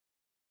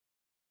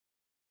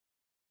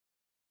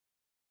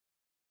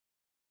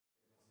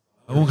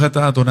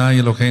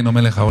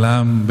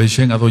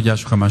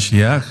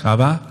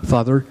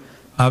Father,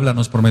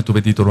 háblanos por medio de tu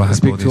bendito Ruach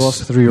speak to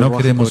us HaKodesh. through your No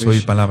Ruach queremos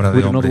oír HaKodesh. palabra We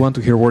de do not hombre. want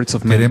to hear words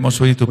of men.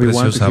 Queremos oír tu We want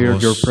to preciosa hear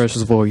voz. your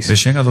precious voice.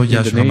 Beshen Adon In the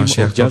Yahshua name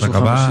Mashiach of Yahshua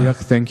Todakabah.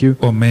 HaMashiach, thank you.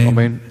 Omen,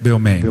 Amen.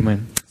 Beomen.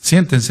 Amen.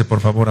 Siéntense,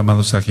 por favor,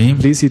 amados aquí.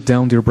 Please sit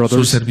down, dear Su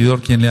brothers.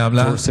 servidor, quien le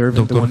habla, Your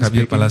servant, the Dr. one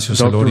Javier speaking, Palacios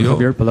Dr. Celorio,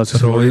 Javier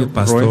Palacios Roeh, Celorio,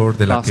 pastor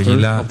de la pastor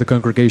Kehilá, of the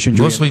congregation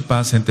Gozo y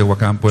Paz en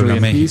Tehuacán, Puebla, Joy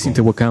and Peace in México.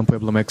 Tehuacán,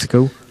 Puebla,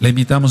 Mexico. Le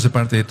invitamos de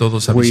parte de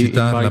todos a We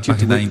visitar la invite you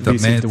página de to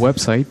visit internet the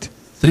website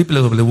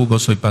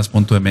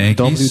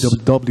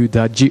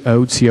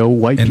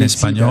www.gozoypaz.mx en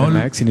español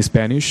www.gocoypaz.mx in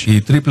Spanish y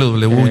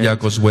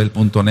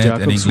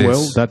www.yacoswell.net en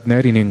inglés.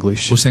 jacobswell.net in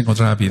English. Usted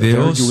encontrará There you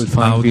videos, will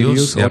find audios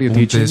videos, y audio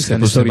apuntes teachings que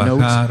and puede study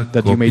bajar, notes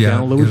that you may copiar y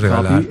download,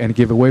 regalar. copy, and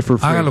give away for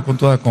free. Hágalo con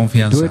toda Do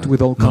confianza. it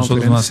with all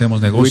Nosotros no confidence.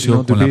 hacemos We do negocio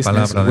not do con la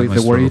business palabra de with the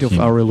nuestro word of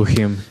Elohim. our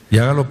Elohim. Y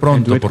hágalo And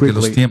pronto do it porque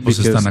los quickly tiempos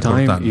se because están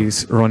time acortando.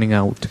 is running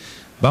out.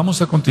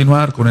 Vamos a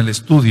continuar con el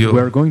estudio We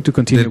are going to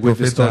continue del with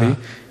the study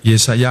profeta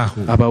Isaías.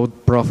 about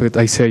Prophet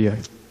Isaiah.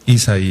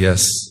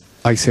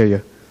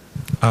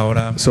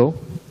 Ahora, So,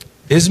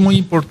 es muy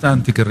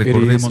importante que it is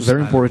recordemos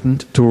very algo.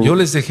 important to Yo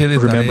les dejé de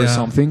remember tarea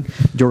something.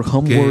 Your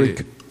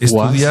homework que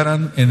was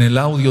estudiaran en el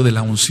audio de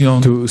la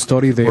unción. to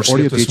study the Por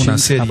audio cierto, es una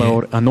teachings serie.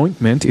 about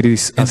anointment. It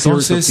is a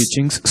series of Entonces,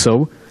 teachings.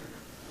 So,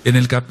 En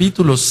el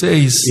capítulo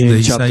 6 de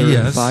in chapter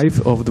Isaías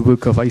 5 of the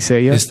book of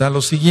Isaiah, está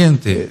lo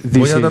siguiente. This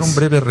Voy a dar un is-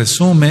 breve I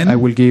resumen.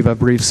 will give a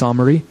brief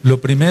summary. Lo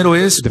primero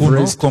es, The uno,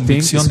 first thing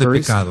convicción is de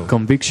first, pecado.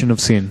 conviction of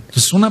sin.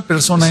 Entonces, una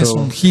persona es So,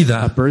 a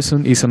ungida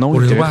person is por el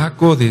anointed Ruach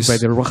HaKodesh. by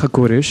the Ruach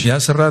HaKodesh. Y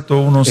hace rato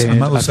unos And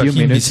amados a few aquí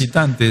minutes,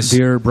 visitantes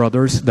dear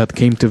brothers that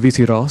came to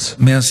visit us,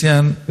 me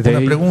hacían una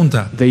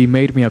pregunta. they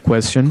made me a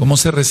question. ¿Cómo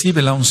se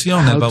recibe la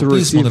unción, el How to bautismo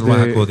receive del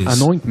Ruach the HaKodesh?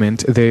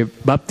 anointment, the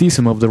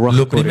baptism of the Ruach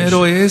Lo primero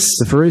HaKodesh. es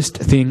The first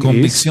thing is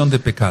convicción de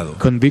pecado.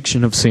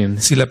 conviction of sin.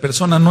 Si la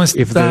persona no If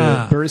the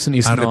está person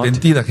is not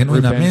arrepentida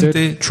genuinamente,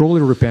 repented,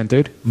 truly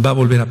repented, va a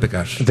volver a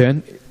pecar.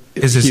 then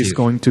Es he is decir,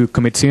 going to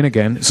commit sin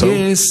again.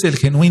 ¿qué es el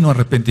genuino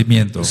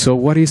arrepentimiento? So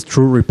what is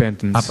true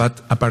repentance?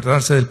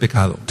 Apartarse del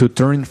pecado. To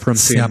turn from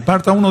Se sin.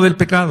 aparta uno del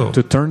pecado,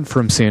 To turn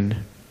from sin.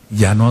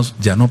 ya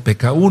no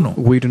peca uno.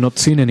 We do not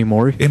sin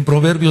anymore. En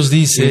Proverbios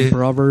dice, In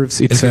Proverbs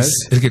it says,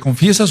 el que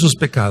confiesa sus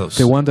pecados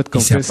the one that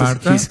y se confesses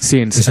aparta, his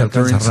sins ese and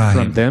alcanza turns from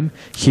Rahim. them,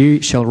 he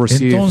shall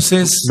receive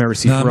Entonces,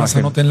 mercy. nada más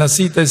Rahim. anoten la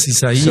cita, es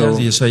Isaías So,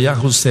 y Isaías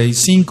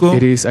 6:5.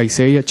 It is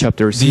Isaiah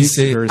chapter 6,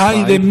 Dice, verse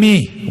ay de 5.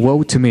 mí.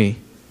 Woe to me.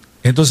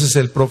 Entonces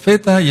el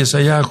profeta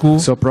Isaías,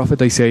 So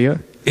prophet Isaiah,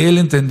 él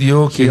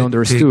entendió he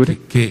understood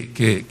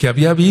que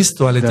había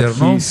visto al that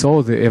Eterno, he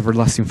saw the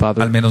everlasting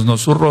Father, al menos no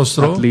su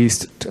rostro. at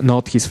least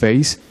not his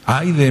face.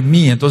 Ay de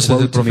mí. Entonces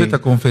Woe el to profeta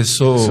me.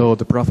 confesó, So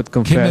the prophet ¿qué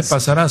me confessed,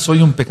 pasará? Soy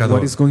un what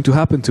pecador. is going to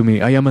happen to me?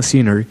 I am a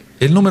sinner.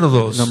 El número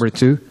 2 Number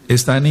 2,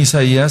 está en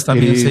Isaías it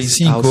también is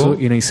also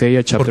 6:5, in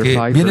Isaiah chapter porque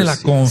 5, viene la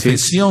verse 6,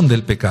 confesión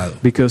del pecado.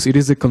 because it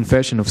is the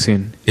confession of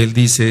sin. Él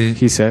dice,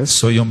 He says,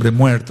 soy hombre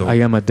muerto,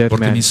 I am a dead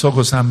porque man, mis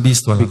ojos han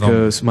visto al Adón.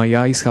 because my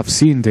eyes have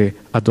seen the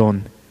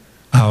Adon.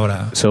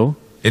 Ahora, So,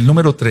 el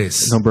número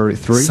 3, number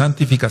 3,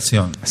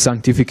 santificación.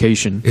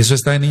 sanctification. Eso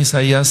está en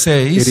Isaías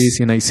It 6, is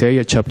in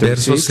Isaiah chapter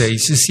versos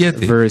 6, 6 y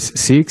 7. verse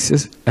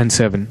 6 and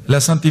 7.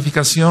 La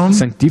santificación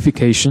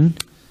Sanctification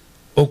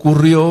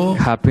ocurrió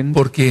happened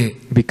porque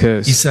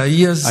because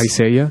Isaías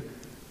Isaiah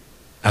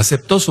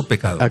aceptó su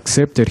pecado,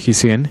 accepted his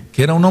sin.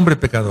 que era un hombre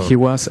pecador. He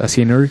was a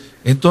sinner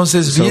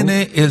Entonces So,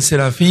 viene el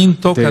serafín,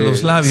 toca the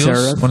los labios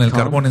seraph con el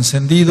come carbón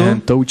encendido,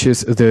 and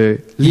touches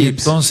the y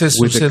lips entonces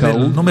with the sucede el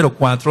coal. número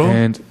 4,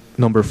 And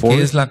number 4,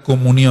 que es la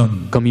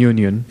comunión.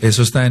 communion.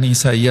 Eso está en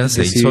Isaías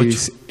This 6:8.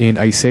 is in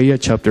Isaiah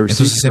chapter 6,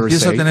 Entonces verse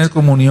empieza a 8. tener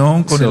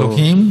comunión con So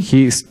Elohim,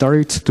 he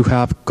starts to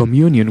have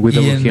communion with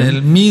y en el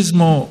Elohim.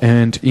 mismo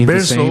And in the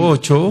verso same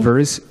 8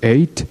 verse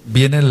 8,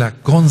 viene la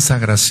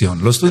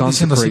consagración. Lo estoy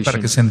diciendo así para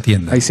que se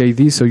entienda. I say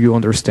this so you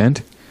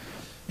understand.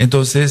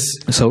 Entonces,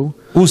 So,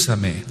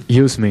 úsame,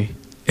 use me,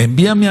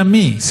 envíame a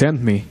mí, send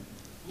me,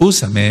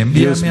 úsame, use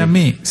envíame a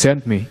mí.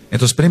 send me.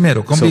 Entonces,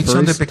 primero, convicción So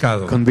de first,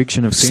 pecado.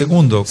 conviction of sin.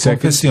 Segundo, Second,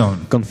 confesión.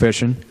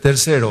 confession.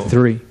 Tercero,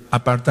 3,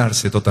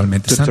 apartarse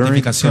totalmente, to turn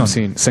santificación. from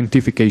sin, Y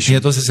sanctification.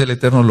 entonces el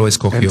Eterno lo And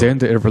escogió. then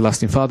the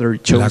everlasting Father La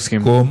chose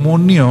him.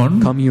 comunión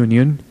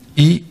Communion,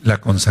 y la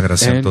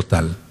consagración and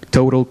total.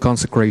 total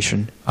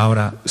consecration.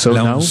 Ahora, So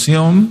la now,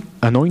 unción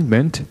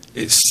Anointment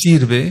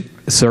sirve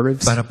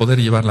serves para poder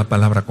llevar la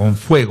palabra con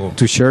fuego.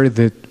 to share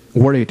the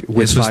word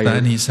with Eso está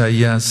en fire.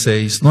 Isaías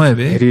It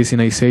 6:9. is in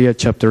Isaiah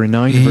chapter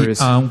 9, Y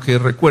verse. aunque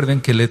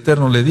recuerden que el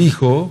Eterno le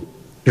dijo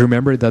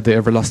Remember that the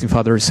everlasting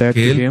Father said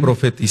que to él him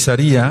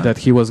profetizaría that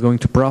he was going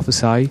to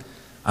prophesy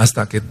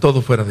hasta que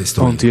todo fuera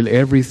destruido. until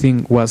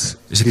everything was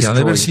Dice que ha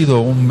de haber destroyed.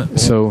 sido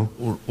So,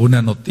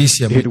 una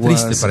noticia muy It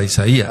triste was para a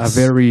Isaías.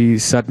 very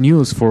sad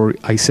news for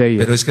Isaiah.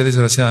 Pero es que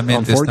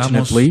desgraciadamente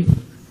estamos, Unfortunately,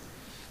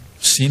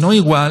 si no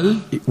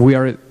igual, we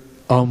are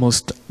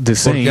almost the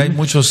porque hay same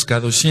muchos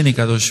Kadoshim y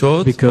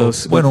Kadoshot,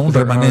 because bueno, un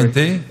there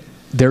remanente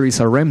there is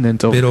a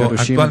remnant of Pero Kedoshim and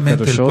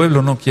actualmente el Kedoshot,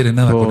 pueblo no quiere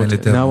nada con el but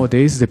Eterno.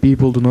 nowadays the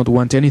people do not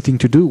want anything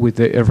to do with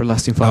the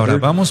everlasting Ahora Father.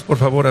 vamos por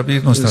favor a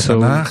abrir nuestra So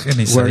Tanaj en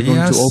we're going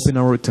Isaías. to open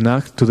our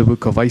Tanakh to the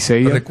book of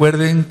Isaiah.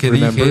 Recuerden que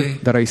Remember dije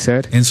that I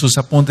said en sus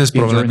apuntes, in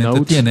your probablemente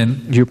notes,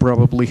 tienen, you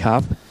probably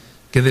have,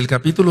 que del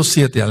capítulo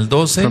 7 al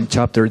 12 from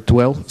chapter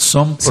 12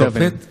 son,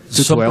 7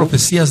 to son 12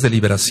 profecías de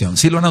liberación.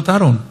 ¿Sí lo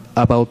anotaron?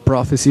 about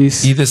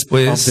prophecies Y of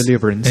después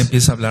deliverance.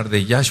 empieza a hablar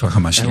de Yahshua And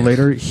HaMashiach.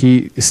 later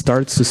he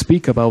starts to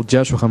speak about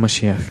Yahshua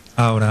HaMashiach.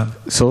 Ahora,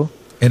 So,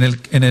 en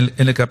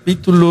el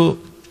capítulo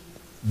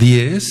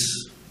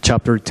 10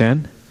 chapter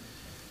 10,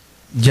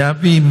 ya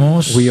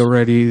vimos we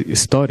already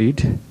studied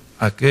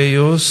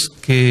aquellos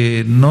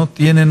que no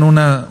tienen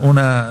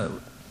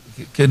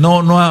que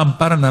no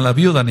amparan a la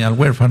viuda ni al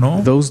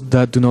huérfano. those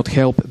that do not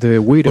help the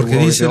widow Porque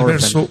or dice the el orphan.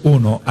 verso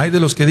 1, hay de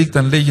los que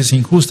dictan leyes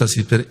injustas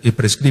y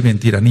prescriben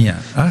tiranía.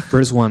 ¿Ah?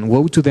 Verse 1,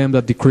 woe to them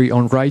that decree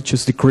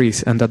unrighteous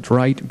decrees and that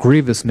write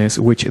grievousness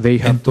which they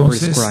have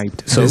Entonces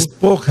prescribed. So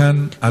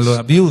despojan a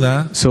la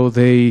viuda,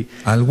 they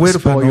al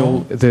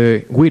huérfano, spoil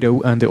the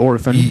widow and the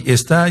orphan. y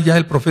está ya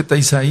el profeta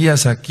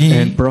Isaías aquí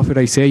And prophet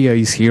Isaiah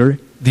is here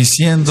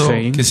diciendo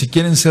saying, que si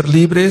quieren ser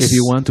libres, if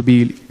you want to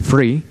be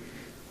free,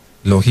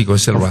 lógico,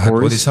 es el Of Ruach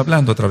course. HaKodesh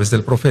hablando a través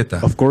del profeta,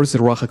 of course the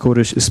Ruach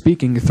HaKodesh is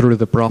speaking through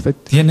the prophet,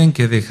 tienen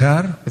que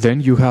dejar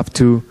then you have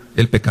to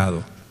el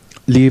pecado.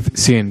 leave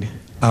sin.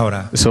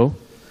 Ahora, So,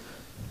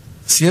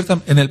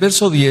 en el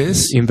verso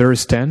 10 in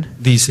verse 10,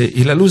 dice,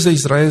 y la luz de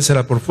Israel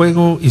será por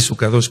fuego y su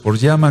Kadosh por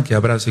llama, que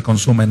abraza y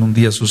consuma en un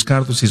día sus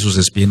cardos y sus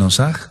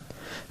espinos.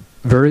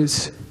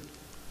 verse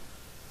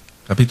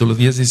Capítulo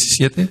 10,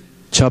 17.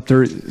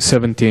 chapter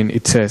 17,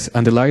 it says,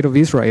 and the light of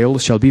Israel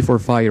shall be for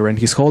fire, and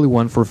his Holy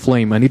One for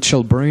flame, and it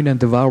shall burn and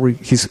devour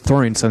his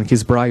thorns and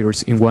his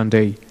briars in one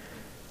day.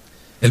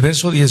 El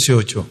verso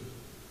 18.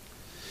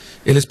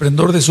 El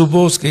esplendor de su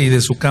bosque y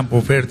de su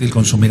campo fértil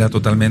consumirá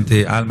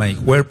totalmente alma y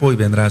cuerpo y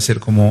vendrá a ser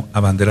como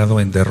abanderado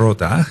en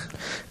derrota.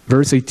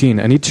 Verse 18,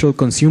 and it shall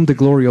consume the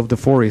glory of the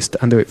forest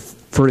and the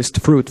first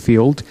fruit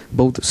field,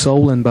 both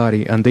soul and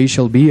body, and they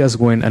shall be as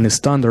when an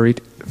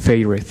standard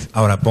faileth.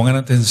 Ahora pongan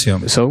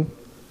atención. So,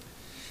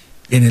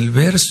 En el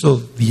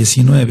verso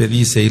 19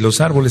 dice, y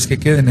los árboles que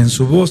queden en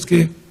su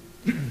bosque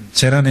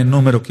serán en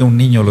número que un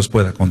niño los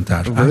pueda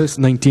contar. verse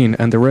 19,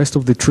 and the rest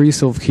of the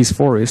trees of his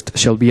forest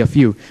shall be a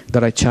few,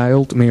 that a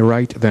child may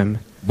write them.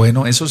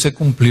 Bueno, eso se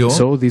cumplió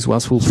So this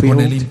was con el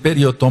fulfilled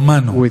Imperio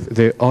Otomano. with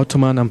the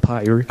Ottoman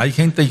Empire. Hay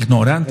gente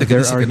ignorante que There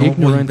dice are que no hubo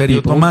ignorant Imperio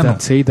people Otomano.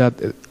 that say that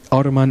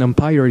Ottoman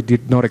Empire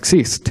did not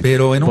exist.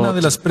 Pero en una But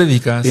de las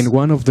prédicas in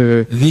one of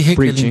the dije que el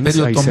preachings,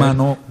 Imperio I said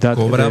Otomano that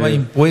cobraba the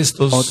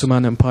impuestos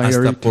Ottoman Empire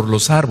hasta por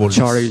los árboles.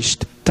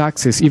 charged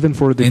taxes even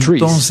for the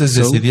trees. Entonces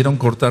So decidieron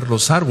cortar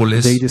los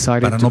árboles they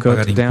decided para to no cut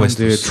pagar down the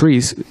impuestos.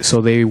 trees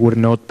so they would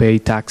not pay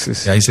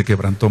taxes. Y ahí se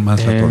quebrantó más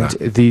la Torah.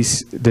 And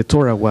the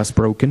Torah was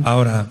broken.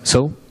 Ahora,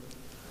 So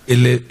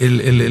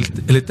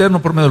el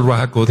Eterno por medio del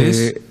Ruach HaKodesh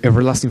the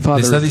everlasting le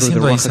Father está through the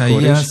diciendo a Ruach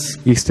HaKodesh Isaías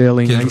is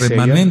telling que el Isaiah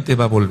remanente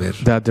va a volver.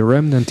 that the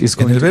remnant is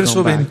En going el to verso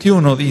come back.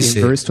 21 In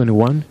dice, verse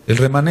 21, el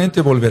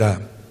remanente volverá.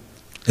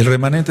 El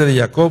remanente de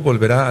Jacob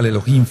volverá al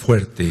Elohim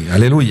fuerte.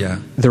 Aleluya.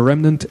 the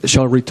remnant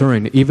shall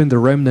return, even the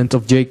remnant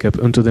of Jacob,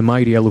 unto the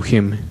mighty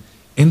Elohim.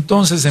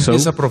 Entonces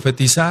empieza So, a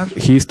profetizar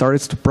He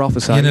starts to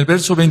prophesy. y en el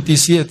verso And in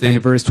 27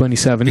 verse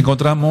 27,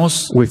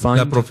 encontramos we find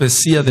la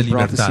profecía de the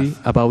libertad. prophecy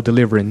about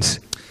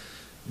deliverance.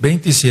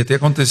 27.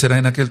 Acontecerá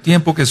en aquel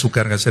tiempo que su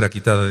carga será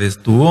quitada de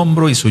tu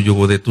hombro y su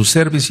yugo de tu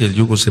cerviz y el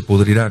yugo se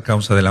pudrirá a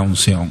causa de la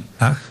unción.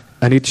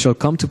 And it shall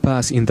come to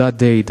pass in that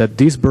day that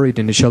this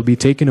burden shall be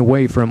taken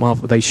away from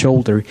off thy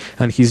shoulder,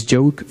 and his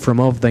yoke from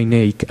off thy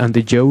neck, and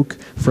the yoke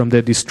from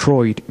the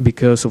destroyed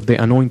because of the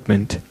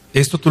anointment.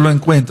 Esto tú lo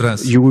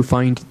encuentras You will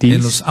find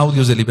en los these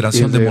audios de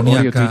liberación in the audio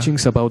demoníaca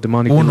teachings about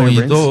demonic 1 y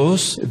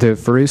deliverance. 2, The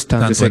first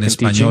and the tanto en second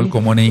español teaching,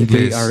 como en they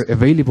inglés, are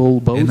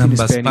available both en in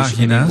ambas Spanish and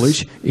páginas.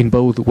 English in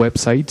both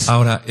websites.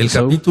 Ahora, el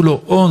So,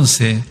 capítulo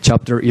 11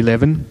 chapter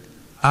 11,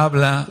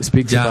 habla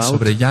speaks ya about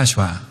sobre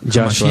Yahshua,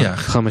 Joshua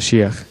HaMashiach.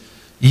 HaMashiach.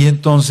 Y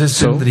entonces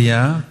So,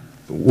 tendría,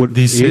 Would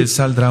dice, it-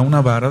 saldrá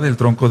una vara del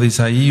tronco de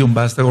Isaí y un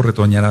vástago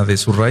retoñará de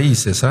sus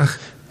raíces.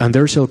 And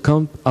there shall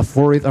come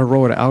forth a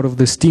rod out of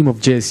the stem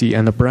of Jesse,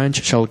 and a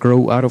branch shall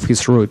grow out of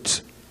his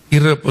roots. Y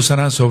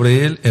reposará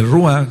sobre él el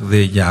Ruach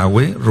de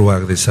Yahweh,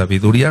 Ruach de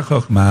sabiduría,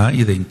 Jochma,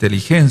 y de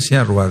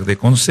inteligencia, Ruach de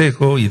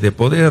consejo y de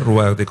poder,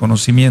 Ruach de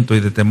conocimiento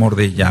y de temor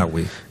de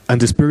Yahweh. And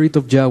the Spirit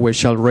of Yahweh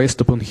shall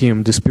rest upon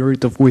him, the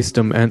Spirit of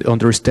wisdom and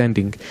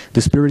understanding,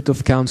 the Spirit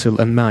of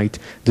counsel and might,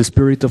 the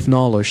Spirit of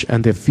knowledge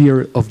and the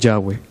fear of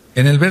Yahweh.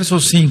 En el verso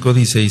 5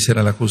 dice, y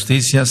será la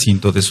justicia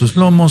cinto de sus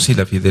lomos y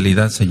la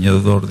fidelidad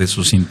ceñidor de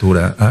su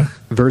cintura.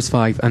 Verse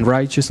 5, and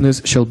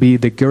righteousness shall be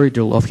the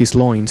girdle of his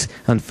loins,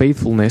 and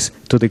faithfulness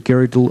to the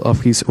girdle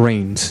of his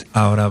reins.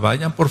 Ahora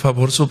vayan por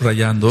favor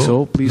subrayando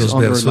So please los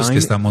versos underline que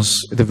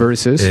estamos the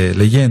verses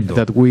leyendo.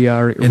 that we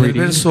are En el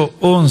reading. verso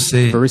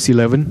 11 Verse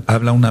 11,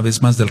 habla una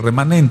vez más del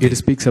remanente. it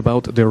speaks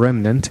about the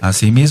remnant.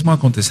 Asimismo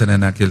acontecerá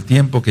en aquel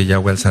tiempo que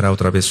Yahweh alzará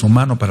otra vez su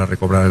mano para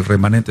recobrar el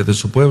remanente de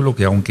su pueblo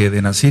que aún quede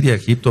en Asiria,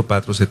 Egipto,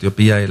 Patros,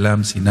 Etiopía,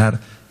 Elam, Sinar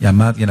y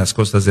Amad y en las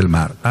costas del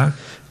mar.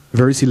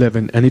 Verse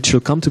 11, and it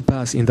shall come to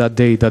pass in that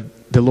day that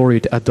the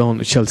Lord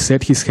Adon shall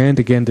set his hand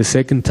again the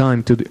second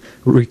time to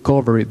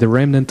recover the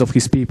remnant of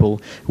his people,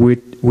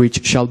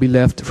 which shall be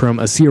left from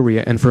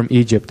Assyria and from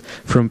Egypt,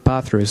 from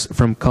Pathros,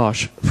 from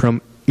Cush,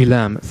 from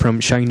Elam, from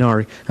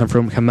Shinar, and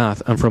from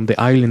Hamath, and from the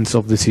islands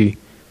of the sea.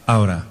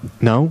 Ahora,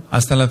 Now,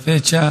 hasta la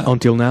fecha,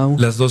 until now,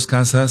 las dos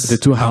casas, the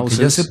two aunque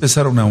ya houses, se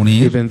empezaron a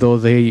unir, even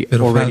though they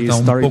pero already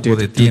falta un poco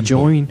de started to tiempo.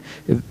 join,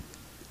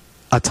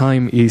 a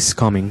time is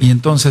coming. Y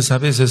entonces a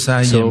veces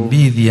hay So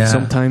envidia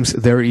sometimes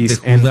there de is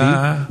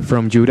Judá, envy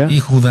from Judah, y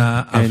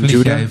Judá and aflige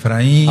Judah a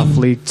Efraín,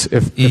 afflicts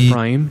y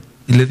Ephraim,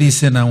 y le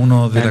dicen a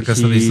uno de la and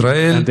casa de and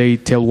Israel, they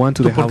tell one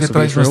to ¿tú the por house qué of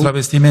traes nuestra Israel,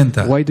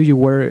 vestimenta? why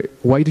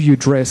do you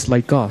dress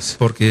like us?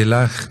 Porque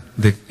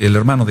el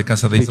hermano de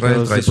casa de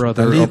Israel Because trae the su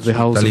brother talit, of the su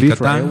house of talit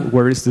Israel, katán.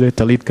 where is the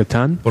talit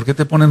katan? ¿Por qué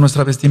te ponen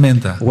nuestra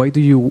vestimenta? Why do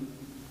you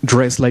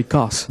dress like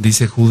us?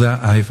 Dice Judá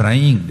a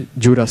Efraín.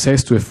 Judah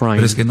says to Ephraim,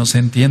 Pero es que no se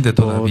entiende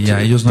but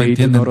todavía, ellos no they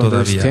do entienden not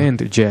todavía.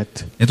 understand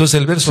yet. Entonces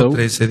el verso So-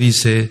 13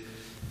 dice,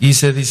 y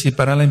se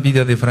disipará la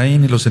envidia de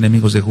Efraín y los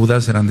enemigos de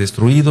Judá serán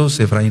destruidos,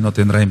 Efraín no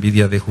tendrá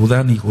envidia de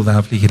Judá ni Judá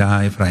afligirá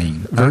a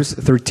Efraín. Verse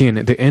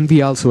 13, the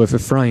envy also of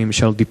Ephraim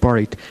shall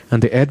depart,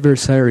 and the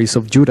adversaries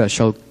of Judah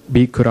shall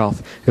be cut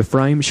off.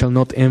 Ephraim shall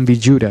not envy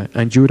Judah,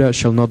 and Judah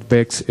shall not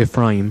vex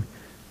Ephraim.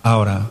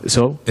 Ahora,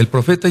 So, el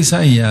profeta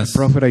Isaías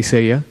prophet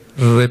Isaiah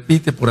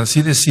repite, por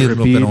así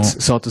decirlo, pero repeats,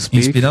 so to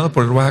speak, inspirado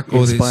por el Ruach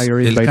HaKodesh,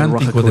 inspired el by the Ruach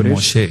cántico de HaKodesh,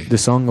 Moshe. the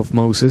song of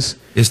Moses.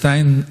 Está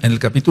en el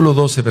capítulo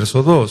 12,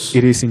 verso 2.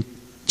 It is in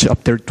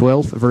chapter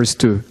 12, verse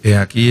 2. He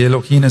aquí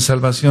Elohim es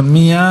salvación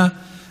mía,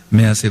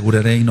 me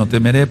aseguraré y no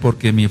temeré,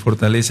 porque mi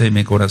fortaleza y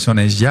mi corazón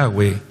es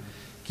Yahweh,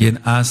 quien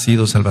ha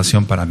sido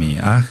salvación para mí.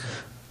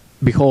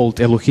 Behold,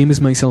 Elohim is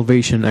my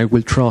salvation, I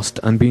will trust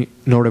and be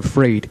not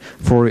afraid,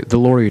 for the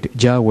Lord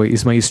Yahweh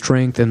is my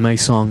strength and my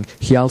song,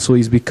 he also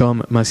is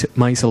become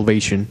my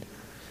salvation.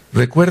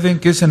 Recuerden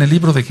que es en el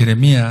libro de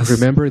Jeremías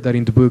Remember that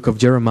in the book of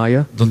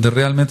Jeremiah, donde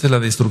realmente la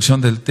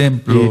destrucción del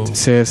templo, it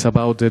says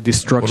about the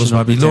destruction los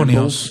of the temple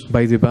babilonios.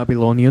 by the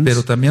Babylonians.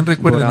 pero también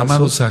recuerden, But also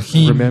amados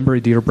Sahim,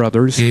 remember, dear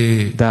brothers,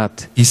 que that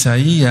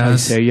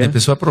Isaías Isaiah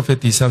empezó a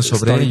profetizar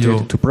sobre started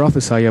ello to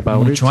prophesy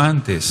about it mucho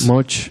antes.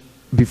 much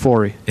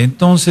before.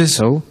 Entonces,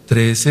 So,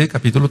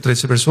 capítulo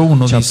 13, verso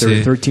 1 chapter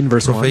dice, 13,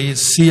 verse 1.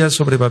 profecía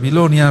sobre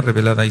Babilonia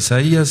revelada a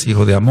Isaías,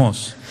 hijo de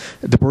Amós.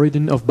 The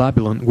burden of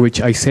Babylon,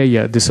 which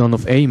Isaiah, the son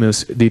of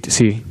Amos, did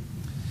see.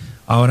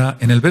 Ahora,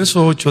 en el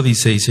verso 8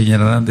 dice, y se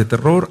llenarán de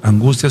terror,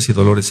 angustias y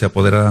dolores se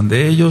apoderarán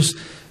de ellos,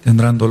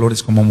 tendrán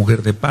dolores como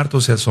mujer de parto,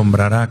 se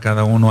asombrará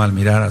cada uno al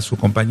mirar a su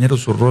compañero,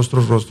 sus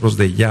rostros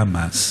de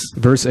llamas.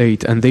 Verse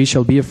 8, and they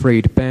shall be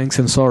afraid, pangs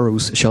and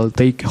sorrows shall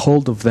take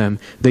hold of them,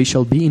 they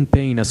shall be in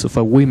pain as of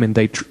a woman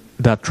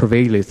that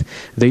travaileth,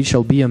 they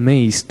shall be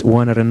amazed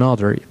one at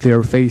another,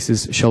 their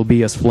faces shall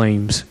be as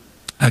flames.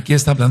 Aquí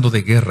está hablando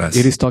de guerras,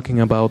 It is talking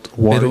about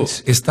pero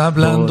wars, está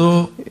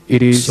hablando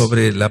it is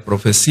sobre la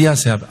profecía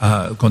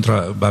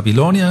contra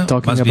Babilonia,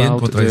 talking más bien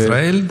about contra the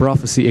Israel,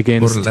 prophecy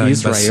against por la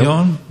Israel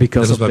invasión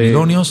because de los of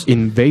babilonios. the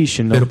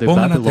invasion Pero of the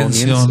pongan Babylonians.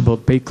 atención.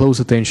 But pay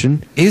close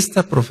attention.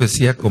 Esta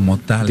profecía como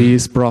tal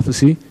This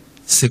prophecy,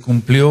 se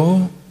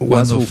cumplió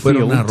cuando was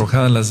fueron fulfilled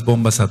arrojadas las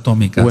bombas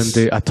atómicas when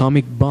the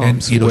atomic en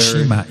bombs were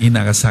Hiroshima y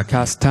Nagasaki.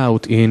 cast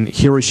out in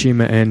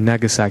Hiroshima and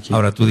Nagasaki.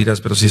 Ahora tú dirás,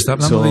 pero si está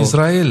hablando So, de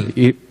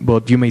Israel,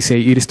 but you may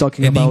say it is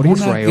talking en about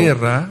ninguna Israel.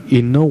 guerra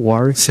In no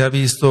war, se ha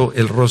visto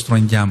el rostro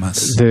en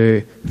llamas.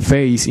 the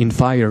face in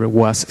fire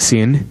was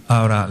seen.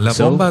 Ahora, la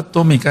So, bomba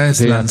atómica es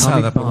The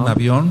lanzada atomic por un bomb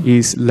avión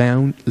is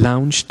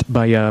launched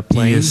by a y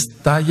plane.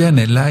 estalla en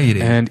el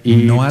aire, And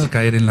no it- al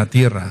caer en la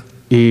tierra.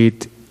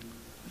 It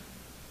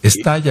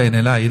Estalla en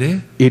el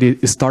aire,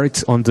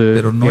 starts on the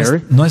pero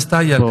air, no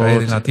estalla al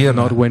caer en la but tierra.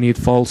 not when it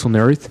falls on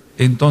earth.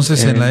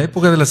 Entonces, en la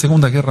época de la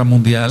Segunda Guerra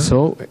Mundial,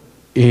 So,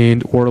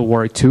 in World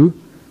War II,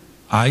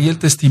 hay el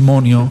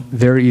testimonio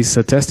there is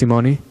a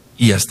testimony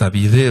y hasta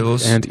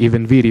videos, and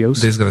even videos,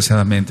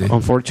 desgraciadamente,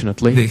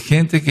 unfortunately, de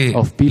gente que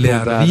of people le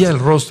ardía that el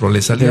rostro,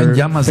 le salían their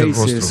llamas del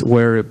faces rostro.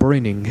 were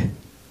burning.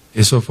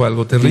 Eso fue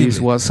algo This terrible.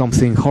 was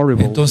something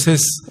horrible.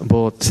 Entonces,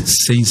 But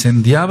se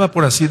incendiaba,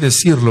 por así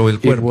decirlo, el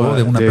cuerpo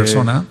de una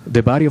persona.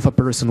 the body of a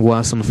person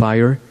was on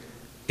fire.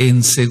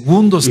 En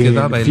segundos In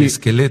quedaba el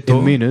esqueleto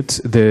in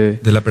minutes, de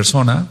la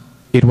persona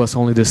it was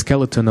only the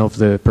skeleton of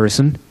the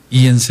person,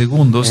 y en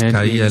segundos and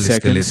caía in el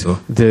seconds esqueleto.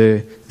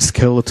 the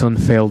skeleton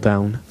fell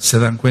down. ¿Se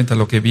dan cuenta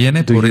lo que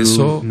viene? Do Por you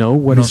eso know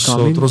what is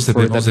coming? nosotros For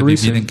debemos that de vivir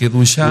reason, en we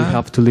Kedusha,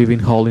 have to live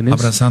in holiness,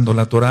 abrazando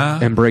la Torah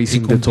y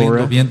embracing the cumpliendo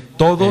Torah, bien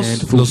todos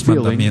and los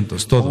fulfilling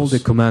mandamientos, all todos. the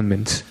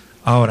commandments.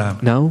 Ahora,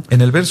 Now,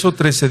 en el verso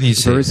 13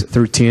 dice, verse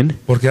 13,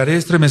 porque haré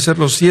estremecer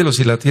los cielos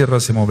y la tierra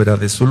se moverá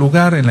de su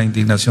lugar en la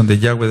indignación de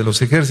Yahweh de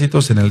los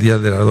ejércitos en el día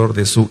del ardor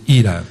de su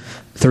ira.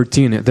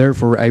 13,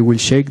 therefore I will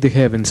shake the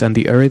heavens, and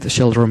the earth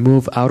shall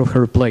remove out of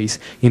her place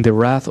in the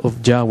wrath of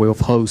Yahweh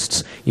of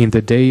hosts, in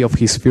the day of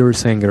his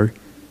fierce anger.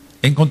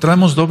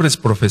 Encontramos dobles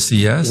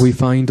profecías. We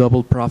find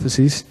double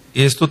prophecies.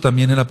 Esto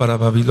también era para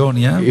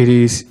Babilonia, It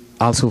is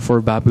also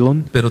for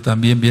Babylon, pero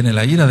también viene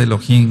la ira de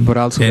Elohim but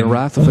also the en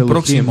wrath of un Elohim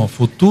próximo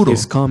futuro.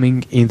 is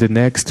coming in the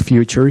next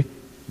future.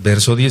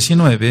 Verso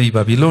 19, y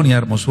Babilonia,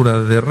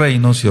 hermosura de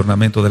reinos y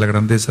ornamento de la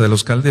grandeza de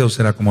los caldeos,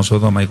 será como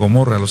Sodoma y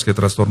Gomorra, los que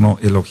trastornó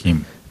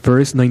Elohim.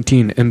 Verse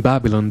 19, and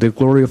Babylon, the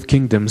glory of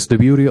kingdoms, the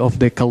beauty of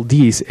the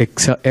Chaldees'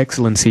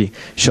 excellency,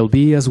 shall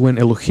be as when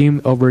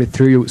Elohim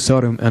overthrew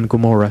Sodom and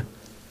Gomorrah.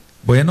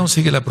 Bueno,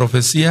 sigue la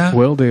profecía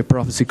Well, the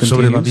prophecy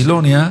sobre continues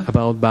Babilonia,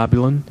 about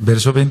Babylon.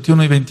 verso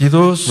 21 y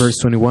 22, Verse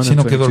 21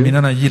 sino and que 22.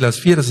 dormirán allí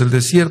las fieras del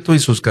desierto y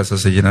sus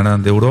casas se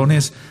llenarán de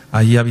hurones,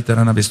 allí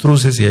habitarán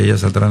avestruces y allá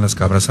saltarán las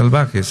cabras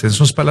salvajes, en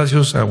sus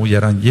palacios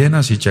aullarán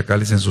hienas y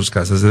chacales en sus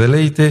casas de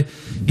deleite,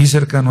 y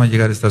cercano a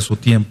llegar está su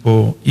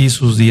tiempo y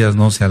sus días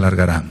no se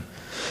alargarán.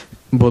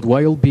 But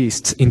wild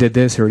beasts in the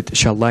desert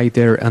shall lie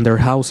there, and their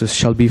houses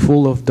shall be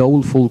full of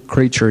doleful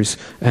creatures,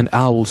 and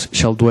owls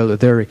shall dwell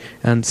there,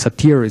 and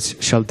satyrs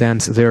shall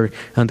dance there,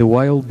 and the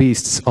wild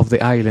beasts of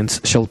the islands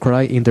shall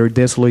cry in their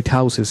desolate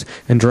houses,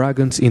 and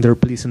dragons in their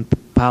pleasant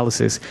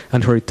palaces,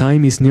 and her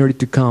time is near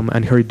to come,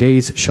 and her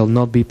days shall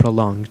not be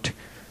prolonged.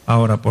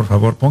 Ahora, por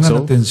favor, pongan So,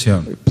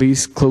 atención.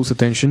 please close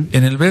attention.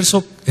 En el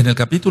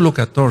capítulo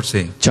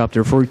 14,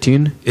 Chapter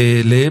 14,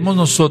 leemos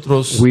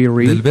nosotros We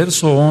read del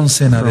verso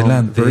 11 en from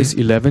adelante. verse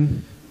 11.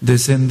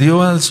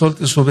 Descendió al sol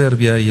tu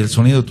soberbia y el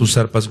sonido de tus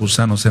arpas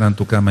gusanos serán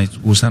tu cama y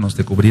gusanos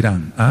te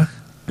cubrirán. ¿Ah?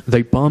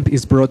 Thy pomp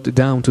is brought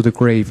down to the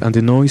grave, and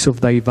the noise of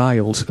thy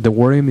viols, the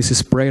worm is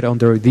spread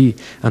under thee,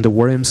 and the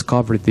worms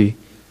cover thee.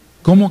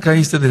 ¿Cómo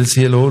caíste del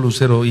cielo, oh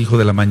lucero, hijo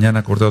de la mañana,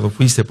 acordado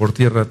fuiste por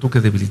tierra, tú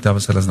que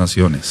debilitabas a las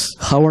naciones?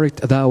 How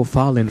art thou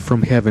fallen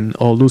from heaven,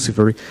 O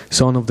Lucifer,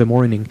 son of the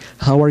morning?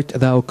 How art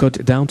thou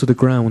cut down to the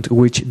ground,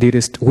 which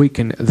didst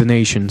weaken the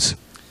nations?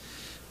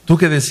 Tú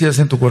que decías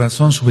en tu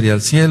corazón, subiré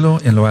al cielo,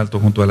 en lo alto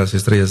junto a las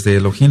estrellas de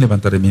Elohim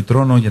levantaré mi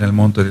trono, y en el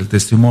monte del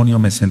testimonio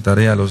me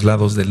sentaré a los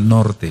lados del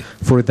norte.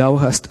 For thou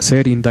hast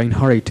said in thine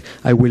heart,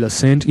 I will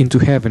ascend into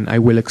heaven, I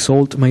will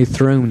exalt my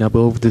throne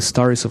above the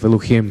stars of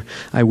Elohim.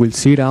 I will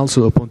sit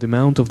also upon the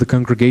mount of the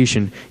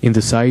congregation in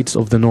the sides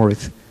of the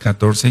north.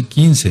 14 y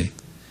 15.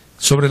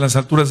 Sobre las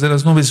alturas de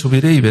las nubes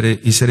subiré y veré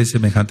y seré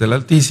semejante al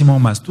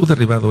Altísimo, mas tú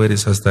derribado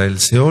eres hasta el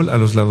Seol, a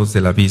los lados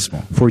del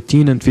abismo.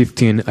 14 and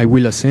 15, I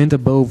will ascend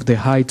above the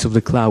heights of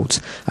the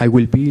clouds. I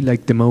will be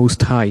like the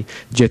Most High,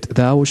 yet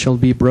thou shalt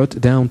be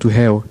brought down to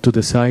hell, to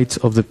the sides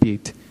of the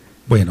pit.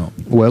 Bueno,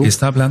 Well,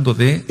 está hablando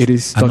de it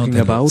is talking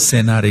anótenlo, about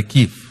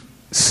Sennacherib,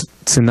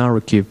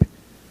 Sennacherib,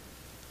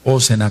 o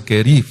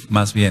Sennacherib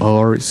más bien.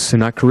 or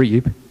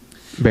Sennacherib.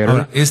 Better.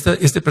 Ahora,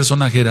 este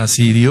personaje era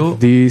sirio,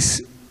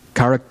 This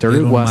character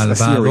Era un was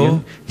malvado.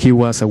 Assyrian. He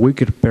was a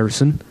wicked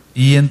person.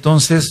 y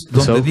entonces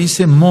donde So-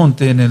 dice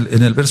monte en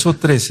el verso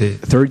 13,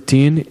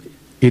 13,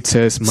 it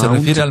says se mount.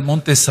 refiere al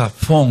monte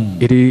Safón,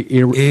 It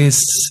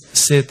es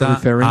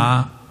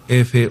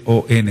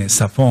Z-A-F-O-N,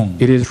 Safón.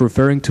 is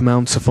referring to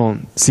Mount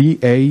Safon,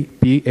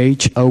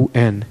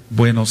 Caphon.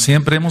 Bueno,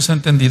 siempre hemos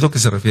entendido que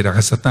se refiere a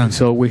Hasatán.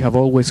 So we have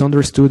always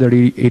understood that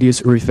it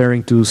is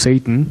referring to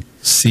Satan.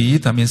 Sí,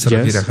 también se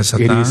refiere a Yes,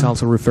 it is Hasatán.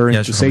 also referring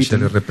to Yahshua Mashiach le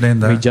Satan.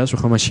 reprenda. May Yahshua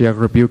HaMashiach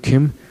rebuke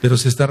him. Pero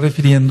se está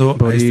refiriendo a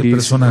But este it is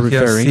personaje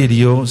referring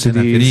asirio, to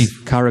Sennacherib, this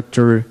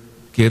character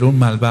que era un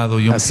malvado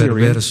y un Assyrian,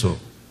 perverso.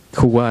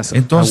 who was a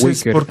Entonces,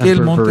 wicked ¿por qué el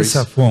and monte perverse.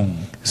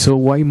 Safón? So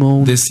why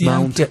Mount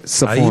Decían que ahí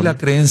Safon? la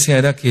creencia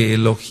era que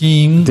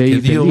Elohim, They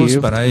que Dios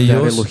believed para that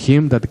ellos,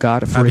 Elohim, that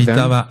God for them,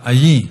 habitaba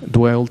allí.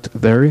 dwelt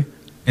there.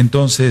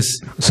 Entonces,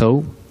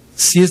 So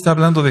sí está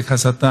hablando de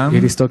Hasatán,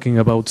 it is talking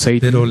about Satan,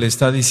 pero le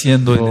está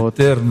diciendo el but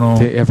Eterno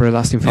the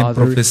everlasting en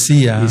Father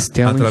profecía is a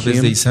telling través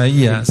him de in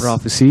Isaías,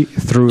 prophecy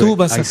through tú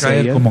vas a caer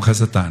Isaiah, como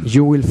Hasatán.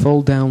 you will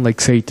fall down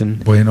like Satan.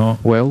 Bueno,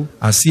 Well,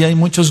 así hay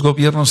muchos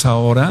gobiernos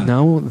ahora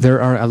now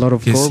there are a lot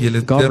of que si el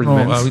Eterno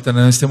governments. ahorita en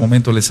este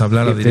momento les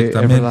hablara If the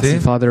directamente,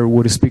 everlasting Father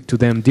would speak to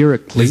them les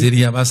directly,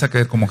 diría, vas a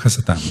caer como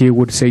Hasatán. he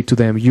would say to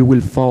them, you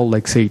will fall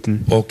like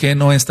Satan. ¿O que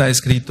no está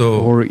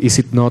escrito, Or is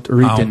it not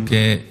written,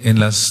 aunque en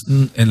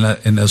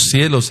los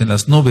cielos, en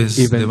las nubes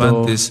Even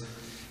levantes,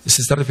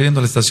 se está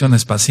refiriendo a la estación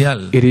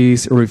espacial? it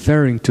is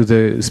referring to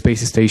the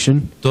space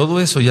station?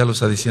 Todo eso ya lo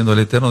está diciendo el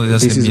Eterno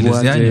desde This hace is miles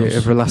what de the años.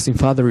 everlasting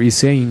Father is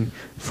saying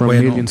from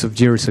Bueno. millions of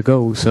years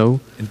ago.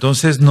 So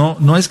Entonces no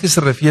es que se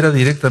refiera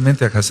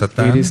directamente a it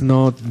Hasatán, is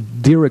not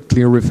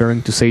directly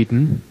referring to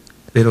Satan,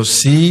 pero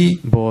sí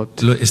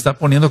but lo está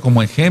poniendo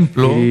como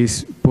ejemplo it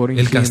is putting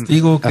el him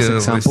castigo as que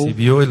example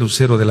recibió el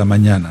lucero de la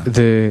mañana.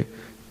 the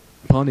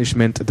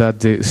punishment that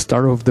the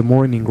star of the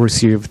morning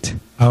received.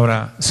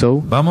 Ahora,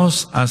 So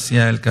vamos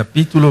hacia el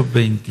capítulo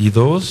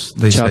 22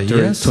 de chapter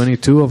Isaías.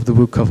 22 of the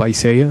book of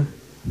Isaiah.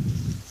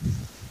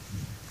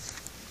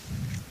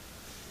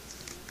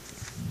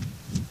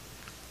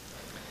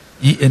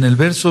 Y en el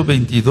verso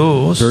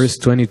 22 verse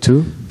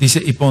 22,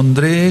 dice, y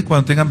pondré,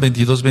 cuando tengan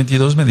 22,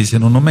 me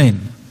dicen un amén.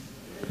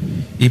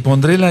 Y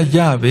pondré la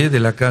llave de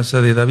la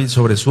casa de David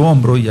sobre su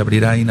hombro, y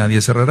abrirá y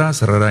nadie cerrará,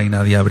 cerrará y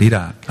nadie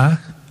abrirá.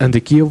 and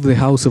the key of the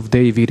house of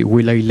David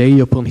will I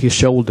lay upon his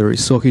shoulder,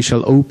 so he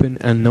shall open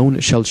and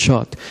none shall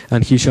shut,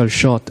 and he shall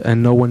shut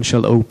and no one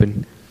shall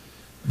open.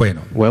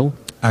 Bueno, Well,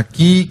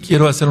 aquí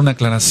quiero hacer una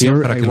aclaración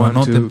here para I que lo want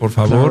anoten, to por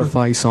favor.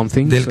 clarify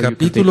something Del so you can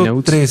take capítulo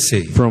notes.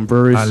 13 From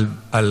verse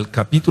al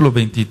capítulo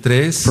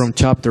 23 from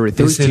chapter es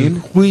el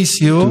 13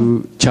 juicio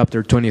to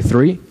chapter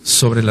 23,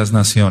 sobre las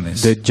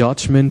naciones. the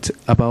judgment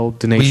about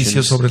the Juicio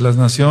nations, sobre las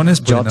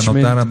naciones, pueden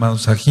Judgment anotar,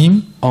 amados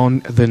Sahim,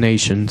 on the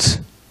nations,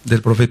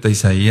 del profeta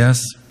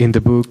Isaías. in the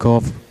book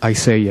of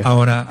Isaiah.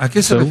 Ahora, ¿a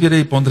qué se So, refiere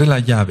y pondré la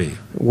llave?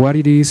 What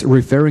it is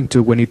referring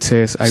to when it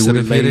says, I Se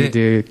will lay refiere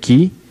the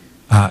key,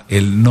 A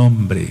el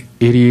nombre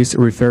it is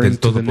referring del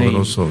to the name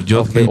Todopoderoso, of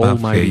Yod the Hei Vav Hei,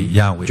 Almighty,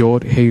 Yahweh.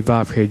 Yod Hei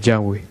Vav Hei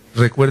Yahweh.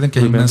 Recuerden que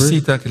hay una Remember?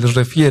 cita que les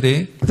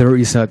refiere There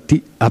is a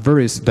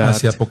verse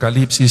hacia that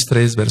Apocalipsis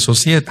 3, verso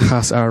 7.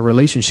 has a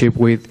relationship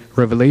with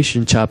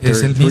Revelation chapter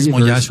Es el 3, mismo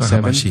verse Yahshua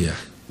 7, HaMashiach.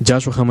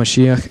 Joshua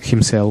HaMashiach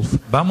himself.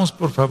 Vamos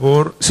por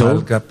favor So,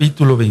 al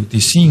capítulo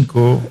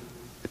 25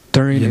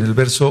 Turn y en el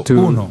verso to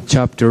 1.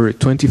 chapter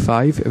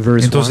 25,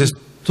 verse Entonces,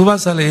 tú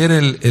vas a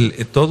leer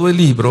todo el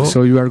libro 1.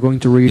 So you are going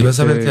to read y vas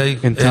a ver que the hay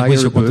entire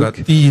juicio contra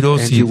book, Tiro,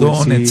 and you will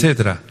Sidón, see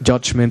etcétera.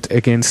 judgment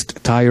against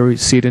Tyre,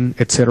 Sidon,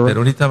 Pero etc.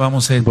 ahorita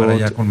vamos a ir para But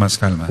allá con más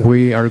calma.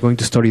 We are going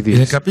to study En el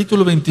this.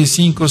 capítulo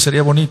 25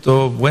 sería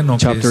bonito, bueno,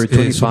 Chapter que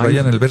 25.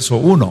 subrayan el verso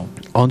 1.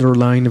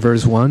 Underline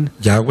verse 1.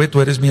 Yahweh,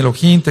 tú eres mi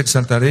Elohim, te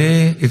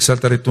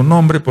exaltaré tu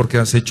nombre porque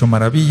has hecho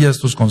maravillas,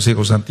 tus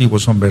consejos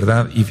antiguos son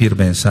verdad y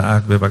firmeza.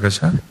 Akbe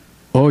Bakasha.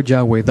 O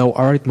Yahweh, thou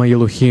art my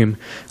Elohim.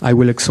 I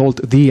will exalt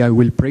thee, I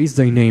will praise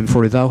thy name,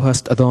 for thou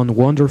hast done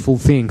wonderful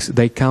things.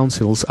 Thy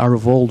counsels are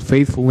of old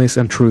faithfulness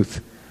and truth.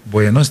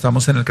 Bueno,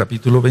 estamos en el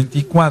capítulo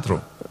 24.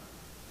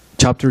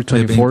 Chapter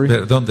 24.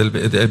 Perdón, del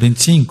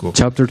 25.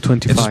 Chapter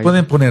Entonces 25.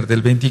 pueden poner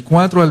del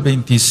 24 al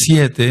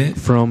 27,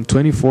 From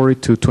 24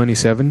 to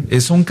 27,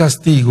 es un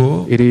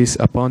castigo it is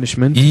a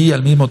punishment. y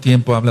al mismo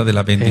tiempo habla de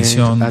la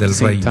bendición And at the del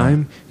same reino.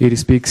 time, it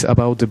speaks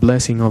about the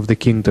blessing of the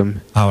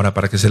kingdom. Ahora,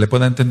 para que se le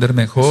pueda entender So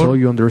mejor,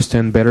 you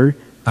understand better,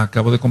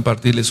 acabo de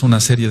compartirles una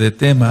serie de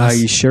temas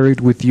I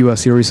shared with you a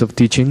series of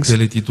teachings que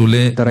le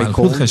titulé that I Malhut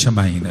called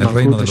HaShamayim, el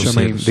reino de Malchut los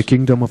Hashamayim, cielos. the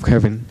kingdom of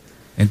heaven.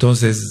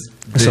 Entonces,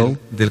 So,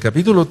 del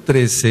capítulo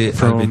 13 al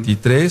From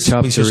 23, juicio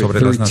chapter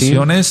sobre las 13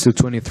 naciones, to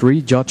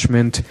 23,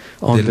 judgment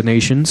on Del the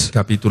nations.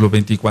 capítulo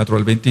 24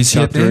 al Chapter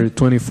 27,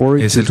 24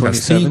 es to el 27,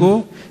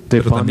 castigo, the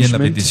pero también la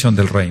punishment, bendición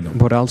del reino.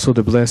 but also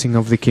the blessing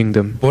of the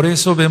kingdom. Por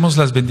eso vemos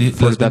las For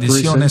that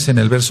bendiciones reason, en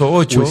el verso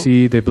 8 We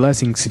see the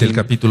blessings del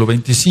capítulo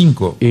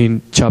 25.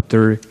 in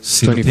chapter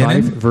Si lo 25,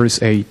 tienen.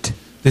 verse 8.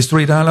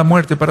 Destruirá a la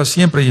muerte para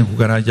siempre y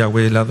enjugará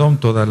Yahweh el Adón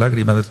toda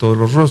lágrima de todos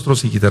los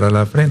rostros y quitará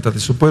la afrenta de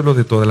su pueblo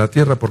de toda la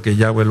tierra porque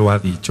Yahweh lo ha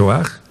dicho.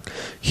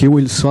 He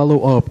will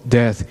swallow up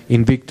death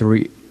in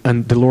victory,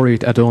 and the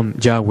Lord Adon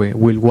Yahweh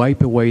will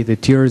wipe away the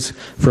tears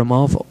from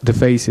off the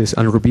faces,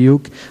 and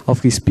rebuke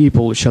of his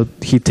people shall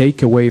he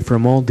take away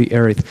from all the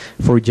earth,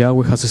 for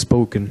Yahweh has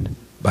spoken.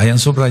 Vayan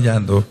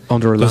subrayando.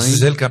 Underline.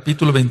 Entonces el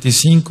capítulo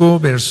 25,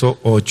 verso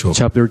 8,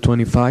 Chapter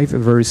 25,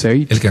 verse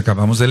 8, el que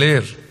acabamos de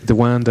leer. the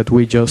one that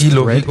we just Y read.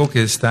 lógico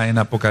que está en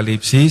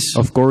Apocalipsis.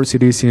 Of course,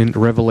 it is in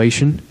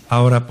Revelation,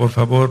 Ahora, por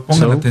favor,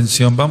 pongan So,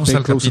 atención. Vamos pay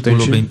al close capítulo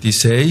attention.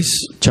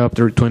 26.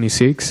 chapter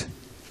 26.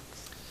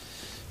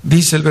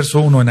 Dice el verso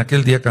 1, en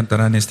aquel día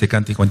cantarán este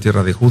cántico en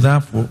tierra de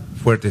Judá,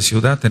 fuerte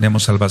ciudad,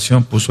 tenemos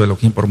salvación, puso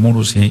Elohim por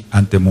muros y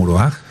antemuro.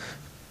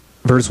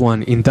 Verse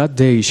 1, In that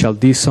day shall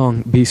this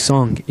song be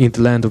sung in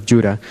the land of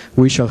Judah.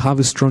 We shall have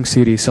a strong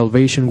city,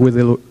 salvation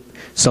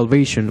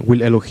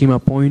will Elohim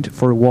appoint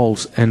for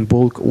walls and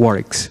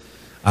bulwarks.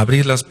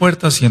 Abrir las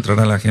puertas y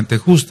entrará la gente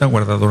justa,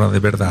 guardadora de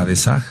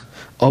verdades.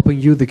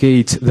 Open you the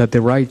gates, that the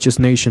righteous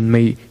nation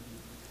may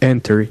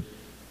enter.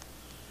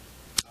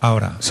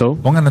 Ahora, So,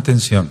 pongan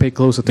atención. pay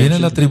close Viene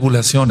attention. la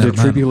tribulación, The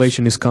hermanos.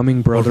 tribulation is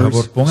coming, Por brothers.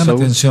 favor, pongan So,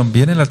 atención.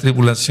 Viene la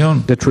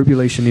tribulación. the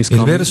tribulation is El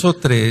coming. verso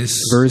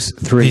 3 Verse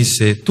 3.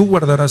 dice, tú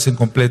guardarás en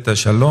completa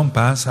shalom,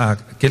 paz a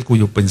aquel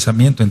cuyo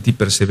pensamiento en ti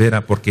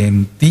persevera, porque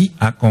en ti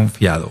ha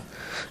confiado.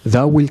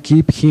 Thou wilt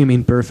keep him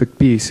in perfect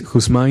peace,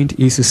 whose mind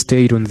is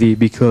stayed on thee,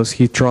 because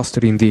he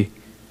trusted in thee.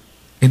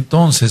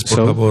 Entonces, por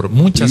So, favor,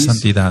 mucha please,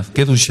 santidad, a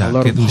kedusha,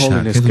 lot of kedusha,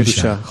 holiness,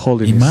 kedusha,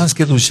 holiness. y más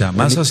kedusha,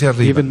 más And hacia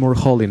arriba. even more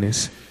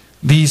holiness.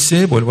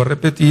 Dice, vuelvo a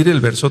repetir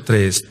el verso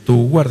 3,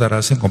 tú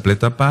guardarás en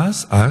completa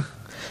paz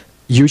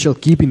You shall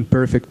keep in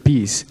perfect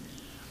peace,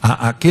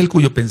 a aquel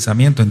cuyo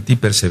pensamiento en ti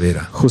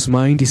persevera, whose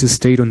mind is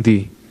stayed on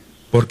thee,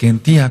 porque en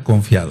ti ha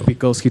confiado.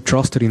 because he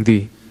trusted in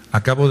thee.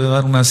 Acabo de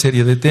dar una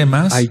serie de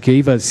temas I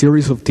gave a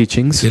series of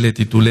teachings, que le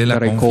titulé la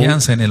that I call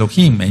confianza en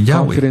Elohim, en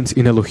Yahweh. confidence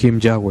in Elohim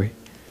Yahweh.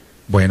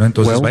 Bueno,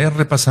 entonces Well, vayan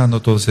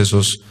repasando todos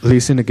esos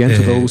Listen again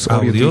to those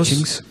audio audios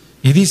teachings.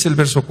 Y dice el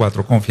verso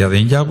 4, confiad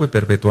en Yahweh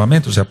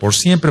perpetuamente, o sea, por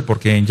siempre,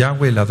 porque en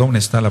Yahweh el Adón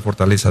está la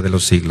fortaleza de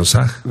los siglos.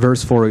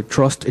 Verse 4,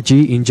 trust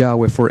ye in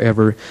Yahweh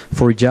forever,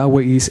 for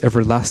Yahweh is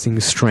everlasting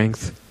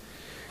strength.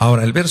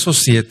 Ahora, el verso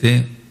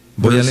 7,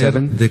 voy a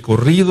leer de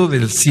corrido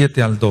del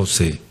 7 al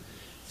 12.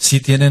 Si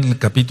tienen el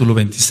capítulo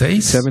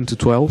 26. 7 to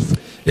 12.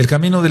 El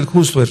camino del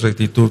justo es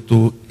rectitud,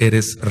 tú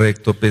eres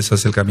recto,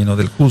 pesas el camino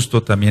del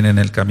justo, también en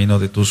el camino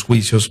de tus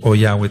juicios, oh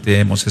Yahweh, te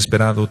hemos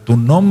esperado. Tu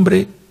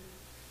nombre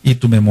y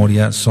tu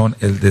memoria son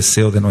el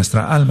deseo de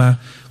nuestra alma.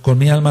 Con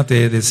mi alma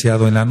te he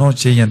deseado en la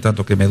noche, y en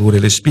tanto que me dure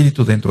el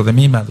espíritu dentro de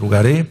mí,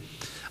 madrugaré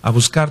a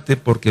buscarte,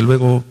 porque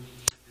luego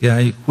que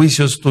hay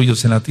juicios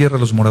tuyos en la tierra,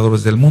 los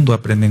moradores del mundo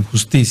aprenden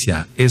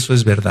justicia. Eso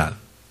es verdad.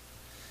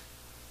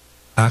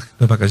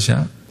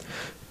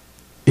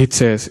 It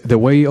says, the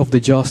way of the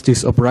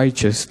justice of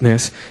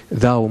righteousness,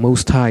 thou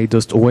most high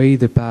dost weigh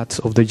the paths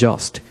of the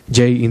just.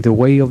 Yea, in the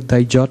way of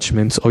thy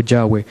judgments, O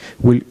Yahweh,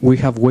 we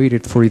have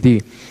waited for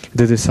thee.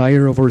 The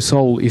desire of our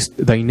soul is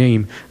thy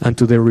name, and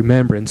to the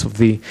remembrance of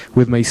thee.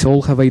 With my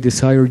soul have I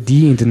desired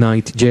thee in the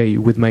night, yea,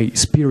 with my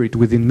spirit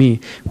within me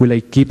will I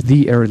keep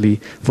thee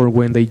early. For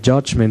when thy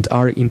judgments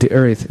are in the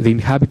earth, the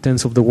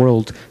inhabitants of the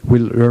world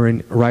will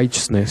learn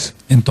righteousness.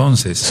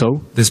 Entonces,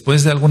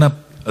 después de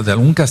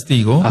algún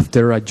castigo,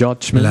 after a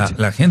judgment,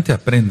 la gente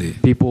aprende.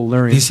 People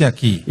learn. Dice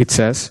aquí, it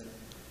says,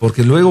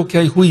 porque luego que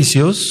hay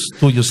juicios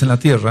tuyos en la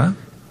tierra,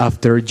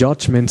 after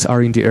judgments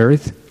are in the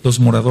earth, los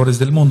moradores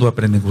del mundo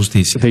aprenden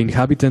justicia. The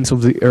inhabitants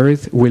of the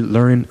earth will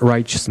learn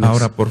righteousness.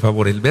 Ahora, por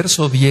favor, el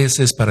verso 10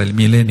 es para el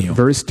milenio.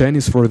 Verse 10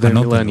 is for the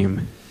millennium.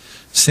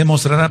 Se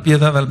mostrará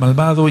piedad al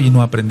malvado y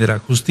no aprenderá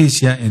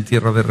justicia. En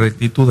tierra de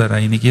rectitud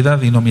hará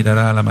iniquidad y no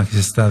mirará a la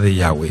majestad de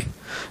Yahweh.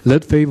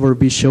 Let favor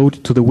be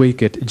showed to the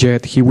wicked,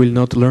 yet he will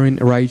not learn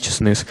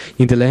righteousness.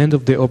 In the land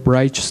of the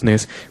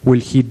uprightness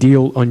will he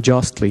deal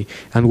unjustly,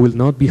 and will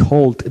not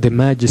behold the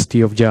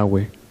majesty of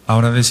Yahweh.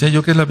 Ahora decía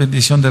yo que es la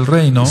bendición del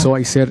reino. So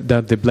I said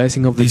that the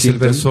blessing of the dice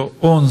kingdom, el verso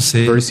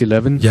 11, verse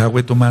 11,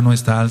 Yahweh tu mano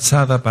está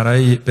alzada para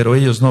ellos, pero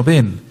ellos no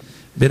ven.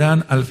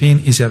 Verán al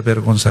fin y se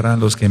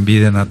avergonzarán los que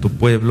envidien a tu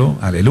pueblo,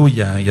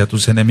 aleluya, y a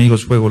tus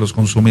enemigos fuego los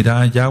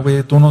consumirá.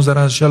 Yahweh, tú nos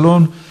darás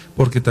shalom,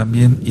 porque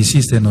también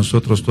hiciste en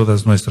nosotros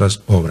todas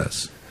nuestras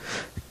obras.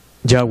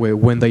 Yahweh,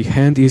 when thy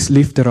hand is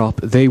lifted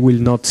up, they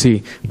will not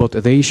see, but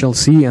they shall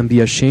see and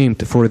be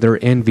ashamed for their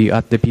envy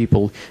at the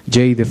people.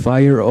 Yea, the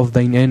fire of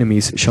thine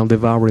enemies shall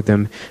devour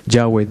them.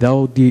 Yahweh,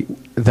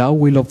 thou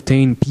wilt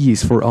obtain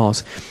peace for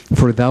us,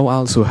 for thou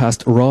also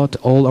hast wrought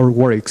all our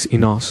works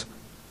in us.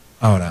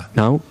 Ahora,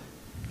 now,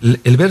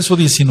 el verso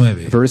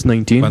 19, verse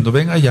 19, cuando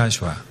venga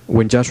Yahshua,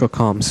 when Joshua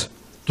comes,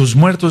 tus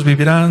muertos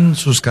vivirán,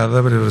 sus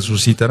cadáveres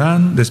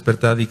resucitarán,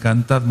 despertad y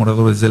cantad,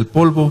 moradores del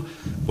polvo,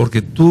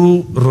 porque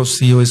tu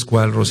rocío es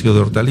cual rocío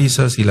de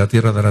hortalizas, y la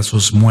tierra dará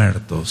sus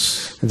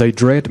muertos. Thy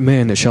dread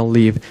men shall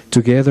live,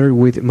 together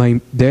with my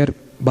dead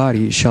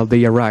body shall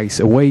they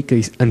arise, awake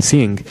and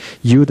sing,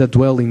 you that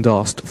dwell in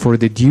dust, for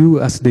the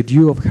dew as the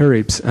dew of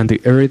herbs, and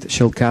the earth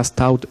shall cast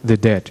out the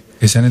dead.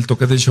 Es en el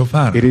toque del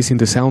shofar. It is in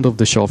the sound of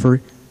the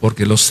shofar.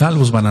 Porque los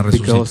salvos van a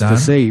resucitar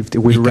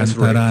y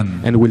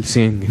cantarán. And will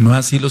sing. No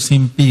así los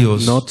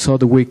impíos, not so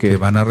the wicked, que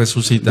van a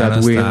resucitar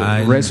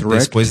hasta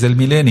después del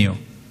milenio.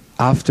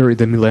 After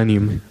the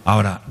millennium.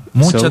 Ahora,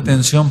 mucha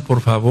atención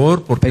por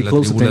favor, porque la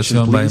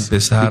tribulación va a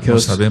empezar, no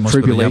sabemos,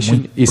 pero ya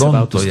muy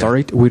pronto ya.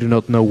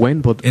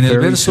 En el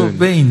verso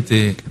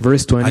 20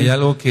 hay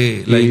algo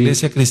que la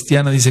iglesia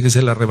cristiana dice que es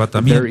el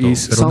arrebatamiento,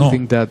 pero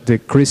no. That the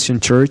Christian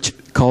church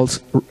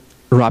calls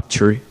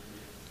rapture.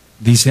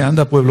 Dice,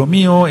 anda pueblo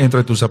mío,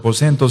 entra en tus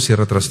aposentos,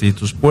 cierra tras ti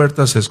tus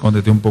puertas,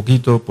 escóndete un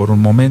poquito por un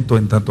momento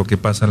en tanto que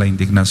pasa la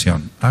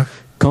indignación.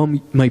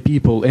 Come, my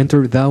people,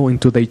 enter thou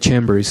into thy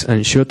chambers,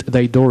 and shut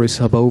thy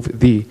doors above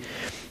thee.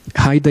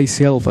 Hide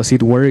thyself as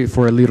it were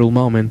for a little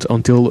moment,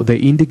 until the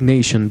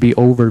indignation be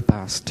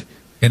overpast.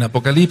 En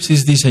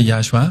Apocalipsis dice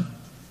Yahshua,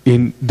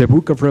 in the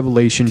book of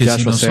Revelation, que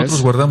Yahshua si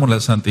nosotros guardamos la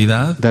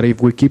santidad, that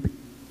if we keep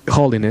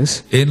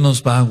holiness, Él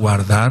nos va a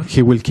guardar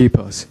He will keep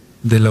us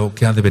de lo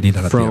que ha de venir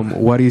a la from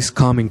tierra. what is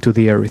coming to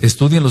the earth.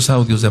 Estudien los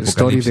audios de Study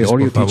Apocalipsis, the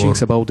audio por favor.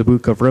 teachings about the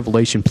book of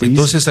Revelation, please.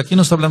 Entonces aquí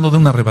no está hablando de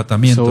un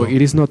arrebatamiento, So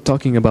it is not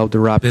talking about the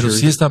rapture. pero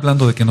sí está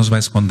hablando de que nos va a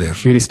esconder.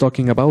 It is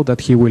talking about that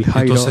He will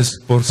hide Entonces, us.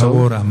 por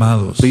favor,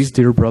 amados, Please,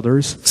 dear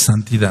brothers,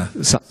 santidad,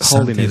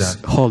 holiness,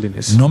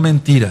 holiness. no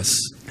mentiras,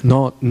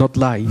 Not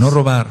lies. no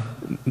robar,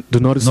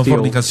 Do not no steal.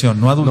 fornicación,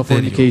 no No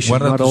adulterio. fornication,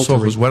 Guarda not tus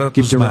adultery. ojos, guarda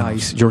Keep tus your manos.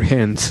 eyes, your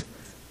hands.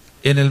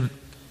 En el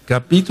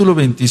capítulo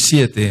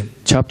 27,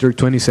 Chapter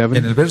 27,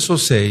 en el verso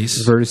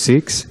 6, verse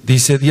 6,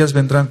 dice, días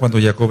vendrán cuando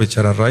Jacob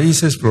echará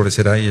raíces,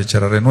 florecerá y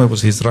echará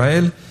renuevos a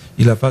Israel,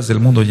 y la faz del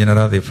mundo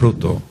llenará de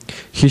fruto.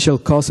 He shall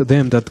cause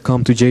them that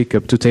come to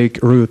Jacob to take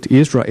root.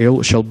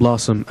 Israel shall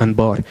blossom and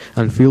bud,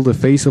 and fill the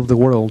face of the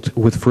world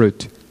with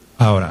fruit.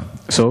 Ahora,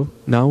 So,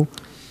 now,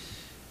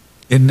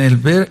 en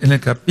el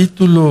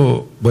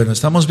capítulo, bueno,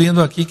 estamos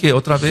viendo aquí que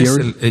otra vez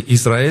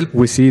Israel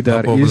we see va a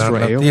that poblar la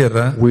Israel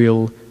tierra,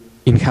 will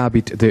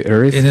inhabit the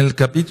earth. En el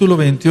capítulo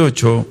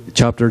 28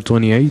 Chapter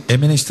 28, he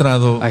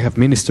ministrado, I have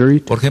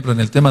ministered, por ejemplo, en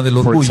el tema del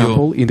for orgullo.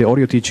 example, in the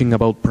audio teaching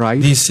about pride.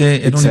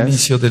 Dice en un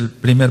inicio del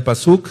primer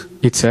pasuk,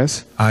 It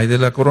says, ay de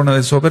la corona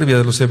de soberbia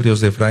de los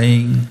ebrios de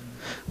Efraín.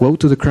 woe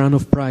to the crown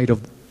of pride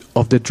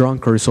of the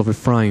drunkards of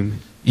Ephraim.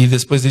 Y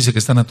después dice que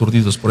están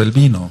aturdidos por el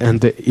vino.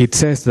 And it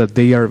says that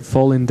they are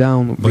fallen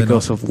down Bueno,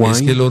 because of es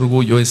que wine. el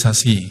orgullo es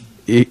así.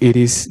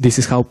 This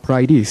is how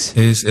pride is.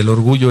 El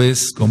orgullo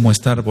es como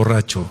estar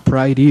borracho.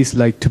 Pride is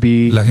like to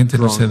be La gente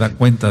no drunk. se da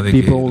cuenta de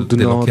People do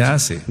lo not que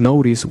hace.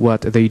 notice what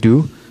they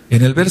do.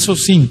 En el verso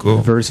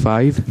 5 Verse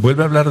 5,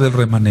 vuelve a hablar del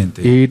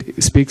remanente. it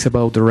speaks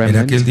about the En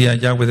remnant. aquel día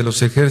Yahweh de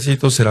los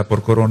ejércitos será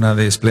por corona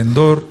de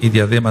esplendor y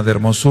diadema de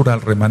hermosura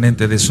al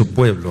remanente de su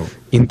pueblo.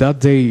 In that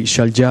day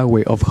shall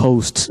Yahweh of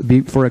hosts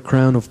be for a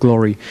crown of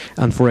glory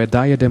and for a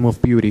diadem of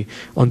beauty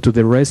unto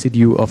the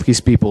residue of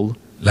his people.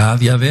 La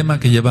diadema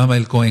que llevaba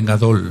el Cohen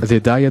Gadol.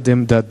 The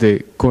diadem that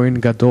the Kohen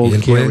Y Gadol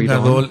el Cohen carried on,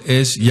 Gadol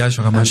es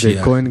Yahshua and the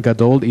HaMashiach. Kohen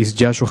Gadol is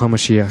Yahshua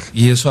HaMashiach.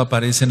 Y eso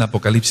aparece en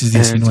Apocalipsis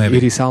And it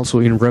 19. is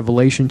also in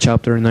Revelation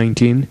chapter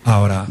 19,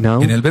 Ahora,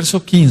 Now, en el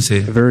verso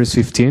 15,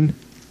 verse 15.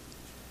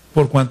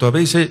 por cuanto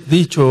habéis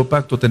dicho,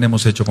 pacto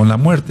tenemos hecho con la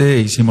muerte, e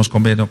hicimos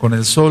convenio con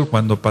el sol,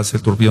 cuando pase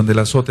el turbión del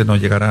azote no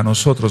llegará a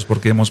nosotros,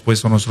 porque hemos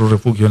puesto nuestro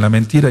refugio en la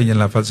mentira y en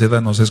la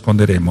falsedad nos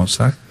esconderemos.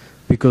 ¿Ah?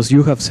 Because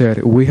you have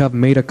said, we have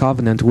made a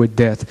covenant with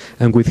death,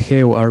 and with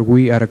hell are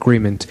we at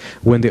agreement.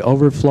 When the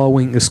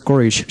overflowing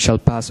scourge shall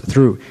pass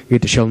through,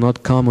 it shall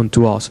not come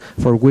unto us.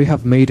 For we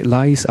have made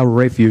lies our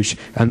refuge,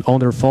 and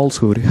under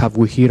falsehood have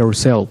we hid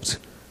ourselves.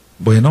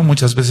 Bueno,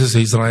 muchas veces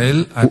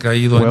Israel ha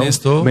caído en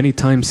esto many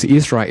times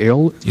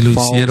Israel y lo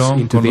falls hicieron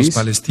into con los this,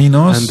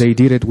 palestinos and they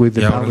did it with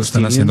the y ahora lo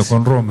están haciendo Palestinians,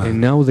 con Roma. and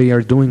now they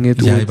are doing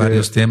it Ya hay with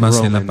varios the temas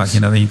en la Romans.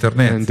 página de And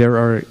internet. there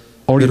are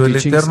audio Pero el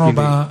teachings Eterno in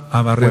the va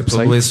a barrer todo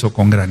website. eso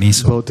con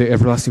granizo. But the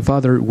everlasting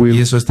Father will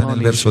Y eso está en el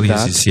punish verso that.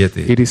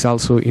 17. It is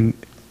also in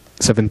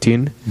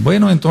 17.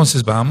 Bueno,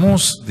 entonces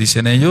vamos,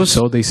 dicen ellos,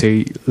 So they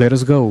say, let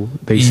us go,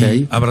 they y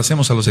say,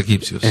 abracemos a los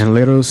egipcios. and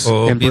let us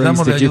O embrace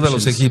pidámosle the ayuda a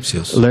los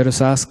Egyptians. egipcios. Let us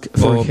ask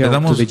for O help to the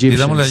pidámosle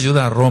Egyptians.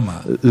 ayuda a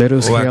Roma. Let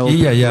us O help aquí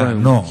y allá.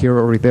 Rome, No. here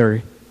or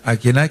there. A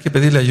quien hay que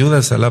pedirle ayuda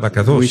es al We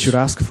Abacados. should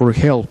ask for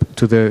help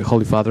to the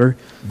Holy Father.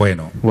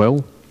 Bueno,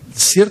 Well,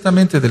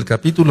 ciertamente del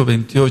capítulo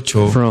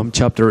 28 from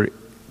chapter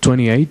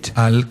 28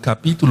 al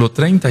capítulo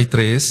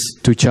 33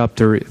 to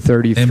chapter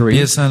 33,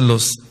 empiezan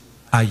los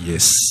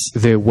ayes.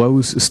 the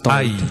woes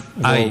start.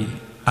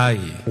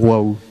 Ay.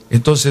 Woe.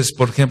 Entonces,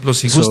 por ejemplo,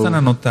 si So, gustan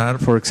anotar,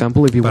 For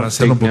example, if you para want to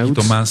hacerlo un take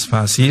poquito notes, más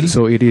fácil,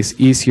 so it is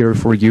easier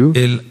for you.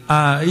 el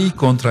ay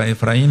contra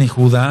Efraín y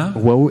Judá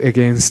Woe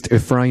against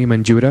Ephraim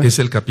and Judah, es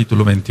el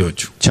capítulo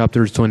 28.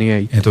 chapter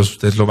 28. Entonces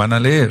ustedes lo van a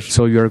leer.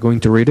 So you are going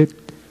to read it.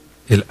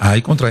 El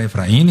ay contra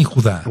Efraín y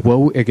Judá,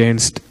 Woe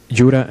against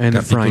Judah and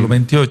capítulo Ephraim,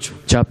 28.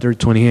 chapter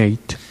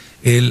 28.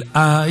 El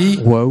ay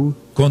Woe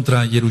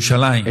contra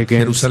Jerusalén,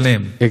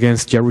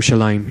 against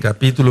Jerusalem,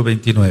 capítulo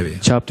 29.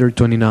 chapter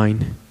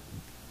 29.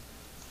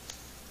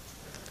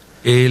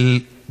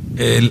 El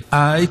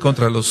ay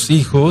contra los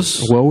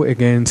hijos Woe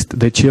against the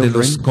de children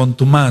los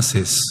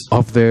contumaces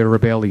of the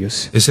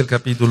rebellious, es el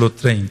capítulo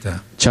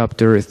 30.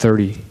 chapter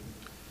 30.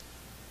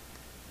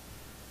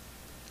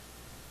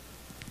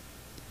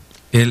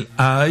 El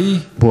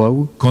ay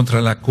Woe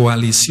contra la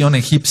coalición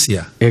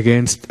egipcia,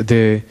 against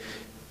the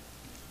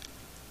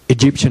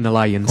Egyptian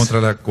alliance, contra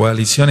la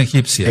coalición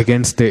egipcia.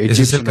 against the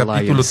Ese es el Egyptian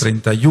capítulo alliance.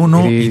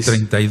 31 It y is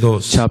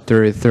 32.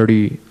 Chapter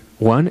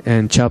 31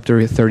 and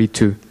chapter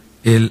 32.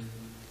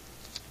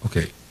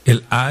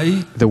 El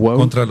ay The woe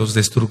contra los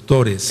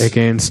destructores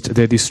against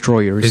the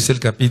destroyers, es el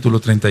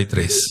capítulo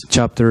 33.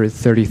 chapter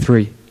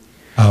 33.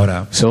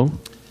 Ahora, So,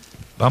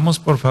 vamos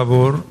por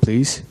favor,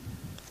 please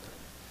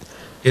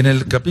en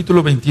el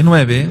capítulo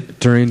 29,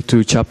 turn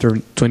to chapter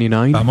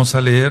 29, vamos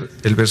a leer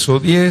el verso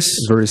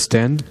 10. verse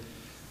 10.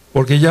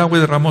 Porque Yahweh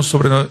derramó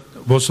sobre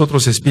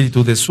vosotros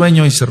espíritu de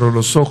sueño y cerró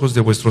los ojos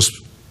de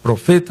vuestros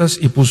profetas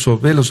y puso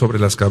velo sobre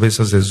las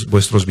cabezas de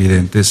vuestros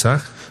videntes.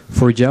 ¿Ah?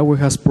 For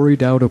Yahweh has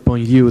poured out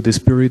upon you the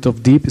spirit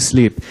of deep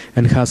sleep,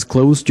 and has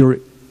closed your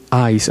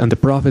eyes, and the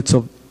prophets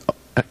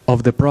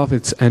of the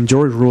prophets and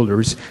your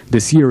rulers, the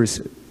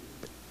seers,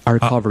 are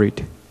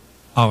covered.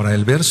 Ahora,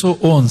 el verso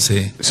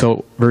 11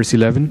 So, verse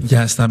 11,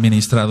 ya está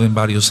ministrado en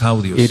varios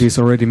audios. it is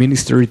already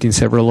ministered in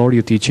several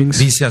audio teachings.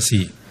 Dice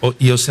así: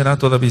 y os será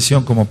toda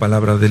visión como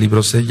palabra de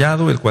libro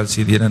sellado, el cual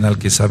si dieran al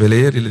que sabe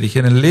leer y le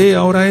dijeran, lee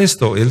ahora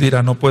esto, él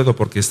dirá, no puedo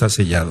porque está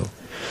sellado.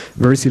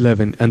 Verse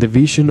 11, and the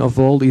vision of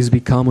all is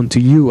become unto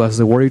you as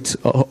the words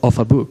of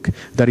a book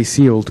that is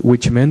sealed,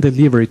 which men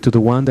deliver to the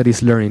one that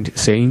is learned,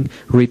 saying,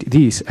 read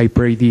this, I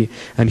pray thee.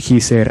 And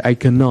he said, I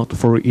cannot,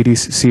 for it is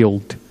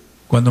sealed.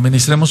 Cuando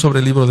ministremos sobre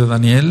el libro de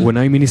Daniel, When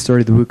I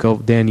minister the book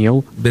of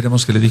Daniel,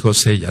 veremos que le dijo,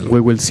 séllalo. we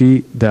will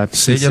see that he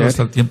Séllalo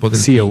hasta el said, tiempo del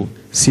seal, fin.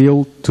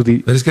 sealed to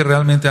the Pero es que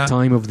realmente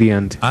time of the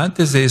end.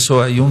 antes de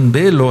eso hay un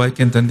velo, hay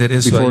que entender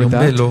eso, hay Before un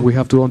that, velo we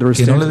have to que no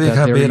understand le deja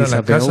that there ver a is a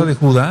la casa de veil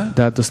Judá,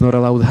 that does not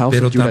allow the house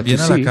pero of Judah to también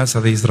a la see,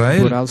 casa de but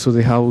Israel. also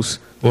the house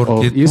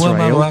Porque of tú, amado,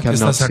 Israel que cannot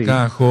estás see.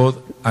 acá, Jod,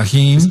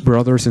 Ahim,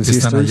 Brothers and que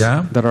están sisters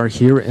allá, that are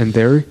here and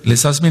there,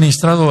 les has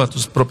ministrado a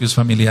tus propios you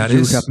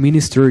familiares, have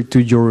ministered to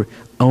your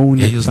own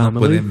ellos no family,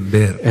 pueden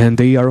ver, and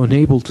they are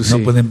unable to see.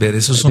 no pueden ver,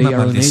 eso es They una are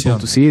unable maldición.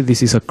 to see.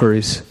 This is a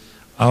curse.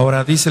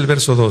 Ahora dice el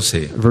verso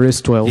 12,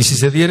 Verse 12. y si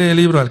se diere el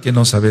libro al que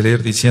no sabe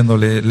leer,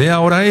 diciéndole, lee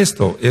ahora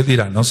esto, él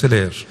dirá, no sé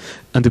leer.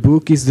 And the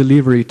book is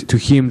delivered to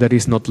him that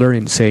is not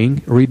learned,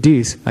 saying, read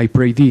this, I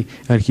pray thee.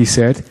 And he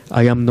said,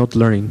 I am not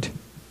learned.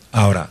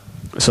 Ahora,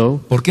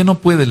 So, ¿por qué no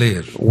puede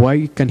leer?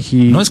 why can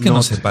he No es que no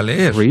not sepa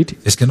leer, read?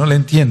 es que no le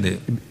entiende.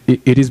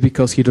 It is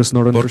because he does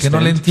not ¿Por qué no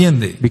understand. le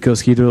entiende?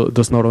 Because he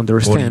does not Por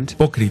understand.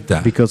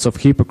 hipócrita, Because of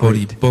por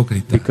hypocrite.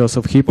 hipócrita, Because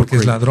of porque es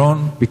hypocrite.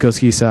 ladrón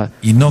Because he's a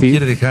y no thief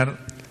quiere dejar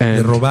de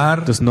and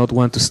robar. does not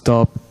want to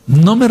stop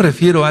No me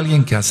refiero a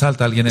alguien que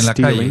asalta a alguien en la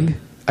stealing. calle,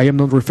 I am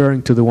not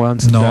referring to the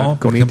ones No, that por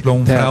commit ejemplo,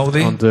 un theft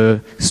fraude, on the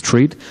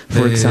street,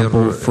 for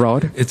example,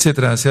 fraud,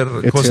 etcétera, hacer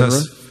etcétera.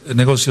 cosas,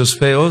 negocios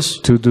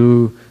feos.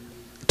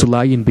 to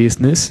lie in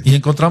business. Y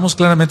encontramos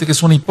claramente que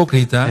es un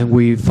hipócrita. And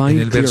we En find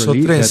el verso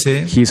clearly that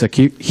 13 he's a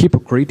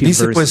hypocrite in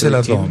dice verse pues el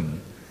 13.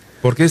 Adón,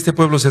 porque este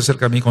pueblo se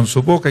acerca a mí con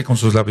su boca y con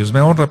sus labios me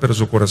honra, pero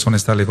su corazón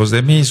está lejos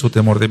de mí, su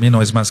temor de mí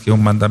no es más que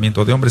un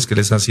mandamiento de hombres que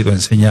les ha sido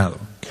enseñado.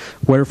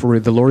 Wherefore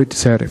the Lord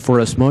said,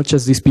 for as much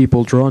as these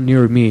people draw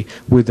near me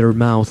with their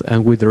mouth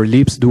and with their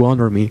lips do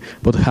honor me,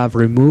 but have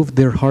removed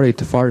their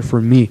heart far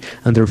from me,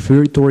 and their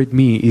fear toward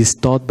me is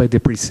taught by the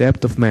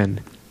precept of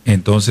men.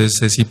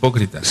 Entonces es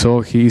hipócrita.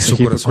 So he is a Su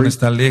corazón hypocrite.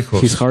 está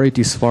lejos. His heart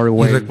is far Y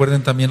away.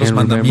 recuerden también los And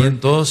remember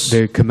mandamientos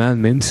the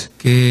commandments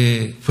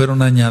que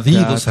fueron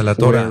añadidos a la that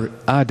Torah. were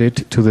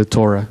added to the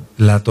Torah.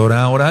 La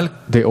Torah oral,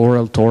 The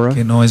oral Torah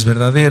que no es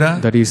verdadera,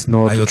 that is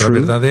not hay otra true.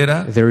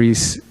 verdadera. There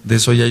is De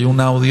eso ya hay un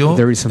audio an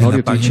en audio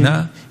la teaching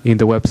página. in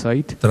the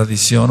website.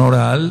 Tradición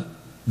oral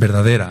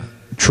verdadera.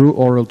 True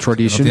oral No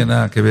tiene tradition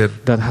nada que ver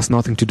that has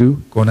nothing to do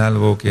con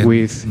algo que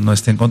with no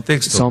esté en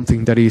contexto.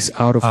 something that is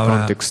out of Ahora,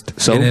 context.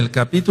 So, en el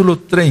capítulo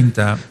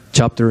 30,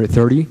 chapter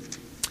 30,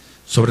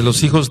 sobre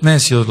los hijos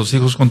necios, los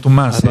hijos about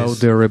contumaces,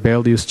 the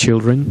rebellious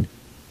children.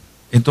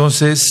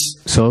 entonces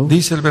So,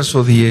 dice el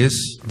verso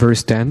 10,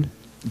 verse 10,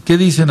 ¿qué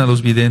dicen a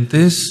los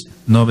videntes?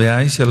 No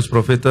veáis, y a los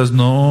profetas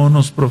no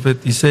nos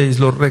profeticéis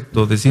lo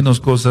recto, decidnos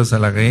cosas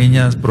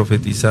halagüeñas,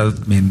 profetizad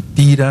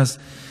mentiras,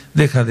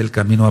 deja del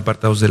camino,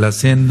 apartaos de la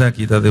senda,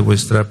 quitad de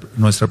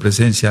nuestra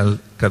presencia al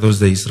Kadosh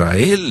de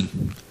Israel.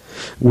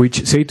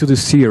 which say to the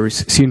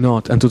seers, see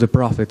not, and to the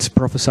prophets,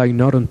 prophesy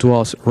not unto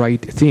us right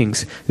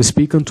things,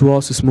 speak unto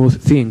us smooth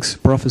things,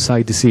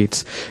 prophesy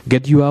deceits,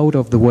 get you out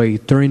of the way,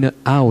 turn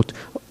out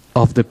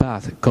of the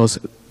path, cause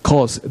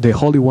the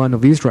Holy One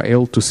of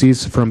Israel to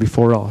cease from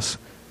before us.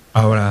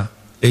 Ahora,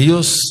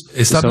 ellos,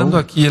 está So, hablando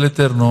aquí el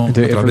Eterno a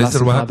The través de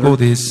everlasting Roeh Father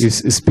Kodesh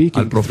is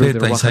speaking al through the profeta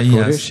Ruach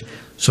Isaías HaKodesh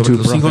sobre to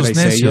los hijos prophet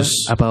Isaiah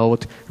necios,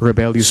 about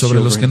rebellious sobre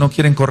los que children, no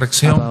quieren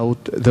corrección, about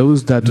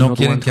those that do no not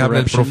quieren want que hable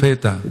el correction.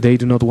 profeta, They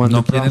do not want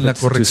no the quieren la prophets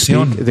to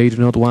corrección. speak. They do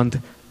not want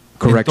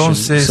correction.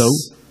 Entonces So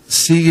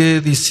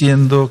sigue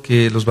diciendo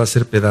que los va a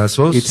hacer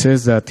pedazos. it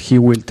says that he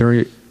will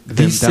turn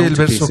them Dice down el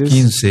to verso pieces.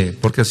 15,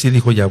 porque así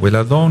dijo Yahweh el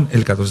Adón,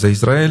 el Kadosh de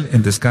Israel,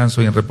 en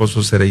descanso y en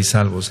reposo seréis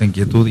salvos, en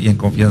quietud y en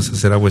confianza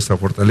será vuestra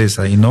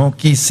fortaleza, y no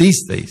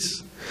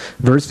quisisteis.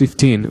 Verse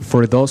 15,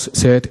 for thus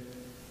said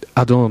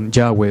Adon,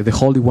 Yahweh, the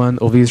Holy One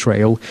of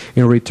Israel,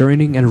 in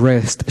returning and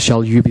rest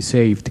shall you be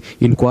saved,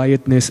 in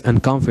quietness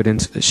and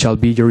confidence shall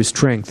be your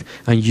strength,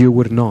 and you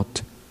would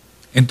not.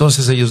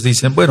 Entonces ellos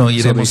dicen, bueno,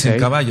 iremos say, en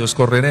caballos,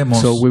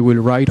 correremos. So we will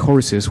ride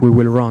horses, we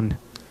will run.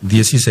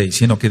 16,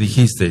 sino que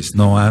dijisteis,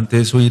 no,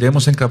 antes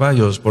huiremos en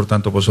caballos, por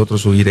tanto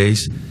vosotros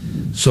huiréis.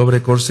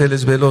 Sobre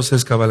corceles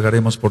veloces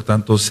cabalgaremos, por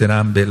tanto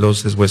serán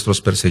veloces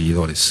vuestros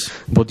perseguidores.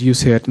 But you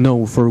said,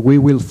 no, for we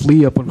will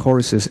flee upon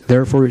horses,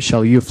 therefore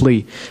shall you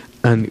flee.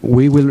 And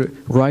we will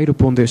ride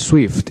upon the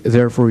swift,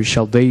 therefore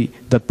shall they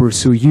that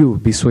pursue you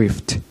be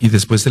swift. Y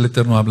después el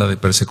Eterno habla de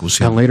And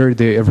persecución. later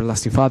the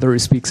everlasting Father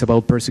speaks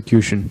about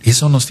persecution.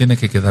 Eso nos tiene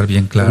que quedar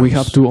bien claro. We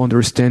have to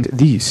understand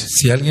this.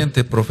 Si alguien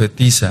te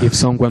profetiza, If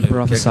someone hay que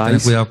tener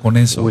prophesies, cuidado con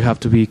eso. we have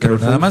to be Pero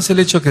nada careful. más el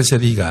hecho que se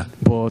diga,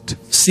 But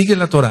sigue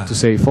la Torah, to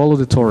say, follow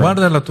the Torah,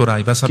 guarda la Torah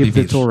y vas a keep the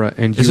vivir. Torah,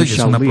 and Eso you ya es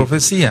shall una live.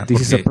 profecía,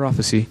 This is a porque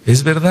prophecy,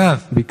 es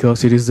verdad.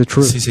 because it is the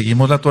truth. Si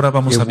seguimos la Torah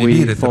vamos a If we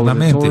vivir follow the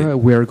eternamente. Torah,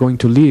 we are going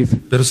to live.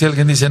 Pero si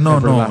alguien dice,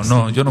 no,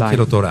 yo no life.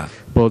 quiero Torah.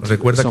 But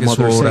Recuerda que some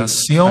su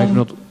others say, I do oración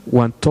not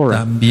want Torah.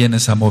 también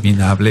es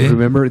abominable.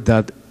 Remember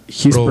that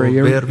his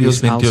prayer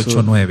Proverbios is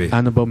also 28:9.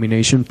 an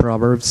abomination.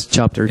 Proverbs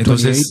chapter 28,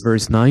 Entonces,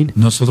 verse 9.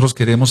 ¿Nosotros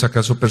queremos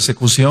acaso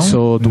persecución?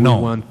 So do we No,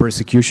 want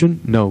persecution?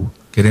 No.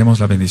 queremos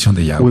la bendición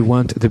de We Yahweh.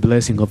 want the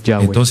blessing of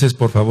Yahweh. Entonces,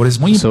 por favor, es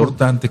muy So,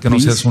 importante que no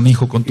please, seas un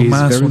hijo It's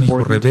contumaz, very un hijo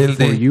important for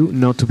rebelde, you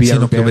not to be a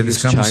sino que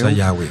rebellious obedezcamos a child,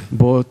 Yahweh.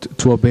 but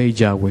to obey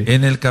Yahweh.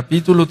 En el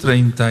capítulo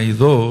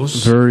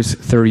 32 Verse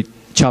 30,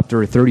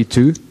 chapter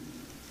 32,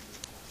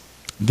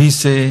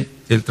 dice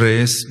el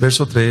 3,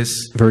 verso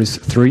 3. Verse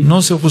 3.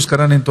 No se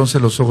ofuscarán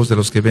entonces los ojos de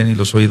los que ven y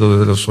los oídos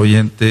de los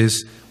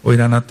oyentes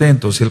oirán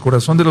atentos, y el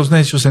corazón de los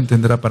necios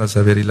entenderá para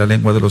saber, y la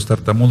lengua de los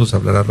tartamudos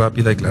hablará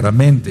rápida y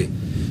claramente.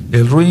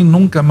 El ruin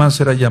nunca más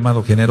será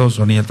llamado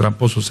generoso, ni el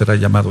tramposo será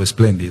llamado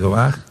espléndido.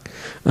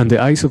 And the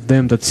eyes of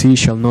them that see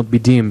shall not be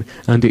dim,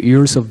 and the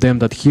ears of them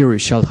that hear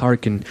shall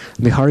hearken.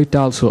 The heart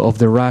also of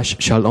the rash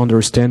shall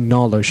understand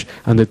knowledge,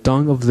 and the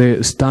tongue of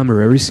the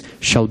stammerers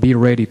shall be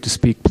ready to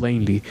speak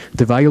plainly.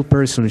 The vile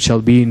person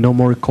shall be no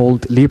more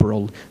called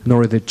liberal,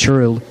 nor the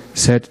churl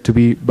said to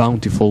be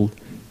bountiful.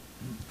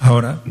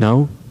 Ahora,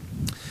 Now,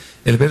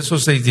 el verso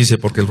 6 dice,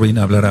 porque el ruin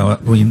hablará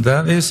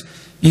ruindades,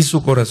 y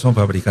su corazón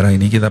fabricará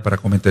iniquidad para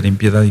cometer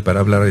impiedad y para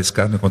hablar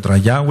escarnio contra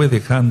Yahweh,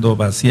 dejando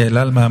vacía el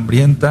alma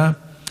hambrienta,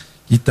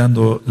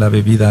 quitando la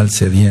bebida al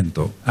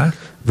sediento.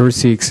 verse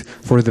 6,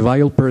 For the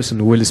vile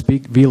person will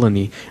speak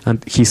villainy,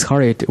 and his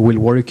heart will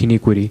work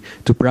iniquity,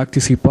 to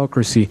practice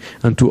hypocrisy,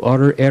 and to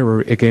utter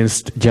error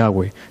against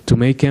Yahweh, to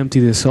make empty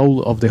the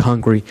soul of the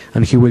hungry,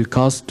 and he will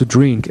cause to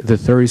drink the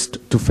thirst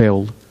to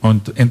fail.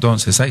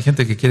 Entonces, hay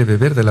gente que quiere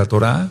beber de la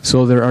Torah,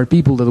 So there are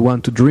people that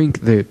want to drink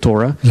the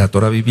Torah, la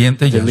Torah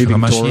viviente, the Yahshua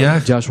living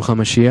Torah, Mashiach. Yahshua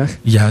HaMashiach.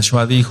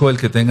 Yahshua dijo, el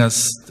que tenga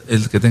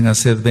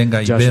sed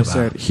venga y Yahshua beba.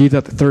 said, He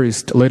that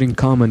thirst, let him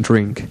come and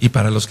drink. Y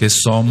para los que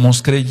somos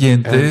And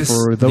creyentes,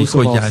 for those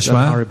dijo of us that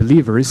are Yahshua,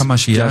 believers,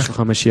 HaMashiach, Yahshua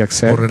HaMashiach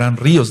said, correrán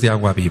ríos de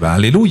agua viva.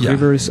 Aleluya.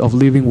 Rivers of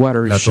living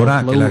water La shall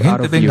Torah, que flow la out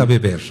gente of venga a you,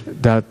 beber.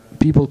 that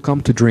people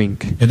come to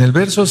drink. En el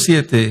verso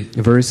 7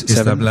 Verse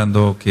está 7,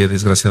 hablando que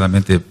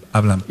desgraciadamente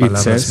hablan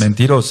palabras says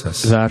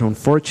mentirosas. that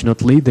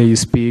unfortunately they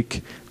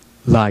speak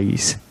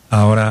lies.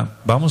 Ahora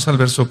vamos al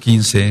verso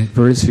 15.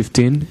 Verse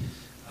 15,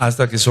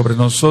 Hasta que sobre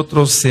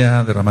nosotros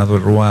sea derramado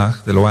el Roeh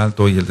de lo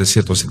alto y el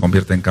desierto se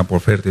convierta en campo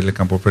fértil, el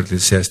campo fértil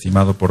sea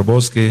estimado por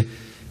bosque,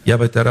 y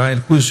habitará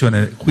el juicio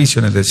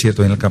en el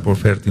desierto, y en el campo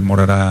fértil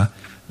morará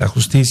la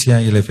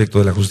justicia, y el efecto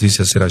de la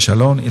justicia será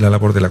shalom, y la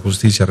labor de la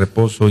justicia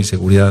reposo y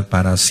seguridad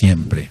para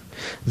siempre.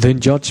 Then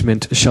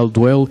judgment shall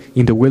dwell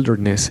in the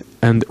wilderness,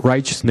 and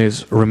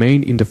righteousness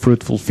remain in the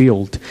fruitful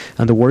field.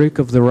 And the work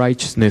of the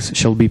righteousness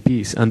shall be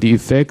peace, and the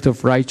effect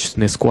of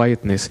righteousness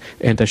quietness,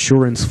 and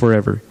assurance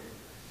forever.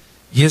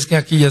 Y es que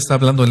aquí ya está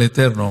hablando el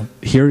Eterno,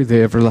 Here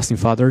the everlasting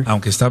Father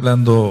aunque está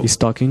hablando is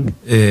talking.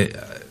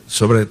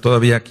 sobre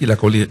todavía aquí la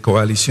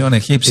coalición He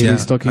egipcia,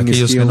 is talking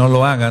aquellos que still no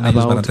lo hagan,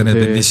 ellos van a about tener the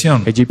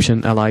bendición.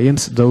 Egyptian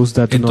alliance, those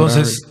that do not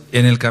Entonces,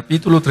 en el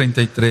capítulo are.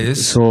 33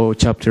 So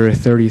chapter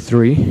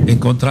 33,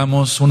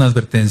 encontramos una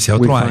advertencia,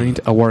 we otro ay.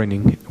 find a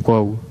warning.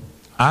 Woe.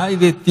 Ay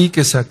de ti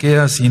que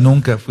saqueas y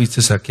nunca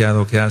fuiste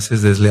saqueado, que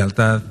haces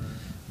deslealtad,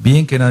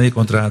 bien que nadie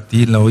contra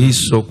ti lo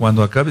hizo.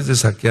 Cuando acabes de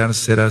saquear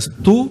serás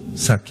tú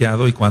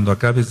saqueado, y cuando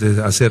acabes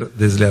de hacer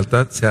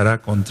deslealtad se hará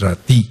contra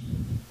ti.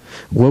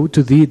 Woe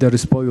to thee that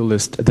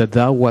spoilest, that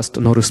thou wast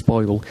not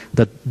spoiled,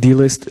 that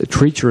dealest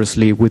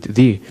treacherously with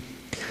thee,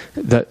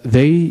 that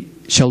they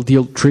shall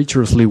deal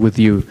treacherously with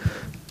you.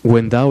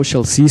 When thou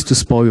shalt cease to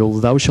spoil,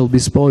 thou shalt be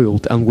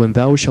spoiled, and when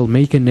thou shalt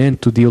make an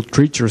end to deal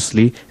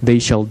treacherously, they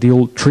shall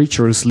deal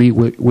treacherously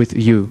with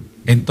you.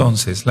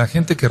 Entonces, la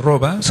gente que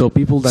roba So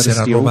people that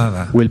será steal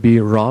robada. will be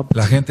robbed.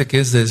 La gente que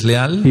es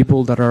desleal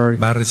People that are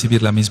va a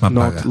recibir la misma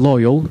not paga.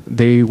 loyal,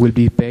 they will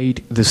be paid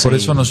the Por same.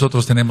 eso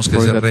nosotros tenemos que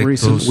For ser that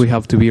reason, rectos, we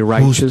have to be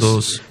righteous,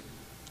 justos,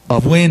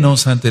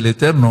 buenos ante el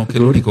Eterno, que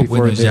el good único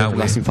bueno before es the Yahweh.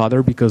 everlasting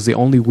Father, because the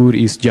only good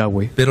is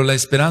Yahweh. Pero la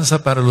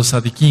esperanza para los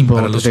sadikim,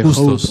 para But los the hope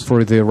justos,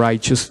 for the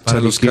righteous,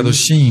 para los tzaddikim,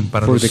 kadoshim,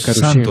 para for los the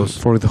kadoshim, santos.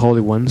 for the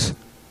holy ones.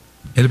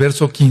 El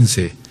verso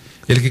 15.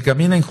 El que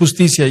camina en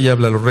justicia y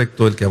habla lo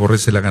recto, el que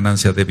aborrece la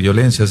ganancia de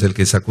violencias, el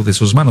que sacude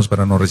sus manos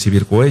para no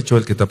recibir cohecho,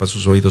 el que tapa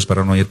sus oídos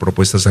para no oír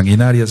propuestas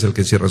sanguinarias, el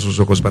que cierra sus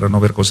ojos para no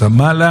ver cosa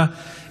mala,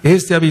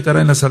 este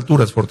habitará en las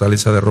alturas,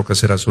 fortaleza de roca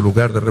será su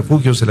lugar de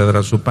refugio, se le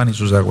dará su pan y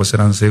sus aguas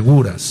serán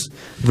seguras.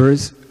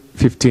 Verse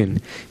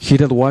 15. He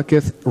that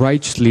walketh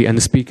righteously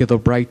and speaketh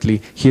uprightly,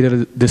 he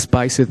that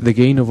despiseth the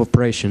gain of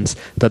oppressions,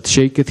 that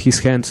shaketh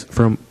his hands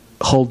from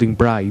holding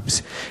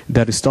bribes,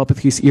 that stoppeth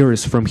his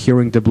ears from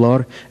hearing the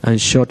blood,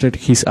 and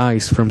shutteth his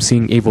eyes from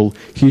seeing evil.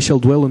 He shall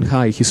dwell on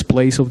high, his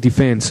place of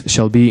defense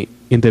shall be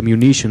in the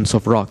munitions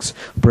of rocks.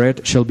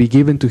 Bread shall be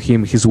given to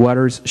him, his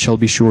waters shall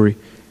be sure.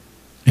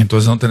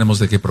 Entonces no tenemos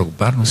de qué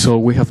preocuparnos. So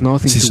we have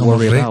nothing Si to somos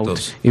worry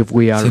rectos, about if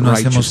we are si no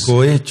hacemos righteous,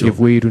 cohecho, if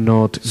we do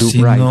not do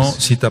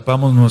si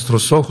tapamos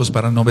nuestros ojos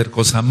para no ver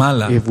cosa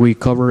mala, if we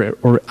cover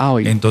our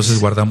eyes, entonces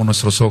guardamos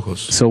nuestros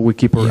ojos. so we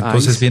keep Y our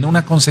entonces eyes. viene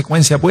una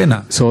consecuencia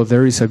buena. So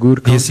there is a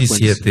good consequence.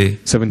 17.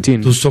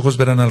 17. Tus ojos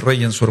verán al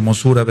rey en su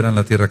hermosura, verán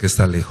la tierra que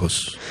está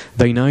lejos.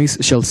 Thine eyes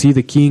shall see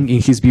the king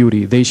in his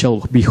beauty. They shall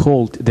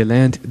behold the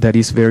land that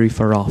is very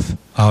far off.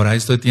 Ahora,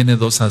 esto tiene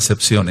dos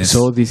acepciones,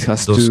 So this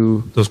has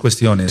dos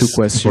cuestiones two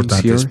questions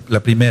importantes. here. La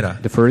primera,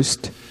 The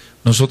first,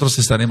 nosotros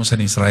estaremos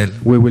en Israel,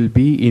 we will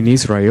be in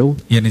Israel,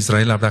 y en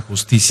Israel habrá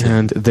justicia.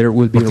 and there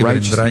will be Porque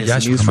vendrá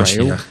righteousness in Yahshua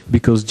Israel, Mashiach.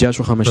 because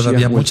Yahshua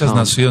Todavía HaMashiach will muchas come.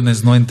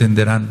 naciones no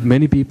entenderán.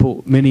 Many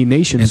people, many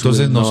nations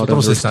Entonces will not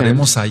nosotros understand,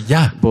 estaremos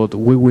allá. but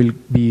we will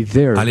be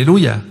there.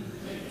 Aleluya.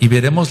 y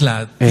veremos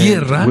la and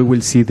tierra, we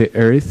will see the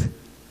earth,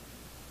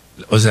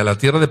 o sea, la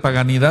tierra de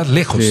paganidad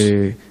lejos.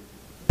 the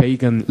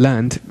pagan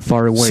land,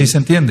 far away. ¿Sí se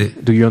entiende?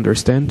 Do you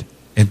understand?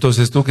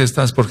 Entonces tú que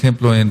estás, por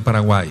ejemplo, en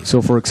Paraguay,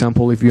 So, for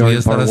example, if you tú are ya in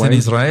estarás en Paraguay,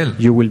 Israel,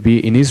 you will be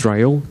in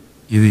Israel,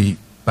 y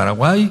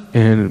Paraguay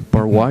and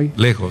Paraguay,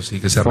 lejos, y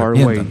que se far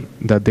arrepientan. away,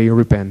 that they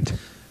repent.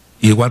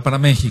 Igual para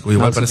México,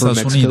 igual para Also for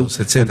Estados Mexico Unidos,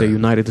 and the etc.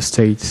 United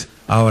States.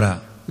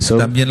 Ahora, So,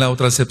 también la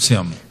otra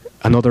excepción.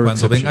 Another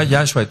Cuando venga exception.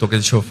 Yahshua y toque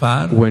el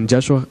shofar, When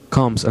Joshua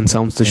comes and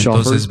sounds the shofar,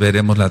 entonces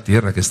veremos la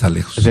tierra que está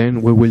lejos. then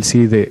we will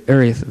see the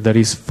earth that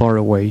is far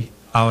away.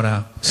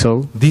 Ahora,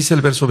 So, dice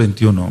el verso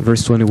 21,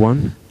 verse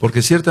 21,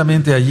 porque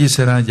ciertamente allí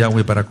será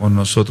Yahweh para con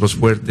nosotros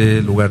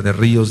fuerte, lugar de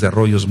ríos, de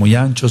arroyos muy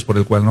anchos, por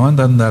el cual no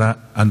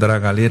andará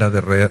galera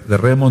de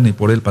remos, ni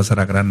por él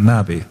pasará gran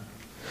nave.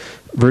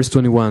 verse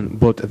 21,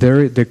 but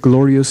there the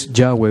glorious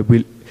Yahweh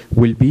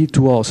will be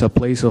to us a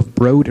place of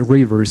broad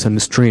rivers and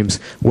streams,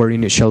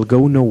 wherein shall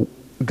go no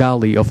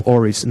galley of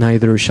oars,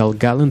 neither shall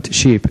gallant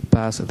ship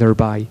pass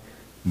thereby.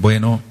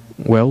 Bueno,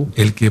 Well,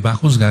 el que va a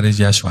juzgar es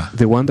Yahshua.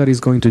 the one that is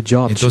going to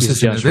judge Entonces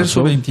is en el Joshua. verso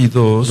So,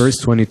 22 verse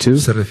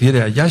 22, se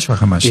refiere a Yahshua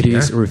it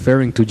is HaMashiach,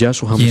 referring to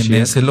Joshua quien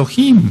es HaMashiach.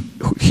 Elohim.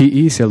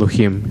 He is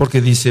Elohim.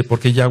 Porque dice,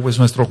 porque Yahweh es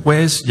nuestro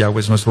juez, Yahweh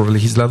es nuestro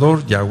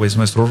legislador, Yahweh es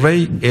nuestro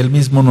rey, Él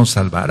mismo nos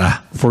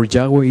salvará. For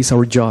Yahweh is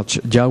our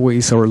judge, Yahweh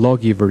is our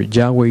lawgiver,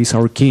 Yahweh is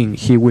our king,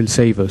 He will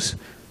save us.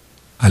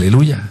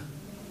 Aleluya.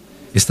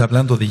 Está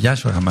hablando de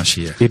Yahshua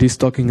HaMashiach. It is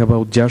talking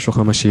about Joshua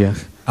HaMashiach.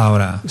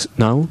 Ahora,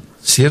 Now,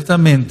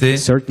 ciertamente,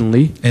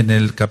 certainly, en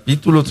el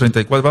capítulo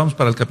 34, vamos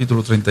para el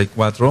capítulo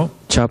 34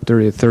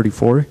 chapter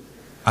 34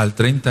 al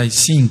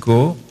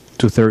 35,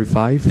 to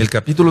 35, el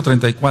capítulo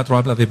 34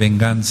 habla de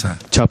venganza.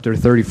 chapter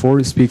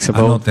 34 speaks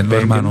about Anótenlo,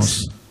 vengeance.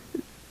 hermanos.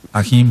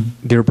 Ahim,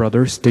 Dear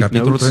brothers, take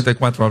capítulo notes.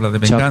 34 habla de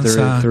Chapter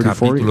venganza,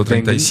 34, capítulo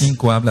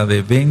 35 habla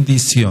de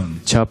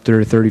bendición.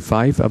 Chapter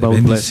 35 about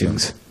bendición.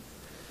 blessings.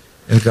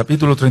 El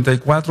capítulo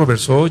 34,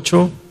 verso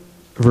 8,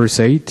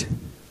 Verse 8,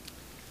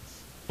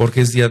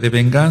 porque es día de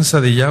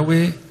venganza de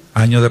Yahweh,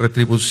 año de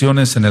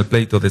retribuciones en el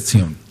pleito de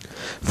Sión.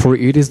 for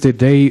it is the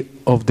day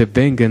of the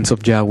vengeance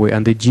of Yahweh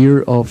and the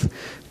year of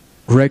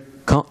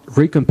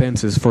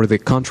recompenses for the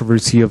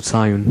controversy of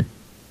Zion.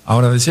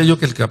 Ahora decía yo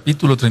que el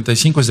capítulo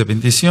 35 es de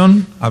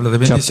bendición, habla de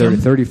Chapter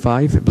bendición,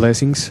 35,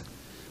 blessings.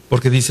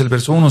 porque dice el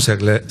verso 1,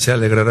 se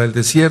alegrará el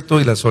desierto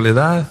y la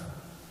soledad.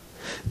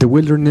 The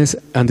wilderness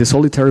and the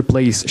solitary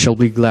place shall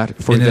be glad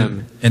for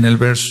them. En el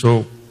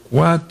verso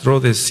 4,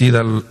 decid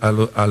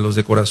a los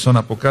de corazón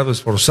apocado,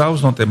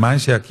 esforzaos, no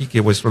temáis, he aquí que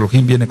vuestro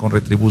Elohim viene con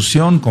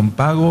retribución, con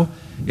pago.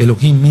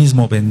 Elohim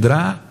mismo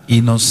vendrá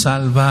y nos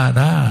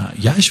salvará.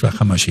 Yahshua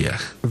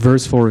HaMashiach.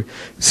 Verse 4,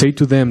 say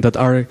to them that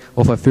are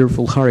of a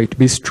fearful heart,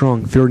 be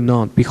strong, fear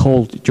not.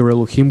 Behold, your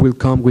Elohim will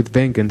come with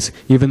vengeance,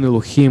 even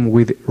Elohim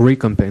with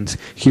recompense.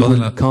 He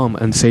will come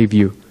and save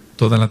you.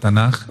 Toda la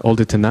Tanaj All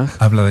the Tanakh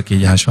habla de que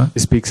Yahshua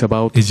speaks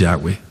about es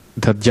Yahweh.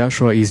 that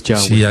Joshua is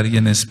Yahweh. Si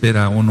alguien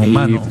espera a un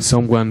humano, If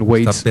someone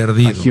waits está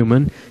perdido. a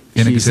human,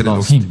 tiene he que is ser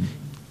lost. Elohim.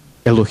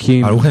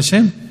 Elohim. Baruch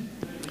Hashem.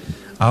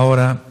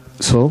 Ahora,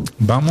 So,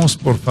 vamos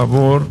por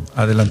favor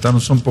a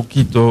adelantarnos un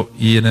poquito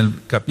y en el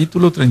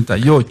capítulo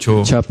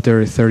 38,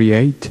 chapter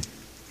 38,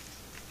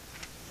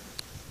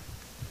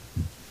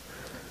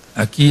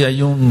 aquí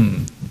hay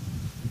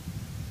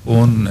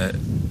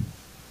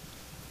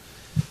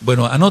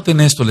bueno,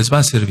 anoten esto, les va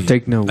a servir.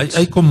 Take notes.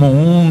 Hay como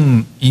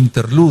un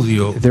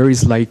interludio, there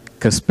is like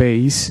a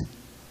space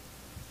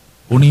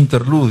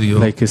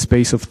like a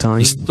space of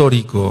time,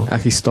 histórico, a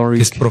que es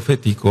historic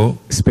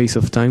profético, space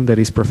of time that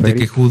is de que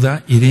prophetic,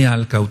 Judá iría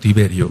al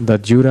cautiverio.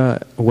 that Judah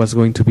was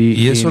going to be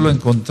Y eso lo in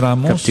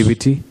encontramos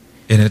captivity.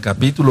 en el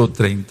capítulo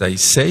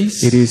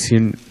 36, It is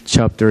in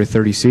chapter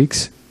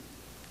 36,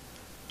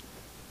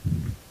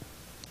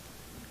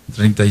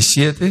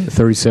 37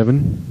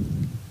 37,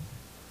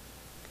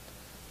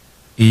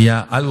 y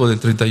ya algo del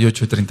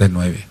 38 y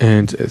 39.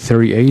 and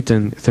 38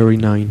 and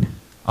 39.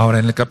 Ahora,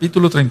 en el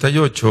capítulo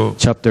 38,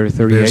 Chapter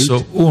verso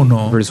 38,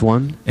 1, verse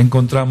 1,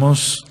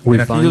 encontramos, We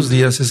en aquellos find-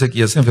 días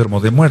Ezequías se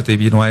enfermó de muerte y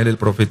vino a él el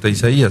profeta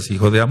Isaías,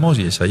 hijo de Amós,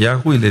 y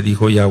Yeshayahu, y le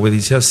dijo Yahweh,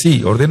 dice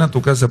así, ordena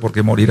tu casa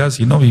porque morirás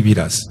y no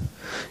vivirás.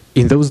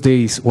 In those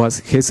days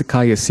was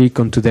Hezekiah sick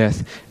unto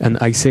death, and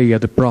Isaiah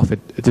the prophet,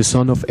 the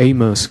son of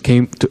Amos,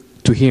 came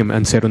to him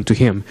and said unto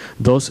him,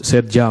 Thus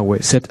said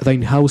Yahweh, set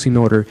thine house in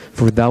order,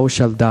 for thou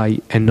shalt die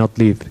and not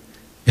live.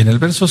 En el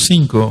verso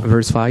 5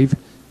 Verse 5,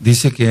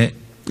 dice que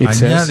It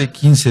añade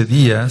 15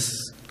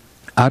 días,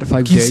 add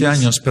 5 15 days,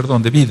 años,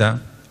 perdón, de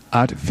vida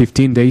add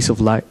 15 days of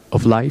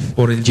life,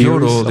 por el years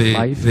lloro of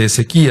life, de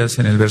Ezequías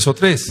en el verso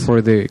 3.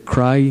 for the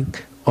cry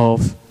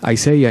of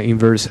Isaiah in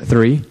verse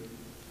 3,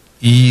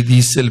 Y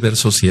dice el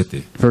verso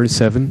 7. verse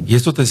 7, Y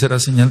esto te será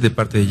señal de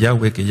parte de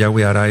Yahweh, que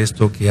Yahweh hará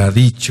esto que ha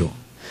dicho.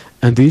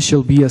 And this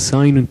shall be a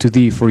sign unto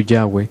thee for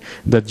Yahweh,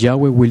 that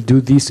Yahweh will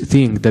do this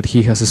thing that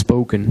he has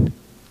spoken.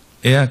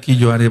 He aquí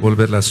yo haré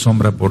volver la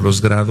sombra por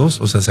los grados.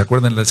 O sea, ¿se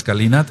acuerdan la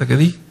escalinata que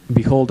di?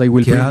 Behold, I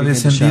will Que bring ha again the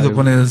descendido shadow,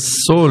 con el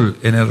sol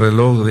en el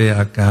reloj de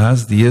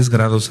Acaz 10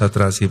 grados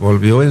atrás, y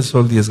volvió el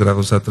sol 10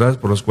 grados atrás,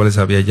 por los cuales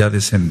había ya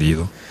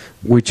descendido.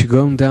 which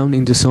gone down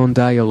in the sun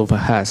dial of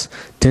Ahaz,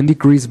 10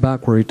 degrees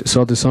backward,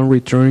 so the sun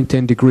returned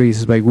 10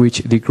 degrees, by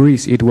which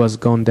degrees it was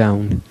gone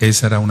down.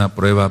 Esa era una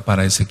prueba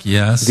para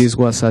Ezequías This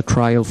was a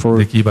trial for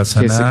de que iba a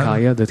sanar.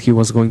 Hezekiah, that he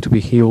was going to be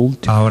healed.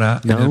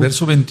 Ahora, en el Now,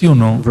 verso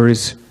 21,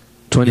 verse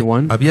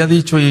 21, había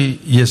dicho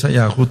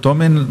Isaías,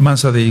 tomen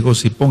masa de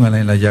higos y pónganla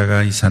en la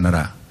llaga y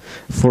sanará.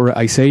 for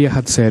Isaiah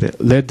had said,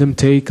 let them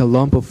take a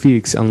lump of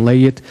figs and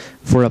lay it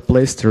for a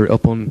plaster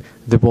upon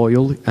the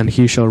boil, and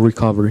he shall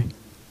recover.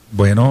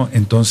 Bueno,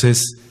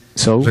 entonces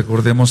So,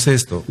 recordemos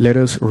esto. let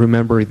us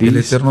remember El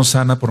this. Eterno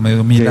sana por medio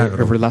de un The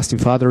milagro. everlasting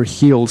Father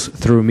heals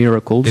through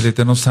miracles. El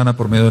Eterno sana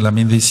por medio de la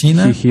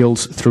medicina, He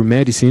heals through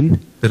medicine,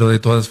 pero de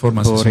todas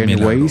formas es but un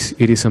milagro. anyways,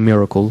 it is a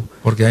miracle.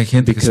 Porque hay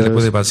gente que se le Because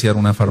puede vaciar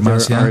una There are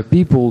farmacia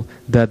people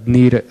that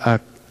need an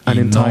y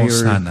no entire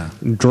sana.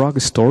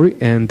 drugstore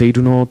and they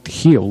do not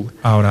heal.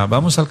 Ahora,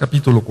 vamos al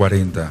capítulo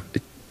 40.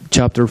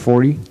 Chapter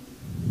 40,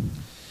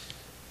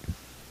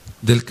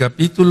 Del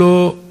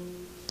capítulo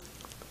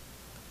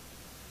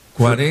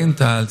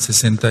 40 al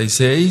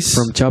 66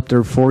 from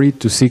chapter 40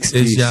 to es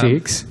ya,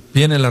 66,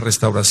 viene la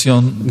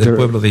restauración del The-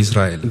 pueblo de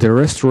Israel. the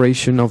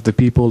restoration of the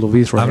people of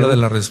Habla de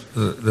Israel.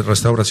 la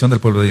restauración del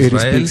pueblo de It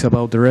Israel. speaks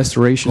about the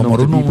restoration Como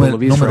of the people of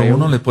número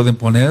uno le Israel. pueden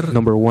poner,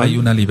 Number one. hay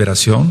una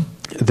liberación.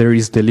 There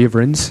is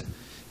deliverance.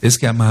 Es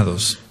que,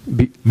 amados,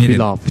 miren,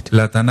 Beloved,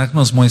 la Tanakh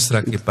nos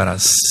muestra que para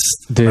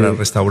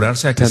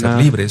restaurarse hay que ser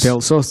Tanakh libres.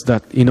 tells us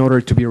that in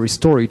order to be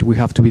restored, we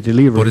have to be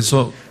delivered. Por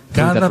eso, For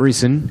cada that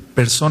reason,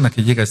 persona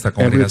que llega a esta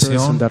every person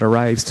congregación that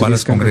arrives o to a this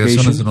las congregaciones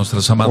de congregation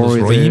nuestros amados or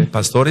Roim, the-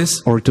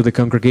 pastores, or to the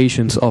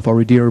congregations of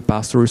our dear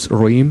pastors,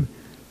 Roim,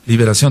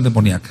 liberación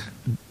demoníaca,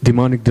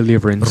 demonic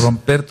deliverance,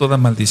 romper toda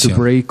to maldición,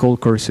 break all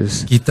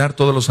curses, quitar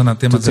todos los to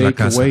anatemas de la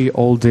take casa, away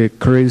all the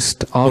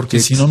cursed porque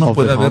objects si no, no of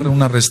puede the haber home,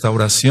 una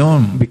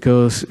restauración.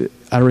 because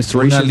a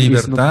restoration is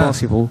libertad. not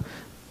possible.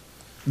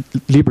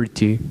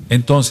 Liberty,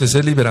 Entonces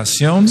es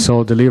liberación.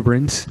 so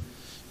deliverance.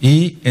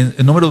 Y en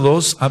número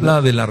 2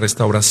 habla de la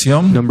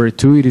restauración, Number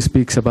 2, it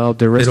speaks about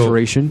the pero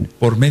restoration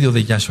por medio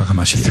de Yahshua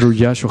HaMashiach. through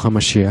Yahshua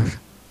HaMashiach.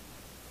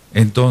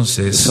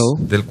 Entonces, So,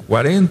 del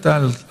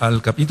 40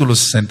 al capítulo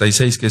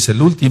 66, que es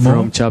el último,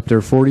 From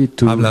chapter 40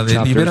 to habla de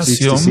chapter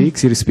liberación.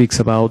 66, it speaks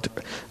about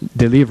habla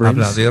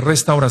deliverance. de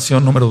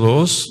restauración, número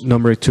 2,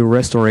 Number 2,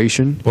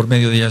 restoration por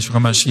medio de Yahshua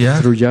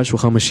HaMashiach. through Yahshua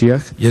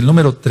HaMashiach. Y el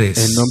número 3,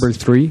 And number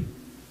 3,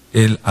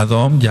 el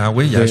Adón,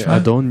 Yahweh, the Yahshua,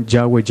 Adon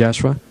Yahweh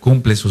Yahshua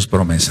cumple sus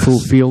promesas.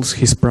 fulfills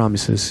his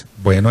promises.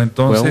 Bueno,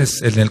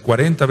 entonces, en el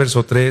 40,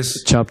 verso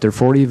 3, Chapter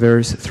 40,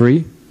 verse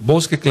 3.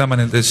 voz que clama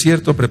en el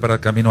desierto, preparad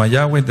camino a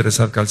Yahweh,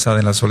 enderezad calzada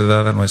en la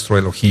soledad a nuestro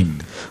Elohim.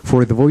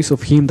 For the voice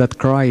of him that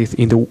crieth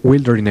in the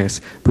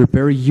wilderness,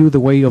 prepare you the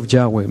way of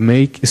Yahweh,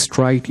 make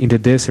straight in the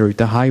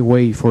desert a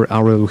highway for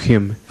our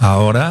Elohim.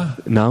 Ahora,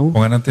 Now,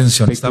 pongan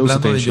atención, pay está close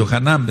hablando de attention.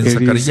 Yohanan ben It is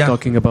Zacarías,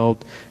 talking about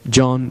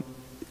John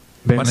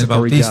ben Juan el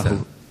Bautista.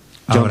 Zacarías,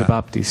 John Ahora, the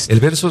Baptist. el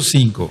verso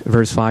 5,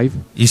 Verse 5.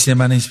 y se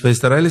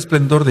manifestará el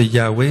esplendor de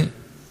Yahweh,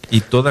 y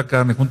toda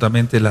carne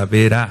juntamente la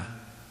verá,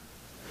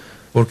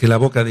 porque la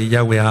boca de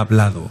Yahweh ha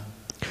hablado.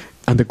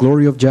 And the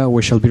glory of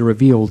Yahweh shall be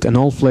revealed, and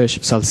all flesh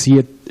shall see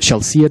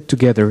it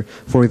together,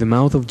 for the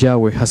mouth of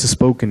Yahweh has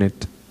spoken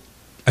it.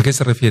 ¿A qué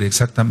se refiere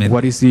exactamente?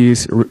 What is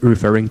this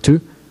referring to?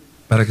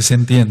 Para que se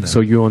entienda,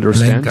 So you la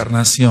understand?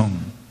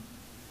 encarnación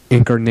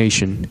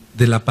Incarnation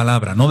de la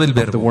palabra, no del the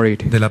verbo, word.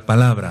 de la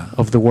palabra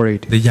of the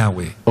word de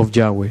Yahweh. of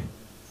Yahweh.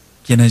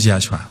 ¿Quién es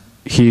Yahshua?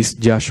 He is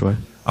Joshua.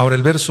 Ahora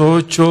el verso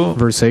 8,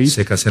 Verse 8.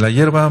 sécase la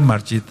hierba,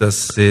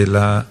 marchítase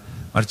la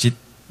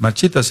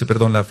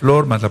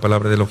flor, mas la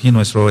palabra de Elohim,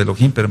 nuestro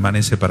Elohim,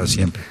 permanece para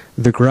siempre.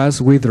 The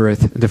grass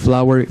withereth, the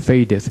flower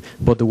fadeth,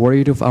 but the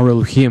word of our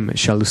Elohim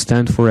shall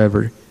stand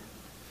forever.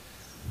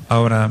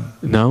 Ahora,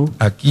 Now,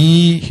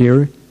 aquí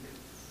here,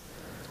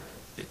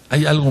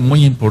 hay algo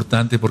muy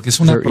importante porque es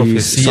una There is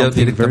profecía something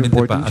very directamente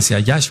important hacia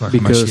Yahshua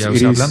because HaMashiach, o it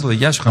sea, is hablando de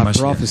Yahshua a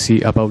HaMashiach.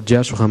 prophecy about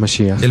Joshua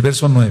HaMashiach. El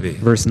verso 9.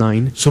 Verse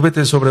 9.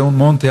 Súbete sobre un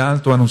monte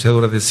alto,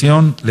 anunciadora de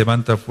Sión,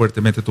 levanta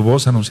fuertemente tu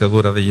voz,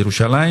 anunciadora de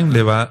Jerusalén,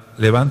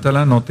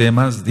 levántala, no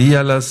temas, di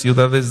a las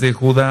ciudades de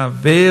Judá,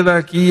 ved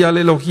aquí al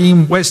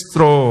Elohim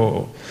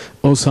vuestro.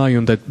 O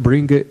Zion, that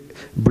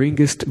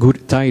bringest good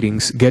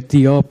tidings, get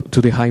thee up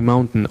to the high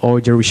mountain, O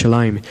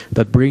Jerusalem,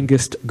 that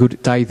bringest good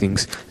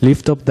tidings.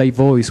 Lift up thy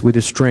voice with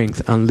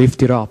strength, and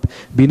lift it up.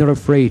 Be not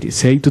afraid,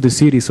 say to the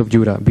cities of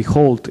Judah,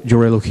 behold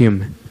your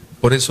Elohim.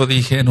 Por eso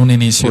dije en un For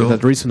inicio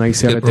that reason I que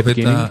said el at the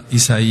beginning profeta that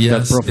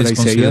Isaías prophet es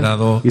Isaiah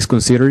considerado is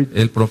considered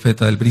el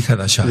profeta del Brit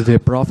Hadashah. the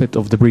prophet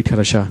of the Brit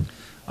Hadashah.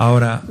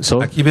 Ahora,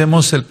 So, aquí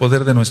vemos el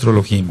poder de nuestro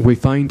Elohim. We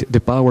find the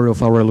power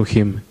of our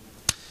Elohim.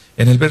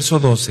 En el verso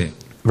 12,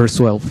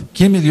 Verse 12.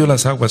 ¿quién midió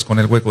las aguas con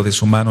el hueco de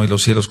su mano y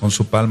los cielos con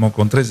su palmo?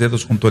 Con 3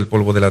 dedos juntó el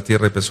polvo de la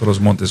tierra y pesó los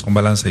montes con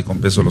balanza y con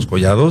peso los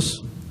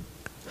collados.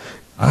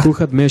 Who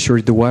had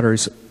measured the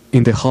waters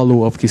in the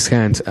hollow of his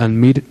hands, and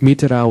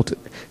meted out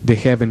the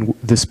heaven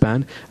the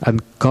span,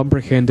 and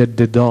comprehended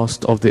the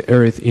dust of the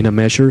earth in a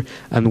measure,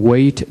 and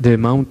weighed the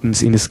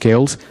mountains in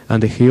scales,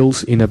 and the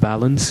hills in a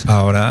balance.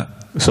 Ahora,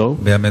 So,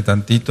 véame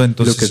tantito,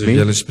 entonces look at yo me.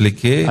 ya lo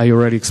expliqué. I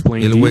already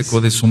explained El this.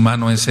 hueco de su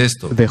mano es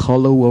esto. The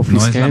hollow of No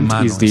his es la hand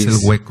mano, is es el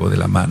this. hueco de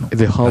la mano.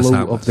 The Las hollow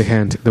aguas. of the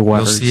hand, the Los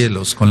waters.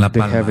 cielos con la the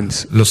palma.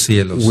 heavens Los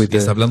cielos. with Y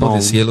está the hablando de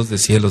palm. cielos, de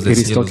cielos, de It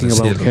is cielos, talking de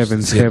about cielos,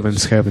 heavens, cielos.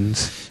 heavens,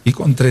 heavens. Y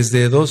con 3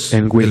 dedos,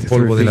 And with el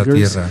polvo de 3 la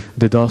fingers, tierra.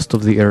 the dust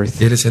of the earth.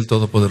 Él es el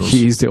Todopoderoso.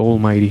 He is the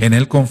Almighty. En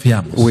Él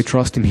confiamos. We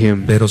trust in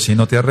Him. Pero si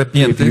no te If you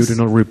arrepientes,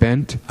 do not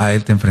repent, a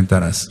Él te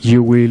enfrentarás.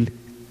 you will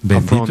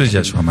Bendito affront es Him.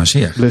 Yahshua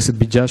Mashiach. Blessed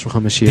be Yahshua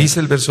HaMashiach.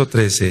 Dice el verso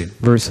 13.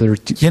 Verse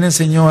 13. ¿Quién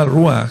enseñó al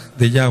Ruach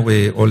de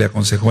Yahweh o le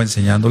aconsejó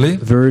enseñándole?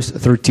 Verse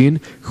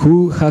 13.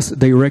 Who has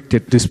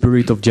directed the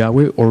Spirit of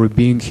Yahweh, or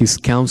being His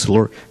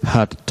counselor,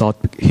 had taught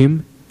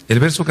him?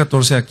 El verso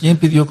 14. ¿A quién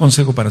pidió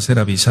consejo para ser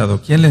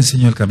avisado? ¿Quién le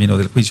enseñó el camino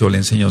del juicio? ¿O le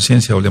enseñó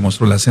ciencia? ¿O le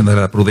mostró la senda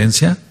de la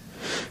prudencia?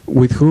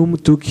 With whom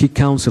took he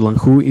counsel, and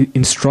who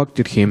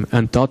instructed him,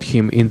 and taught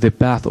him in the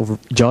path of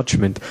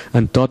judgment,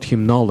 and taught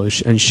him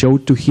knowledge, and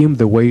showed to him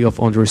the way of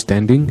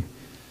understanding?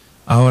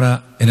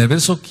 Ahora, en el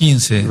verso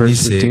 15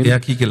 Verse dice, 15. he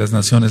aquí que las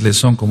naciones le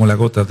son como la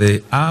gota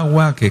de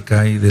agua que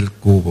cae del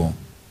cubo.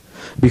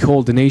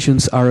 Behold, the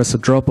nations are as a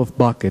drop of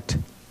bucket.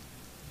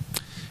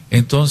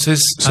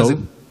 Entonces, So-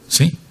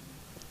 ¿sí?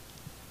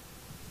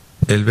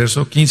 El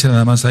verso 15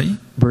 nada más ahí.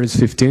 Verse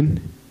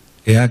 15.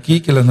 He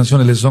aquí que las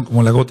naciones le son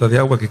como la gota de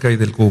agua que cae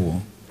del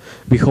cubo.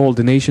 Behold,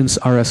 the nations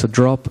are as a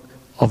drop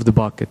of the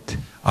bucket.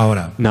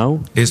 Ahora,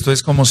 Now, esto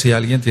es como si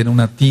alguien tiene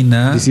una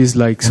tina, this is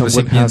like un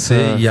someone has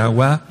recipiente a y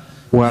agua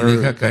y water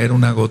deja caer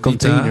una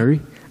gotita container,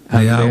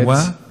 and de agua.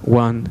 lets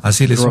one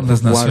Así le son drop las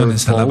of water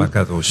naciones al fall.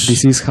 Abacadosh.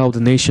 This is how the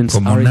nations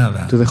Como are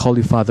nada. to the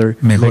Holy Father.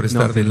 Mejor like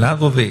estar nothing. del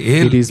lado de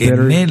It él, is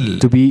better en él.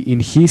 to be in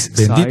His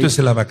Bendito es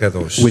side el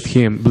Abacadosh. with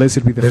Him.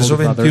 Blessed be the Verso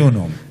Holy Father.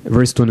 21.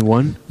 Verse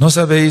 21. ¿No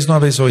sabéis, no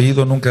habéis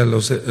oído, nunca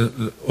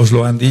os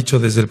lo han dicho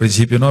desde el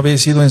principio? ¿No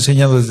habéis sido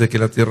enseñados desde que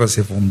la tierra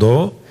se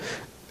fundó?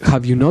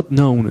 Have you not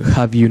known?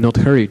 Have you not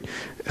heard?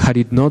 Had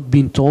it not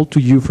been told to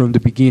you from the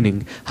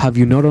beginning? Have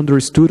you not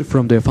understood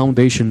from the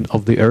foundation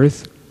of the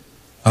earth?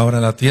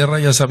 Ahora la tierra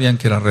ya sabían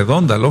que era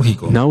redonda,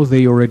 lógico. Now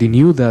they already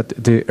knew that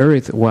the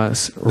earth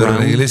was Pero la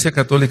round, Iglesia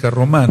Católica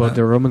Romana but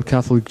the Roman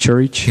Catholic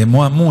Church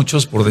quemó a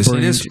muchos por decir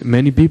eso. burned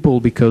many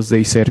people because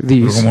they said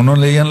Pero this. como no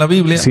leían la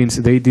Biblia,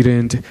 Since they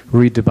didn't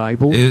read the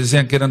Bible, ellos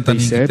decían que eran tan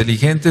they said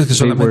inteligentes que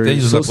they were solamente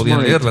ellos la so podían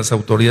smart leer, las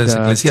autoridades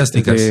that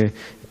eclesiásticas. the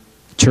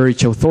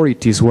church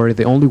authorities were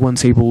the only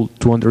ones able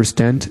to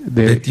understand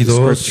the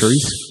 22.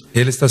 scriptures.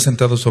 Él está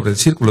sentado sobre el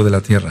círculo de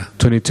la tierra.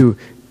 22.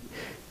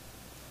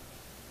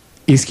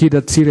 Is he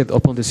that sitteth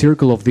upon the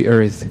circle of the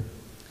earth?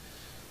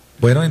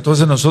 Bueno,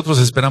 entonces nosotros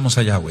esperamos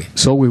a Yahweh.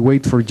 So we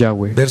wait for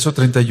Yahweh. Verso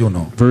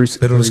 31. Verse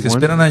Pero los que 31.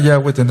 esperan a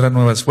Yahweh tendrán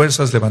nuevas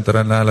fuerzas,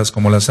 levantarán alas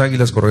como las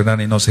águilas, correrán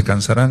y no se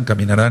cansarán,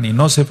 caminarán y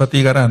no se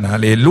fatigarán.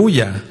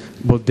 Aleluya.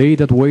 But they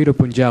that wait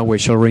upon Yahweh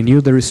shall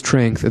renew their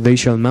strength. They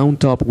shall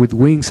mount up with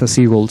wings as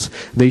eagles.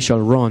 They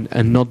shall run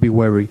and not be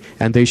weary,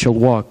 and they shall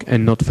walk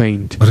and not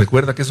faint.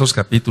 Recuerda que esos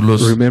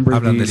capítulos Remember,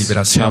 hablan de these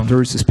liberación,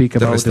 chapters speak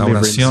de about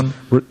restauración,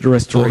 deliverance, por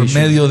restoration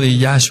medio de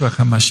Yahshua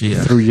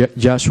HaMashiach. through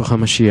Yahshua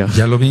HaMashiach.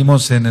 Ya lo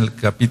vimos en el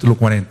capítulo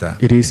 40.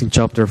 It is in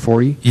chapter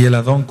 40, Y el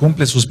Adón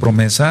cumple sus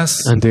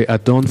promesas. and the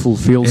Adon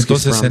fulfills his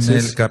Entonces en el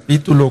promises.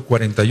 capítulo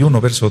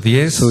 41, verso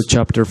 10, So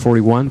chapter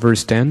 41,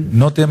 verse 10.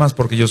 no temas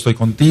porque yo estoy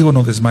contigo,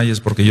 no desmayes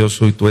porque yo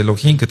soy tu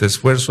Elohim, que te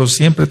esfuerzo,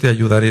 siempre te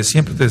ayudaré,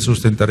 siempre te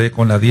sustentaré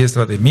con la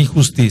diestra de mi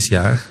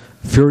justicia.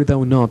 Fear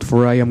thou not,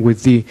 for I am with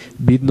thee.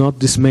 Be not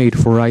dismayed,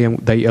 for I am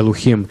thy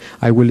Elohim.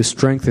 I will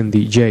strengthen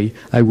thee, yea,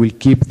 I will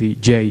keep thee,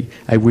 yea,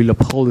 I will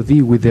uphold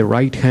thee with the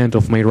right hand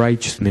of my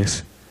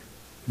righteousness.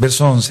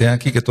 Verso 11,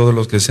 aquí que todos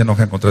los que se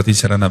enojan contra ti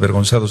serán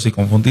avergonzados y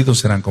confundidos,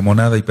 serán como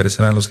nada y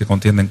perecerán los que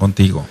contienden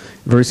contigo.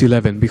 Verse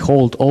 11.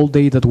 Behold, all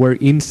they that were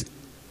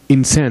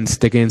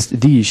incensed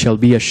against thee shall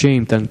be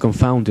ashamed and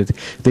confounded.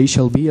 They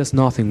shall be as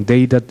nothing.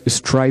 They that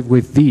strive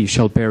with thee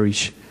shall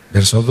perish.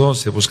 Verso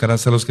 12,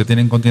 buscarás a los que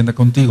tienen contienda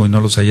contigo y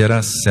no los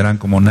hallarás, serán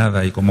como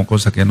nada y como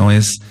cosa que no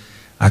es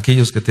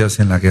aquellos que te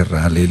hacen la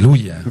guerra.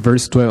 Aleluya.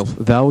 Verse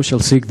 12. Thou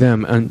shalt seek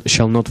them and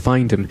shall not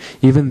find them,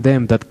 even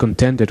them that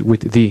contended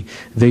with thee.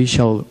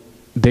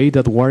 They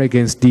that war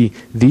against thee,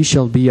 these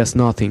shall be as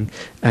nothing,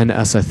 and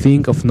as a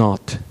thing of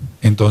naught.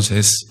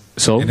 Entonces,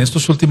 So, en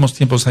estos últimos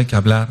tiempos hay que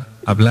hablar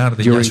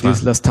de during Yahshua.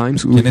 these last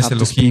times, we ¿Quién es have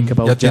to Elohim? speak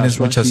about Ya tienes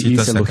Yahshua. muchas He is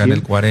citas acá en el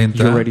Elohim. 40.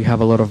 You already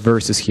have a lot of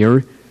verses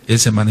here. Él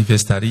se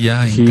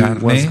manifestaría en He was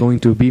carne. going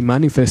to be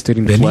manifested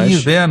in Venid,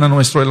 flesh. vean a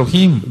nuestro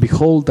Elohim.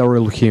 Behold our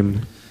Elohim.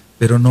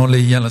 pero no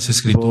leían las but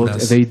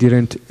escrituras. they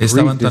didn't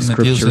Estaban read the tan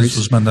metidos en scriptures.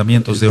 sus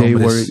mandamientos de They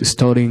were hombres.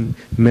 studying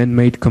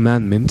man-made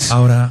commandments.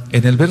 Ahora,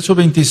 en el verso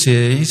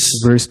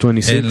 26, Verse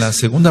 26. en la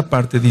segunda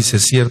parte dice,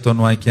 cierto,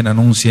 no hay quien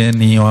anuncie,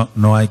 ni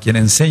no hay quien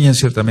enseñe,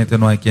 ciertamente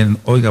no hay quien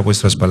oiga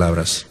vuestras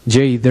palabras.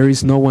 Yea, there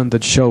is no one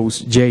that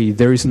shows, yea,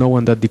 there is no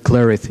one that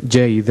declareth,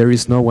 yea, there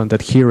is no one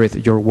that heareth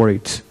your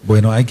words.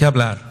 Bueno, hay que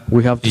hablar.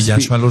 We have to Y speak,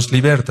 Yahshua los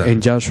liberta.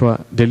 and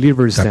Joshua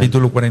delivers them.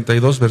 Capítulo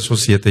 42,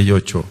 versos 7 y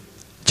 8.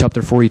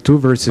 Chapter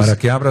 42, verses Para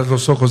que abras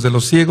los ojos de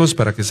los ciegos,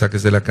 para que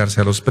saques de la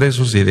cárcel a los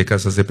presos y de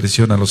casas de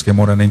prisión a los que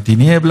moran en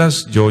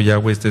tinieblas. Yo,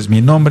 Yahweh, este es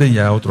mi nombre, y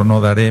a otro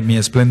no daré mi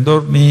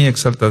esplendor ni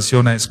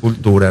exaltación a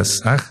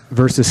esculturas.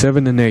 verses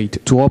 7 and 8,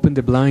 to open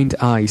the blind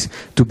eyes,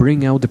 to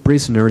bring out the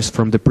prisoners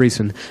from the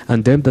prison,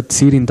 and them that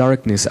sit in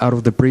darkness out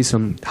of the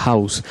prison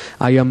house.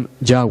 I am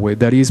Yahweh,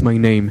 that is my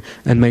name,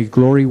 and my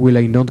glory will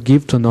I not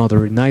give to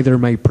another, neither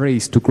my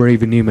praise to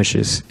graven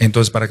images.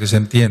 Entonces, para que se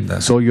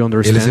entienda, So you Él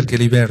es el understand, que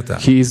liberta.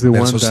 He is the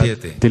one Verso that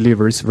 7.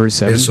 delivers, verse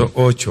 7, Verso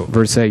 8.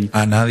 verse 8.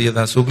 A nadie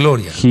da su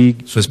gloria, He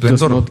su does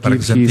esplendor, not para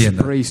que give se his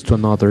entienda. praise to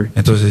another.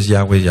 Entonces,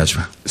 Yahweh,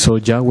 Yahshua. So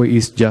Yahweh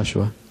is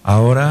Joshua.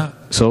 Ahora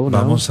So now,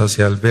 vamos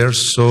hacia el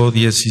verso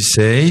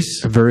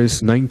 16.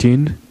 verse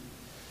 19,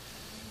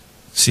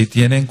 Si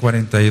tienen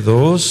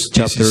 42,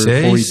 chapter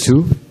 16.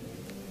 42.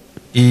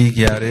 Y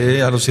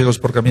guiaré a los ciegos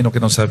por camino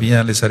que no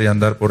sabían, les haré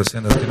andar por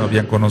sendas que no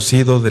habían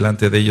conocido,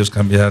 delante de ellos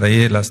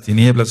cambiaré las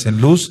tinieblas en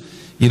luz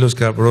y los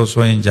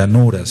cabrosos en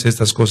llanuras.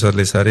 Estas cosas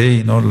les haré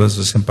y no los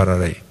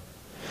desampararé.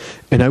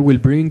 And I will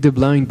bring the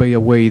blind by a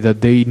way that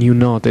they knew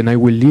not, and I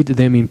will lead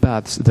them in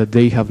paths that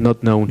they have not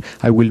known.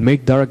 I will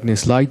make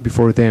darkness light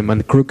before them,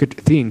 and crooked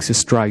things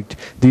straight.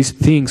 These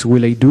things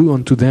will I do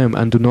unto them,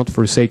 and do not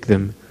forsake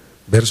them.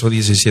 Verso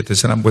 17,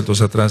 serán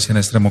vueltos atrás y en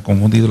extremo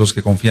confundidos los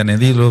que confían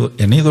en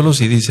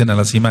ídolos y dicen a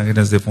las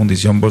imágenes de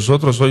fundición,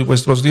 vosotros sois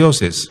vuestros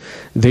dioses.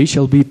 They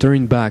shall be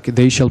turned back,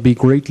 they shall be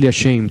greatly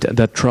ashamed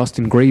that trust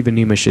in graven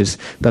images,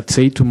 that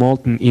say to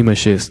molten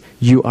images,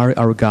 you are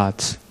our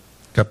gods.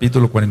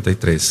 Capítulo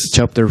 43.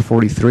 Chapter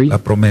 43, La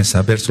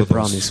promesa, verso The 2.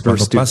 promise,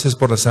 Cuando verse 2. pases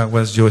por las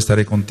aguas, yo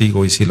estaré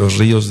contigo, y si los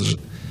ríos,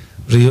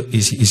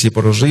 y si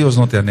por los ríos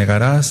no te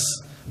anegarán,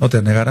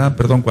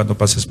 cuando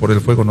pases por el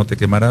fuego no te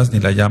quemarás, ni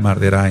la llama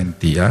arderá en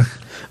ti.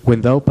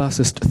 when thou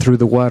passest through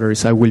the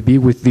waters, I will be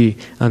with thee,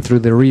 and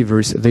through the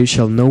rivers they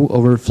shall no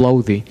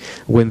overflow thee.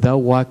 When thou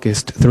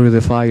walkest through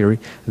the fire,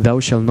 thou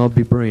shalt not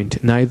be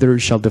burnt, neither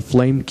shall the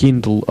flame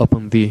kindle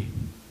upon thee.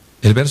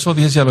 El verso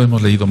 10 ya lo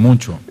hemos leído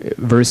mucho.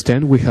 Verse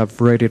 10, we have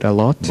read it a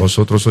lot.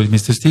 Vosotros sois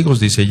mis testigos,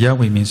 dice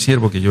Yahweh, mi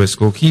siervo que yo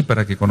escogí,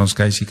 para que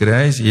conozcáis y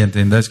creáis y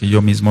entendáis que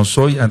yo mismo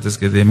soy. Antes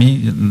que de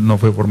mí no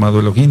fue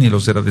formado Elohim, ni lo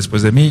será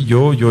después de mí.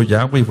 Yo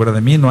Yahweh, y fuera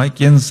de mí no hay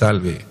quien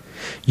salve.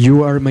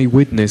 You are my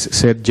witness,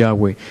 said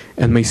Yahweh,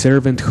 and my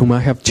servant whom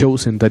I have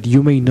chosen, that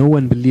you may know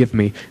and believe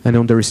me, and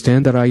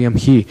understand that I am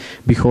He.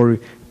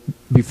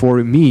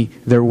 Before me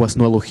there was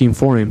no Elohim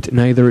formed,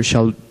 neither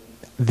shall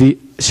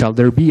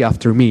there be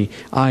after me.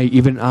 I,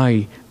 even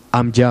I,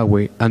 am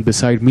Yahweh, and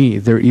beside me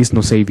there is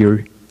no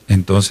Savior.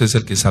 Entonces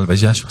el que salva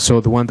es Yahshua.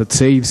 So the one that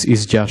saves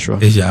is Joshua,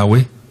 Es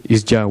Yahweh.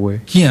 is Yahweh.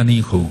 ¿Quién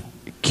hijo?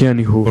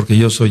 Kianihu, Porque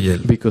yo soy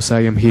Él. because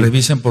I am He.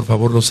 Revisen por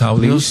favor los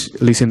audios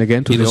Please listen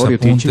again to y the los audio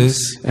apuntes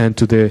teachings and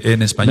to the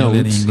en español y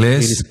en notes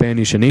inglés, in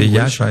Spanish and que English.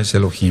 Yahshua es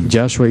Elohim.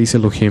 Joshua is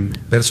Elohim.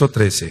 Verso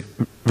 13.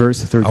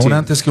 Verse Aún 13.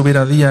 antes que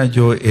hubiera día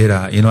yo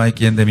era, y no hay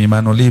quien de mi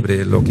mano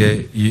libre. Lo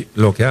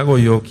que hago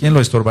yo, ¿quién lo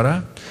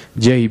estorbará?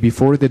 Yea,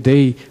 before the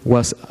day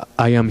was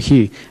I am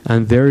He,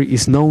 and there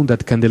is none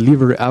that can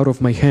deliver out of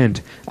my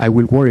hand. I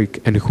will work,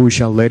 and who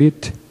shall let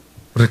it?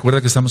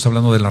 Recuerda que estamos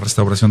hablando de la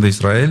restauración de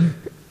Israel.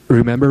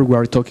 Remember, we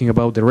are talking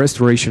about the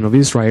restoration of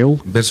Israel.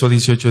 Verso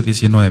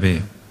 18-19.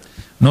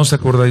 No os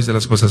acordáis de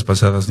las cosas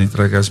pasadas, ni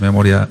traigáis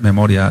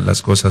memoria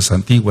las cosas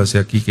antiguas. Y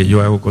aquí que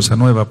yo hago cosa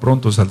nueva,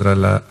 pronto saldrá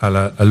a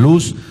la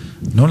luz.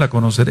 No la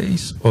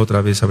conoceréis.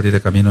 Otra vez abriré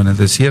camino en el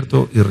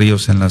desierto y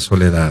ríos en la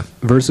soledad.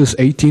 Verses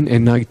 18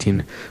 and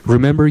 19.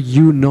 Remember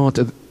you not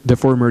the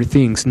former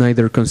things,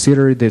 neither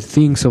consider the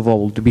things of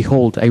old.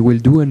 Behold, I will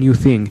do a new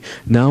thing.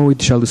 Now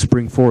it shall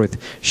spring forth.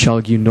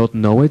 Shall you not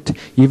know it?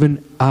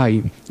 Even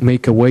I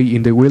make a way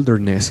in the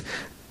wilderness,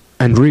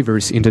 and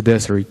rivers in the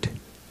desert.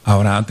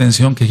 Ahora,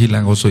 atención, que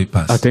gilan gozo y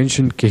paz.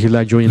 Attention,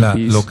 Kehila, joy and La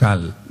peace.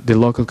 local. The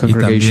local Y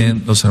congregation.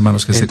 también los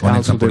hermanos que se And also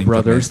conectan por the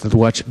brothers internet. that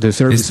watch the Es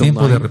service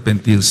tiempo de online.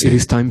 arrepentirse, It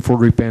is time for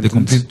de repentance,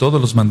 cumplir todos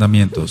los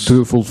mandamientos.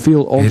 to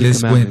fulfill all Él the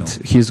es commandments.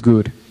 bueno. He is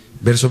good.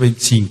 Verso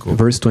 25.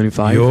 Verse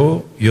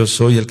 25. Yo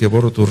soy el que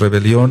borro tus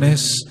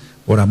rebeliones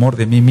por amor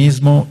de mí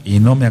mismo y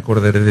no me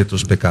acordaré de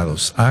tus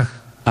pecados.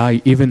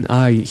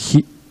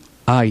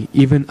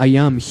 even I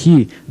am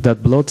He that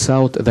blots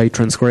out thy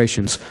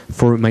transgressions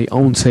for my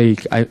own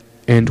sake,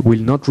 and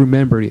will not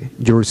remember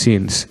your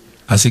sins.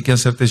 Así que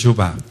hacer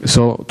teshuvah.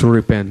 So to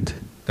repent.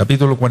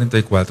 Capítulo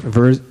 44.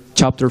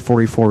 chapter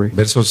 44,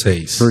 verso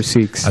 6.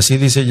 verse 6. Así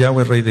dice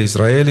Yahweh, Rey de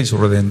Israel y su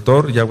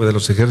Redentor, Yahweh de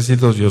los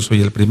ejércitos, yo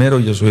soy el primero,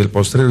 yo soy el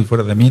postrero, y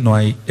fuera de mí no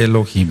hay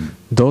Elohim.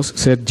 Thus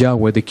said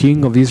Yahweh, the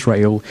King of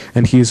Israel,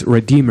 and his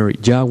Redeemer,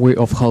 Yahweh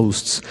of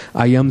hosts,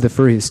 I am the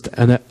first,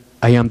 and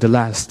I am the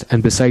last,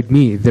 and beside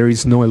me there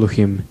is no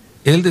Elohim.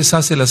 Él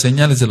deshace las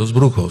señales de los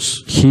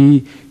brujos.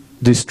 He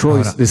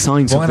destroys Ahora, the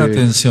signs of pongan the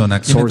atención,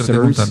 aquí me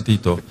entretengo un sorcerers.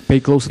 tantito.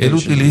 Pay close Él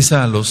attention.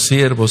 utiliza a los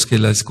siervos que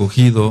él ha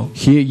escogido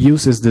He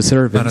uses the para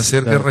servants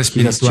hacer that guerra he has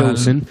espiritual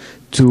chosen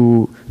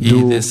to y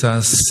do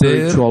deshacer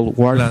spiritual las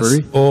warfare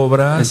and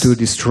obras to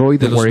destroy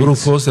de the los works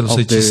brujos, de los of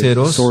the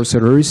hechiceros,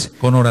 sorcerers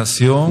con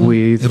oración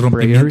with y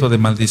rompimiento de prayer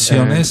and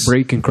maldiciones.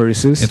 breaking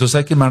curses. Entonces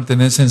hay que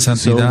mantenerse en So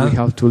santidad we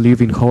have to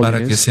live in para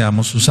que holiness,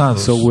 seamos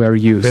usados. so we are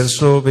used.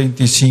 Verso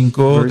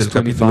 25 Verse del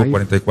capítulo 25,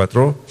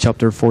 44.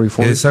 Chapter Que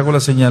 44. deshago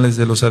las señales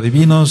de los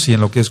adivinos y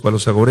enloquezco a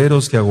los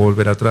agoreros, que hago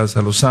volver atrás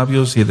a los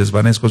sabios y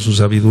desvanezco su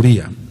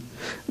sabiduría.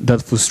 That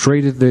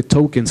frustrated the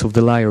tokens of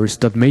the liars,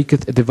 that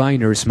maketh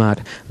diviners mad,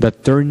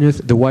 that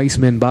turneth the wise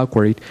men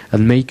backward,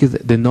 and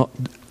maketh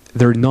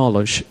their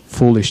knowledge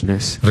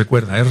foolishness.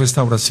 Recuerda, es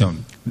restauración.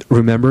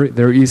 Remember,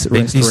 there is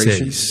 26.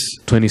 restoration.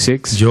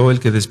 26. Yo, el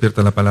que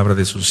despierta la palabra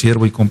de su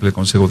siervo y cumple el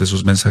consejo de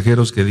sus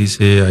mensajeros, que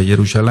dice a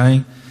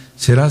Jerusalén,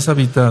 serás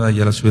habitada, y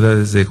a las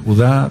ciudades de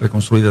Judá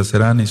reconstruidas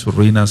serán, y sus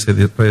ruinas se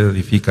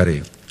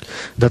reedificaré.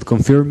 That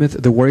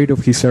confirmeth the word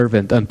of his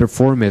servant, and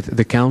performeth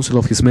the counsel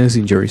of his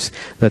messengers,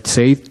 that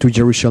saith to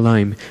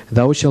Jerusalem,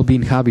 Thou shalt be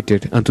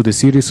inhabited, and to the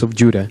cities of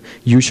Judah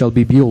you shall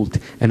be built,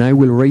 and I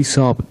will raise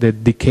up the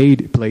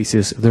decayed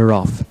places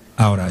thereof.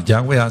 Ahora,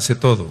 Yahweh hace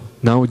todo.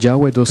 Now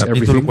Yahweh does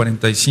Capítulo everything.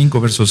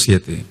 45, verso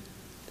 7.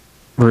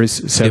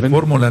 Verse Que 7.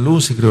 formo la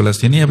luz y creo las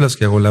tinieblas,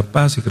 que hago la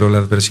paz y creo la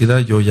adversidad,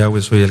 yo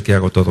Yahweh soy el que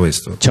hago todo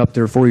esto.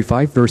 Chapter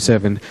 45, verse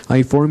 7.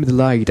 I form the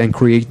light and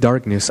create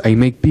darkness. I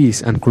make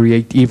peace and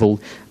create evil.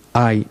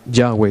 I,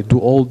 Yahweh, do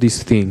all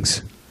these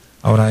things.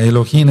 Ahora,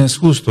 Elohim es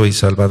justo y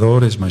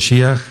Salvador, es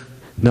Mashiach,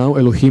 Now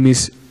Elohim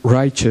is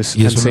righteous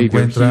y and eso lo Savior. He is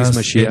encuentras en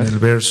Mashiach. el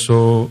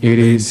verso It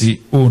is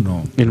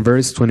 21. in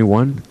verse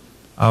 21.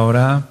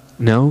 Ahora,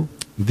 Now,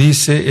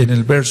 dice en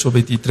el verso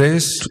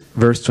 23,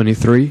 verse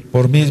 23.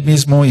 por mí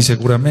mismo y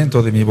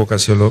seguramente de mi boca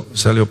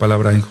salió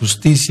palabra en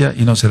justicia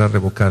y no será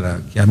revocada,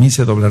 que a mí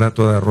se doblará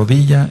toda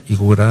rodilla y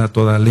jurará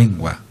toda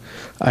lengua.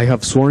 I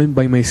have sworn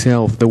by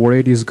myself, the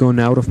word is gone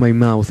out of my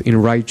mouth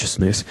in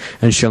righteousness,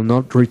 and shall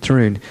not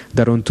return,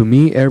 that unto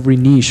me every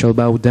knee shall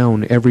bow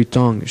down, every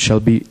tongue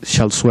shall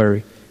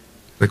swear.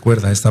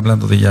 Recuerda, está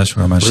hablando de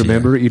Yahshua Mashiach.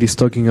 Remember, it is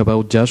talking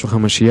about Yahshua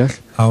HaMashiach.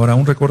 Ahora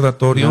un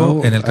recordatorio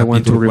Now, en el I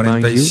want to capítulo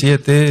remind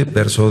 47,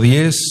 verso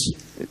 10.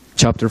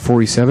 Chapter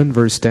 47,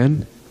 verse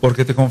 10.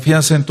 Porque te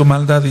confías en tu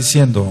maldad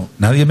diciendo,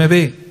 nadie me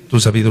ve.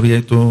 Tu sabiduría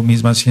y tu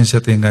misma ciencia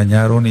te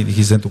engañaron y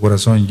dijiste en tu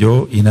corazón,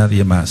 yo y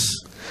nadie más.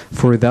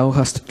 For thou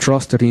hast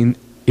trusted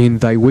in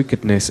thy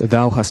wickedness,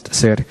 thou hast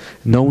said,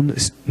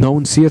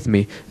 None seeth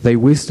me, thy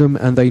wisdom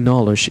and thy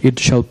knowledge, it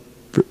shall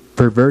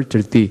pervert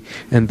thee.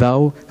 And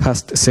thou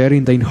hast said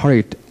in thine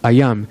heart, I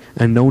am,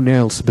 and none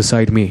else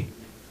beside me.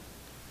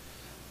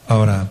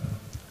 Ahora,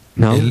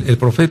 Now, el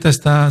profeta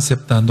está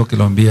aceptando que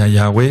lo envía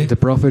Yahweh. the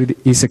prophet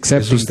is Eso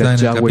accepting está that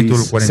en el Yahweh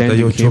capítulo is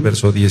sending 48, him.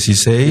 verso It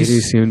 16.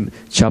 is in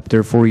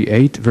chapter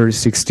 48, verse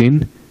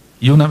 16,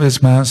 Y una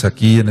vez más,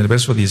 aquí en el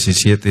verso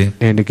 17,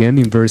 and again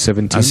in verse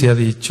 17. así ha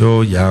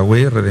dicho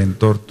Yahweh,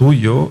 Redentor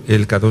tuyo,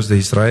 el Kadosh de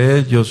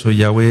Israel, yo soy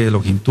Yahweh,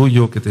 Elohim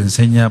tuyo, que te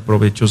enseña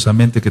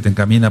provechosamente, que te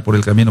encamina por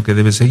el camino que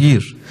debes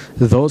seguir.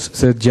 Thus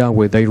said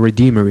Yahweh, thy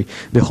Redeemer,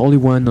 the Holy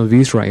One of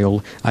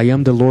Israel, I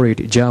am the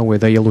Lord Yahweh,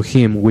 thy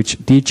Elohim, which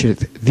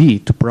teacheth thee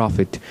to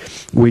profit,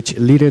 which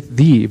leadeth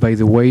thee by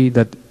the way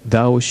that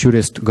thou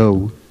shouldest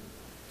go.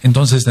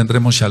 Entonces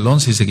tendremos shalom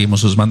si seguimos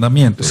sus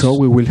mandamientos. So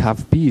we will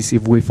have peace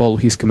if we follow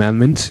his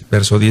commandments.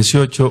 Verso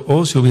 18,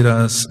 oh si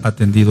hubieras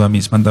atendido a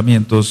mis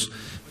mandamientos,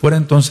 fuera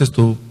entonces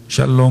tu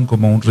shalom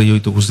como un río y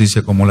tu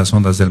justicia como las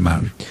ondas del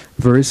mar.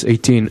 Verse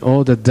 18,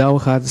 oh, that thou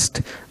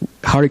hadst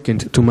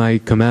hearkened to my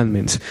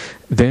commandments,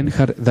 then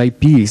had thy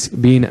peace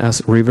been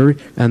as river,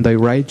 and thy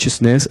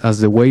righteousness as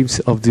the waves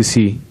of the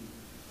sea.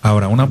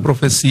 Ahora, una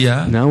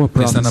profecía Now a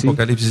está en prophecy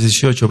Apocalipsis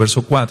 18,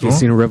 verso 4,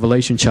 It's in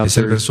Revelation es el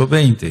chapter. verso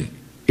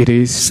 20. It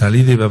is,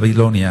 Salid de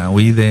Babilonia,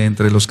 huid de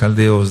entre los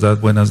caldeos, dad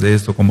buenas de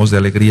esto, con voz de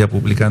alegría,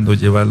 publicando,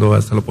 llevadlo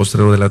hasta lo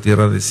postrero de la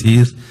tierra,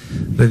 decid,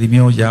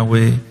 redimió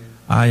Yahweh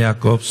a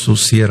Jacob su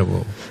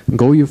siervo.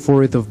 Go you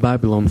forth of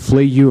Babylon,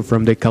 flee you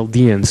from the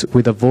Chaldeans,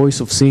 with a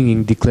voice of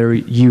singing declare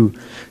you.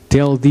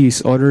 Tell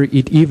this, utter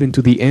it even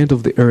to the end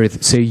of the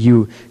earth, say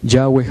you,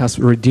 Yahweh has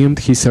redeemed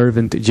his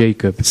servant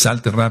Jacob.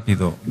 Salte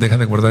rápido, deja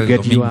de guardar el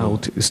Get you domingo.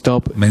 out,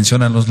 stop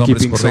Mencionan los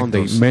nombres keeping Sunday,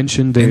 correctos.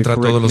 mention the Entra a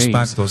todos correct los names,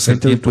 pactos, el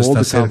enter tiempo into all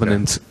está the cerca.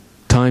 covenants,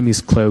 time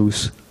is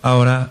close.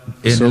 Ahora,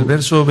 en So- el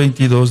verso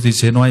 22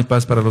 dice, no hay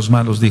paz para los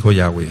malos, dijo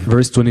Yahweh.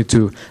 Verse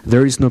 22,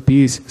 there is no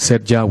peace,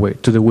 said Yahweh,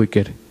 to the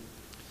wicked.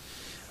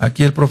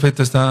 Aquí el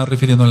profeta está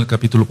refiriendo en el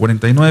capítulo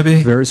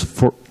 49,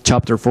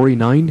 Chapter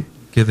 49,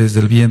 que desde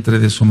el vientre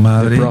de su the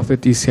madre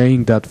prophet is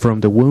saying that from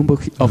the womb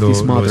of his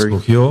lo mother,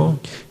 escogió,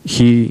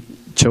 he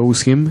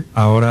chose him.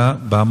 Ahora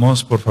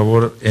vamos, por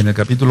favor, en el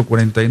capítulo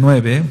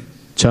 49,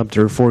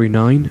 Chapter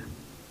 49,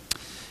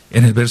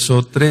 en el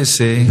verso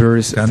 13,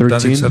 Verse cantad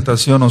 13.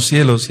 exaltación, oh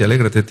cielos, y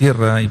alégrate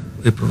tierra, y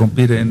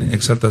prorrumpir en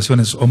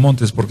exaltaciones, oh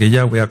montes, porque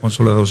Yahweh ha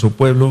consolado a su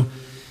pueblo,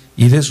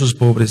 y de sus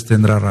pobres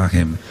tendrá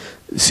rajem.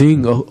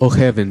 Sing, O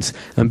heavens,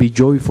 and be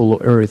joyful, O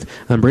earth,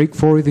 and break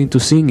forth into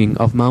singing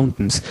of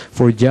mountains,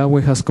 for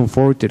Yahweh has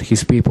comforted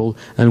his people,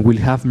 and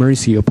will have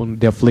mercy upon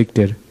the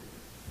afflicted.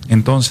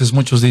 Entonces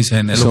muchos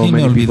dicen, So Elohim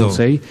me many people olvidó.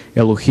 say,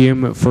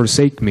 Elohim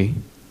forsake me.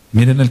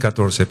 Miren el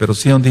 14, pero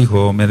Sion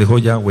dijo, me dejó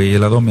Yahweh, y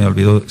el Adón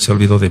se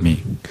olvidó de mí.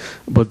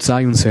 But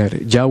Zion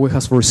said, Yahweh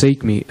has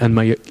forsaken me, and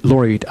my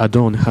Lord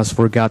Adon has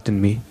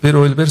forgotten me.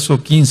 Pero el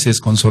verso 15 es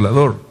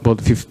consolador.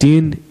 But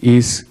 15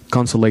 is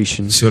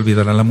consolation. Se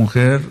olvidará la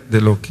mujer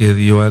de lo que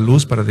dio a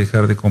luz para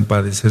dejar de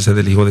compadecerse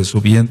del hijo de su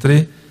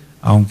vientre.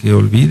 Aunque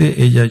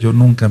olvide ella, yo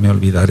nunca me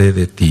olvidaré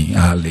de ti.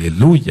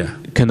 Aleluya.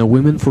 Can a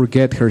woman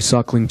forget her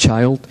suckling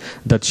child,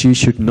 that she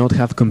should not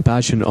have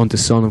compassion on the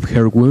son of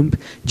her womb?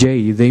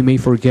 Yea, they may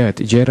forget,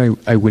 yet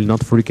I will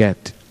not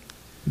forget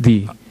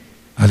thee.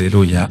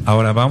 Aleluya.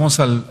 Ahora vamos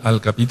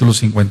al capítulo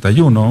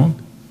 51.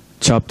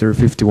 Chapter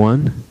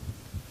 51.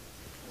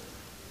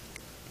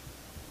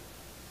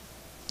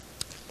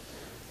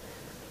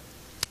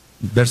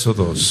 Verso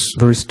 2.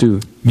 Verse 2.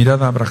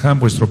 Mirad a Abraham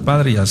vuestro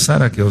padre y a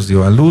Sara que os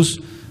dio a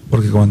luz,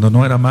 porque cuando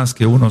no era más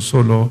que uno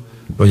solo,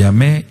 lo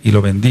llamé y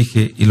lo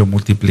bendije y lo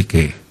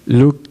multipliqué.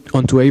 Look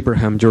unto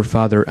Abraham your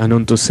father, and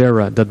unto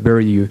Sarah that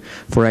bare you,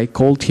 for I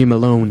called him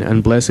alone,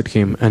 and blessed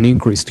him, and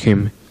increased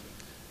him.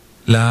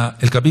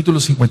 El capítulo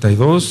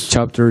 52.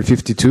 Chapter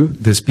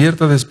 52.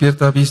 Despierta,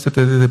 despierta,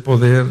 vístete de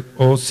poder,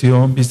 oh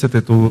Sión,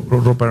 vístete tu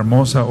ropa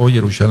hermosa, oh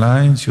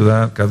Jerusalén,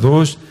 ciudad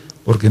Kadosh,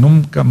 porque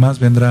nunca más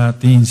vendrá a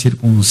ti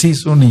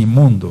incircunciso ni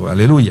inmundo.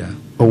 Aleluya.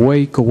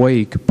 Awake,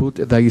 awake, put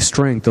thy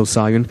strength, O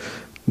Zion,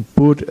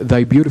 put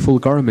thy beautiful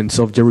garments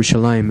of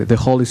Jerusalem, the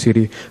holy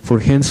city, for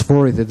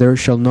henceforth there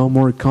shall no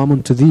more come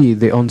unto thee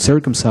the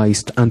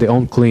uncircumcised and the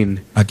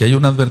unclean. Aquí hay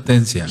una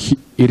advertencia.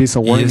 It is a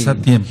warning es a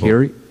tiempo.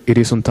 here, it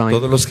is on time.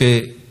 Todos los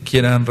que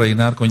quieran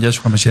reinar con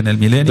Yahshua Mashiach en el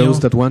milenio, Those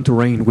that want to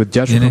reign with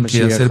Yahshua tienen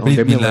que hacer Mashiach on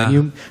the Brit Milá,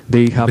 millennium,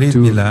 they have Brit to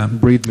Milá.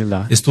 Brit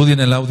Milá. Estudien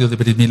el audio de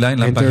Brit Milá en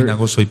la página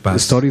Gozo y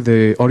Paz. Study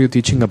the audio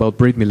teaching about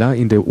Brit Milá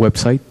in the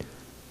website.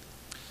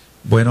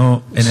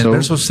 Bueno, en el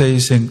verso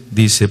 6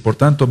 dice, por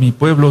tanto mi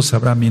pueblo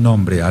sabrá mi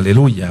nombre,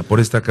 aleluya, por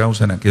esta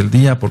causa en aquel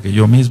día, porque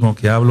yo mismo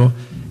que hablo,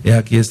 he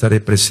aquí estaré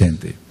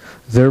presente.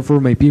 Therefore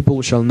my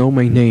people shall know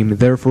my name,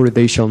 therefore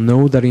they shall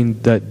know that in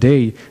that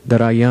day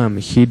that I am,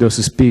 he does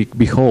speak,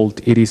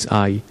 behold, it is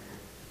I.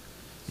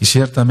 Y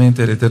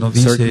ciertamente el Eterno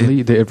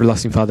Certainly, dice the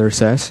everlasting Father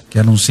says, que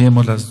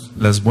anunciemos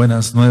las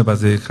buenas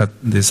nuevas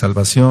de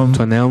salvación.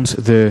 to announce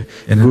the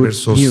En el good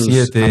verso news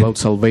 7. about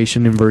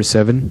salvation in verse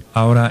 7.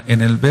 Ahora,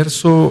 en el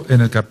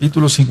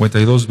capítulo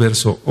 52,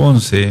 verso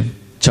 11,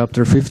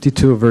 Chapter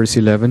 52, verse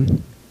 11.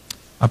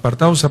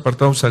 apartaos,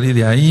 apartaos, salid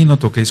de ahí, no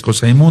toquéis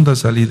cosa inmunda,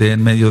 salid de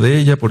en medio de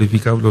ella,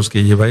 purificaos los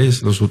que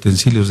lleváis los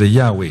utensilios de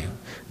Yahweh.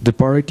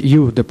 Depart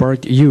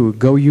you,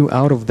 go you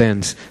out of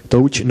thence,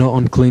 touch no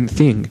unclean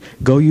thing,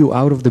 go you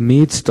out of the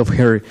midst of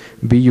her,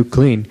 be you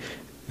clean,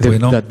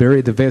 Bueno. that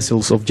bury the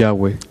vessels of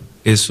Yahweh.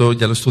 Eso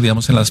ya lo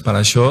estudiamos en las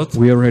parashot,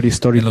 We already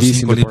studied en los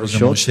this in 5 the libros de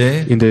parashot,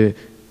 Moshe, in the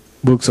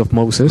books of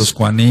Moses, los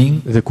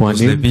Kohanim, the los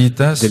Kohanim,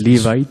 levitas, the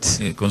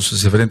Levites, con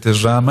sus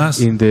diferentes ramas,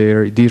 in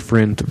their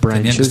different tenían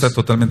que branches. estar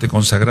totalmente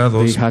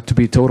consagrados They had to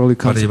be totally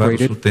para llevar los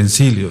consecrated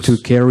utensilios. to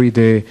carry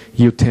the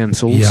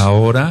utensils. Y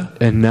ahora,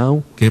 And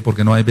now, ¿qué?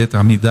 Porque no hay Bet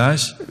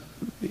Hamidash,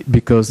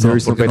 because there no,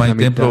 is no porque no hay Beit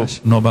templo,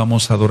 Hamikdash, no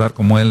vamos a adorar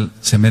como Él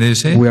se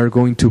merece. we are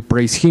going to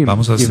praise Him,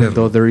 Vamos a even hacerlo.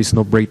 though there is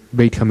no Beit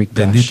Bendito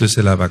Hamikdash. es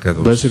el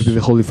Abacados. Blessed be the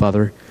Holy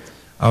Father.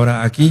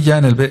 Ahora, aquí ya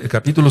en el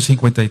capítulo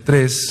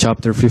 53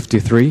 Chapter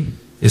 53,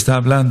 está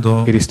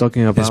hablando it is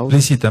talking about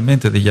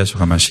explícitamente de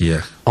Yahshua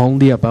Mashiach.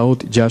 only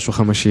about Yahshua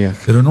HaMashiach.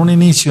 Pero en un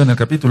inicio, en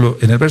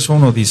el verso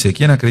 1 dice,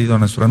 ¿quién ha creído a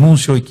nuestro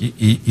anuncio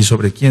y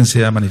sobre quién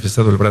se ha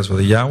manifestado el brazo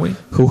de Yahweh?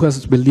 Who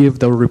has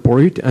believed our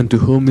report, and to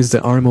whom is the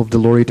arm of the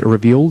Lord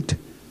revealed?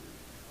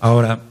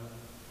 Ahora,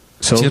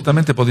 So,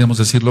 ciertamente podríamos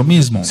decir lo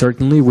mismo,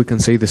 certainly we can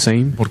say the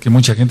same, porque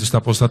mucha gente está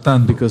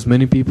apostatando, because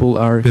many people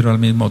are pero al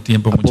mismo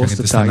tiempo mucha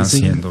gente está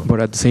apostatizing, naciendo. but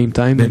at the same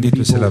time many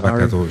Bendito es el people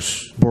are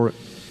Abacados.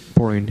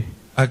 born.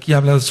 Aquí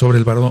habla sobre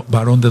el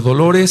varón de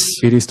dolores,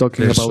 It is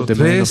talking verso about the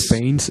man of 3,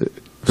 pains,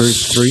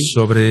 verse 3,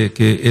 sobre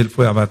que él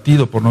fue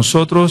abatido por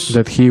nosotros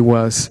that he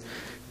was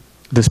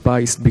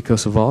despised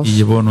because of us, y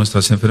llevó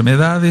nuestras and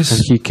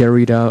enfermedades, he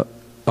carried out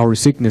our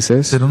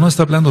sicknesses. pero no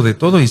está hablando de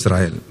todo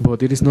Israel,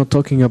 But it is not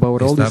talking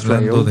about all está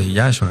hablando Israel. de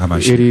Yahshua It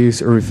HaMashiach.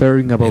 is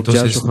referring about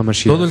Entonces, Yahshua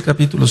todo el HaMashiach.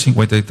 capítulo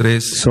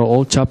 53 So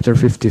all chapter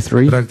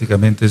 53,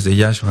 prácticamente es de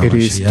Yahshua it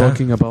is HaMashiach.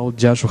 talking about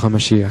Yahshua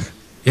HaMashiach.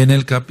 En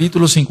el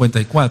capítulo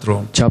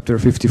 54 Chapter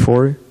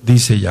 54,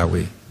 dice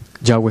Yahweh,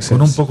 Yahweh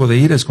con un says, poco de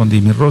ira escondí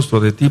mi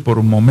rostro de ti por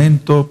un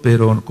momento,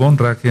 pero con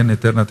rajen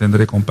eterna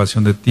tendré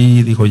compasión de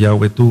ti, dijo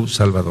Yahweh, tu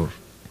Salvador,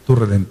 tu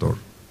Redentor.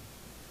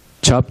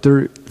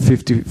 chapter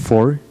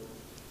 54,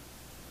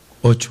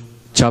 8.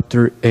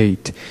 Chapter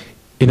 8.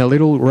 In a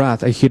little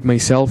wrath I hid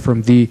myself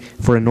from thee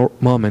for a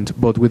moment,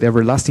 but with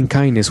everlasting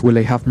kindness will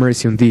I have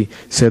mercy on thee,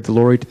 said the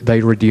Lord thy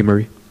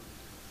Redeemer.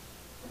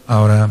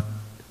 Ahora,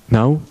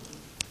 Now,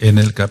 en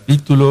el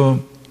capítulo,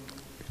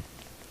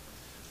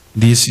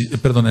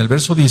 el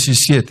verso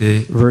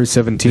 17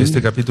 verse de 17,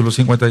 este capítulo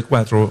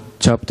 54,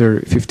 chapter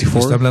está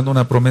 54, hablando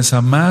una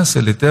promesa más,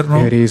 el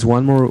Eterno. it is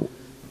one more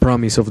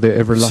promise of the Si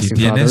everlasting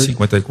tienes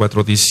Father.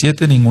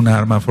 54:17, ninguna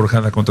arma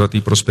forjada contra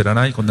ti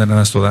prosperará y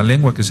condenarás toda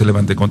lengua que se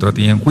levante contra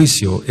ti en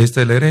juicio.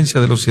 Esta es la herencia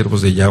de los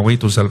siervos de Yahweh y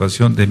tu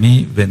salvación de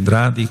mí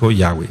vendrá, dijo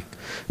Yahweh.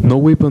 No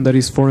weapon that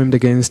is formed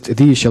against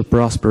thee shall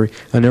prosper,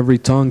 and every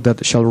tongue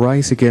that shall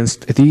rise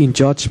against thee in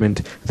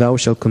judgment thou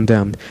shalt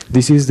condemn.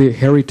 This is the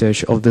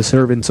heritage of the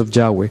servants of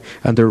Yahweh,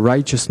 and their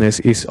righteousness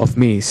is of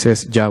me,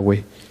 says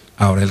Yahweh.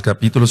 Ahora el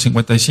capítulo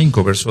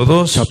 55, verso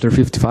 2. Chapter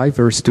 55,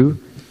 verse 2.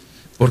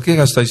 ¿Por qué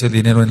gastáis el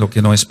dinero en lo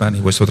que no es pan y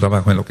vuestro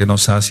trabajo en lo que no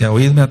sacia?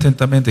 Oídme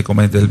atentamente,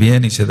 comed del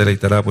bien y se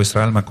deleitará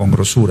vuestra alma con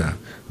grosura.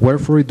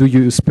 Wherefore do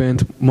you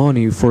spend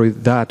money for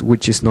that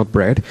which is not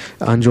bread,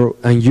 and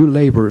you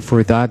labor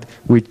for that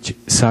which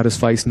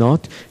satisfies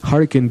not?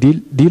 Hearken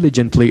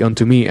diligently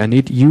unto me, and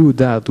eat you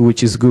that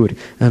which is good,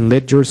 and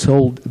let your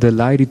soul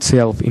delight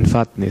itself in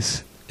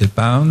fatness. El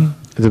pan,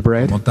 The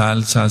bread como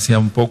tal, sacia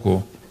un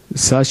poco,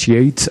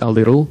 satiates a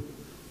little,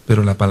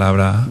 pero la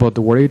palabra but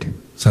the word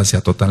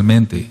sacia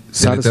totalmente. Del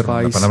Eterno, la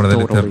satisfies palabra del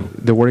totally. Eterno.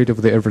 The word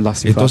of the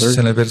everlasting Entonces en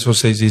Father. el verso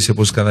 6 dice,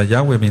 buscad a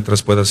Yahweh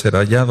mientras pueda ser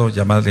hallado,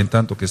 llamadle en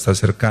tanto que está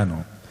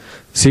cercano.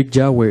 Seek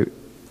Yahweh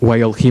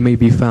while he may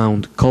be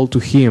found, call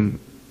to him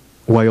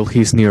while he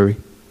is near.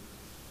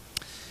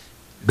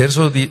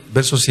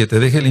 Verso 7,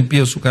 deje el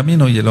impío su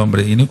camino y el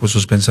hombre inicuo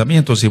sus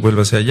pensamientos y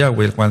vuélvase a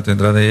Yahweh, el cual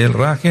tendrá de él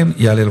rajem,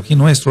 y al Elohim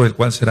nuestro, el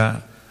cual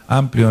será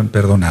amplio en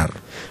perdonar.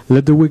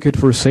 Let the wicked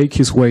forsake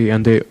his way,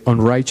 and the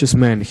unrighteous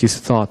man his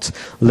thoughts.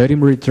 Let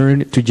him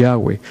return to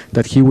Yahweh,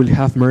 that he will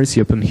have mercy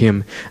upon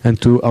him, and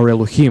to our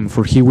Elohim,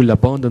 for he will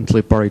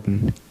abundantly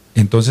pardon.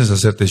 Entonces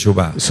hacer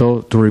teshuvah.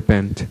 So to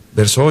repent.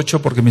 Verso 8,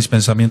 porque mis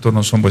pensamientos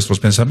no son vuestros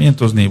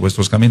pensamientos, ni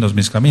vuestros caminos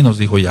mis caminos,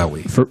 dijo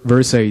Yahweh.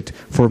 Verse 8.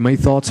 For my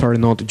thoughts are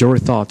not your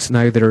thoughts,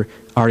 neither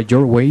are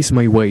your ways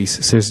my ways,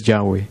 says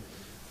Yahweh.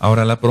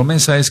 Ahora la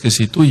promesa es que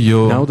si tú y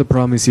yo Now the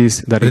promise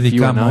is that if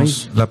you and I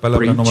predicamos, la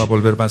palabra no va a preach,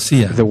 volver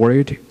vacía. the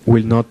word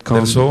will not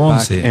come Verso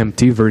back 11,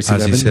 empty. Verse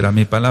así 11. será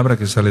mi palabra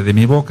que sale de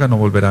mi boca, no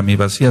volverá a mí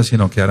vacía,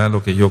 sino que hará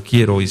lo que yo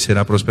quiero y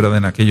será prosperada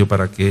en aquello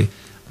para que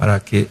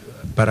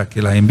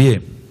la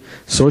envíe.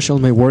 So shall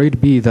my word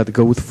be that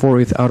goeth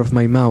forth out of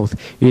my mouth.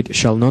 It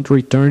shall not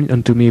return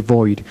unto me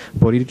void,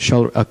 but it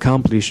shall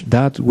accomplish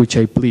that which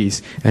I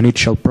please, and it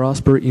shall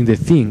prosper in the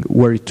thing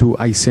whereto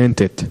I sent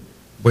it.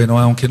 Bueno,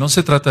 aunque no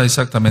se trata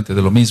exactamente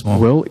de lo mismo,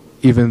 Well,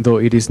 even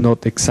though it is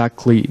not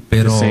exactly the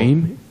pero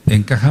same,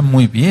 encaja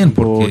muy bien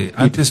porque but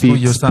antes it tú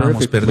y yo fits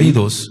estábamos perfectly,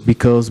 perdidos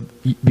because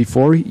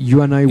before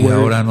you and I y were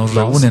ahora nos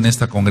lost, reúne en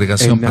esta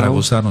congregación and para now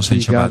gozarnos en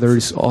he Shabbat.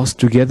 gathers us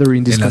together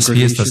in this En las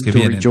congregation fiestas que to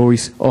vienen.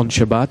 rejoice on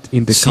Shabbat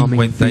in the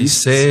coming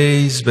feasts.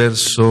 56,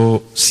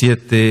 verso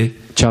 7.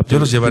 Chapter Yo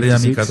los llevaré a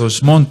mi 56.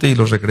 Kadosh monte y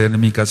los recrearé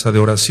en mi casa de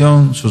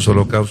oración. Sus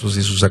holocaustos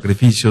y sus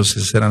sacrificios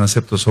serán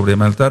aceptos sobre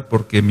mi altar,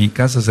 porque mi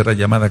casa será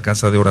llamada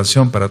casa de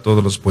oración para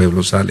todos los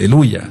pueblos.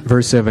 Aleluya.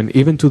 Verse 7.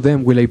 Even to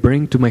them will I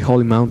bring to my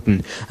holy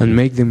mountain, and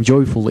make them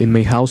joyful in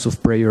my house of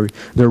prayer.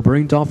 Their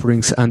burnt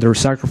offerings and their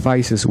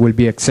sacrifices will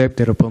be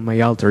accepted upon my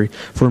altar,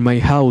 for my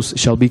house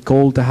shall be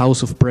called a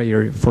house of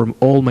prayer for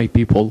all my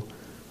people.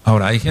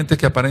 Ahora, hay gente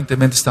que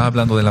aparentemente está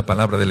hablando de la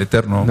palabra del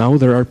Eterno, Now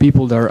there are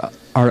people that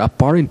are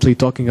apparently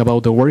talking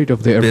about the word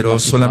of the pero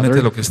everlasting solamente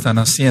Father, lo que están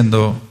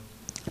haciendo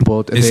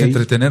but es they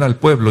entretener al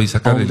pueblo y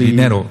sacar el only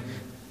dinero.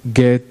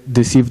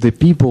 deceive the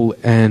people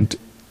and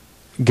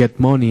get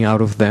money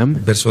out of them.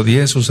 Verso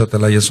 10, sus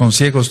atalayas son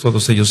ciegos,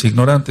 todos ellos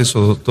ignorantes,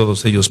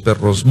 todos ellos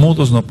perros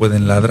mudos, no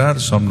pueden ladrar,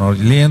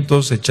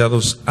 somnolientos,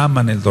 echados,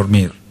 aman el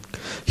dormir.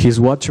 His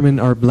watchmen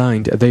are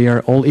blind, they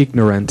are all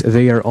ignorant,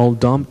 they are all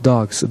dumb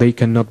dogs, they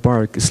cannot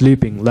bark,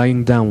 sleeping,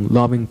 lying down,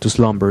 loving to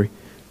slumber.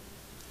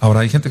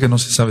 Ahora hay gente que no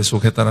se sabe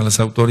sujetar a las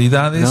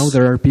autoridades. Now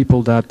there are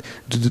people that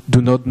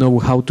do not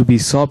know how to be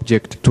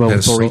subject to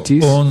Verso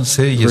authorities.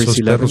 11, y Verse esos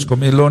 11. perros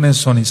comilones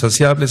son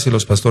insaciables y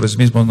los pastores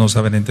mismos no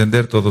saben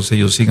entender, todos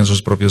ellos siguen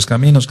sus propios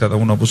caminos, cada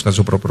uno busca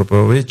su propio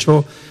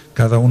provecho,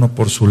 cada uno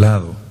por su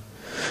lado.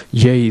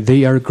 Yea,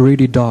 they are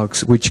greedy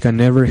dogs which can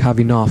never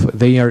have enough.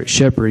 They are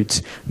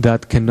shepherds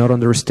that cannot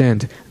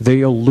understand.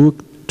 They all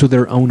look to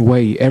their own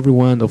way, every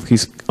one of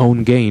his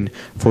own gain,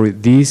 for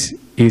this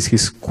is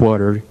his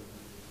quarter.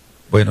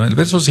 Bueno, en el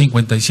verso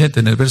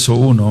 57, en el verso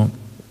 1,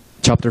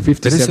 Chapter eres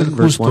 57, el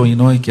verse justo 1. y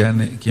no hay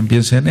quien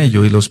piense en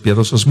ello, y los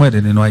piadosos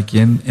mueren, y no hay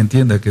quien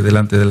entienda que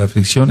delante de la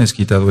aflicción es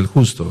quitado el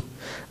justo.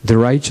 The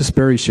righteous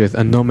perisheth,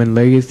 and no man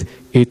layeth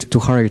it to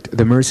heart.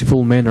 The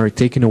merciful men are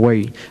taken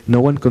away.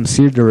 No one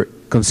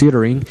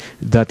considering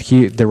that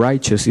the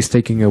righteous is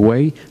taken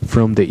away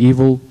from the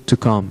evil to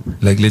come.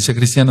 La iglesia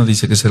cristiana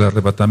dice que es el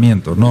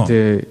arrebatamiento, no.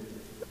 The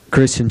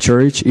Christian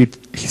church, it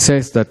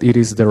says that it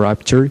is the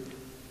rapture.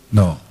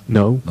 No.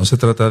 No se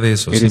trata de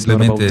eso, It is not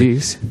about simplemente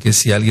this. que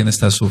si alguien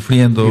está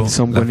sufriendo, If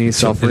someone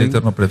is el suffering,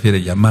 Eterno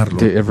prefiere llamarlo.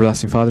 The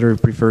Everlasting Father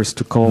prefers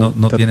to call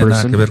No that tiene nada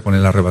person. que ver con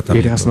el It has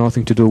arrebatamiento.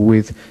 nothing to do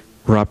with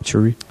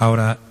rapture.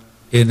 Ahora,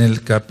 en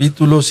el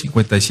capítulo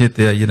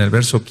 57, ahí en el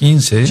verso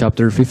 15,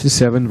 Chapter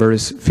 57,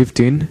 verse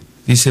 15.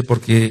 dice,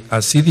 porque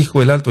así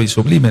dijo el alto y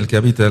sublime, el que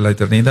habita en la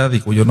eternidad y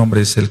cuyo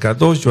nombre es el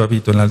Kadosh, yo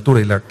habito en la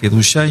altura y la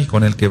Kedushá, y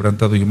con el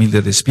quebrantado y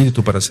humilde de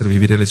espíritu, para hacer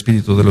vivir el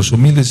espíritu de los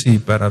humildes y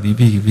para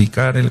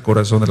vivificar el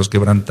corazón de los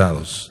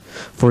quebrantados.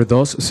 For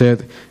thus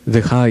said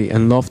the high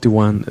and lofty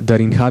one that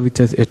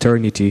inhabiteth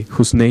eternity,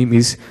 whose name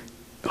is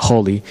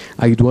holy.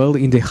 I dwell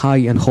in the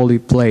high and holy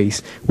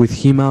place,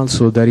 with him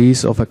also that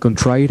is of a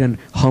contrite and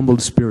humble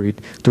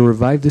spirit, to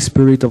revive the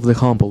spirit of the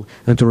humble,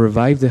 and to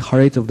revive the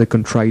heart of the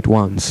contrite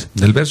ones.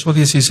 Del verso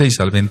 16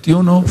 al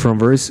 21, From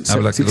verse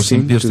habla que los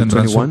 16 impíos to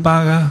tendrán su 21,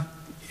 paga,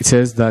 it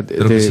says that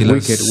pero que si the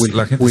wicked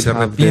la gente will se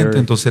have arrepiente, their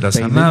entonces será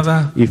payment.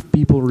 sanada. If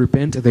people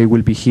repent, they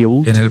will be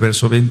healed. En el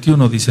verso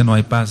 21 dice, no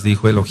hay paz,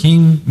 dijo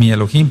Elohim, mi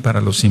Elohim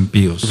para los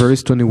impíos.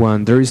 Verse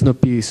 21, there is no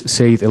peace,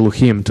 saith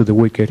Elohim to the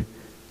wicked.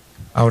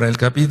 Ahora el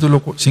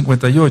capítulo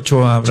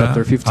 58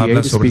 Chapter 58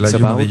 habla sobre el speaks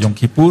ayuno de about Yom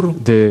Kippur,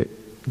 The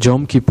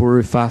Yom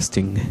Kippur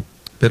fasting.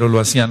 pero lo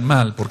hacían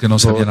mal porque no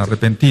se habían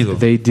arrepentido.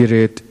 They did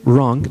it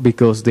wrong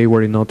because they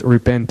were not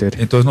repented.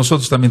 Entonces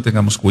nosotros también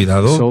tengamos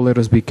cuidado. So let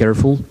us be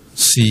careful.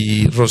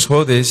 Si Rosh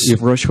Hodesh If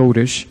Rosh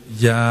Chodesh,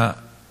 ya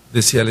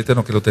decía el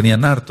Eterno que lo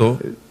tenían harto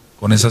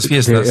con esas the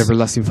fiestas,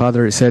 Everlasting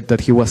Father said that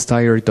he was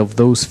tired of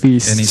those en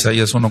feasts.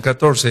 Isaías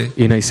 1:14,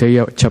 In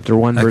Isaiah chapter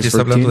 1 aquí verse está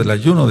hablando del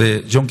 14, ayuno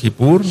de Yom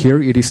Kippur.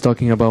 here it is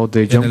talking about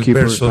the En Yom el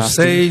Kippur verso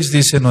fasting. 6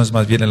 dice, no es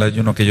más bien el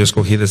ayuno que yo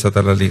escogí,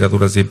 desatar las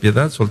ligaduras de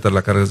impiedad, soltar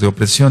las cargas de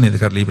opresión y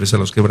dejar libres a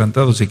los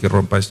quebrantados y que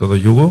rompáis todo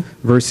yugo.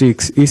 Verse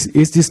 6,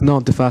 is this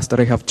not the fast that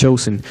I have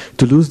chosen,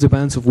 to loose the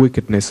bands of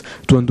wickedness,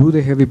 to undo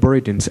the heavy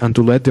burdens, and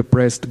to let the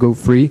oppressed go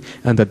free,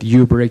 and that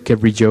you break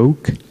every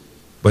yoke?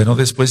 Bueno,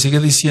 después sigue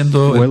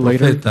diciendo el Well, later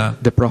profeta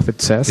the prophet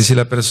que says, si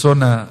la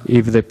persona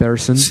if the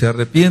person se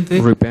arrepiente,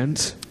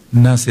 repents,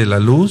 nace la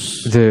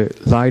luz. the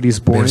light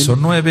is born. Verso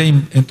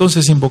 9,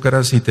 entonces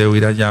invocarás y te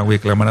oirá Yahweh,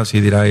 clamarás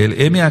y dirá él,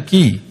 heme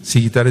aquí, si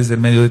quitares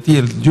del medio de ti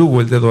el yugo,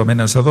 el dedo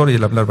amenazador y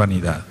el hablar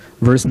vanidad.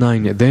 Verse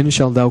 9, then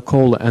shalt thou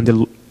call, and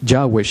the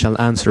Yahweh shall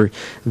answer.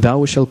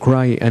 Thou shalt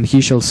cry, and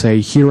he shall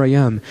say, Here I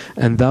am.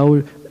 And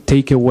thou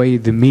take away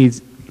the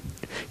midst.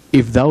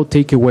 If thou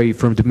take away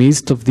from the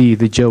midst of thee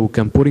the yoke,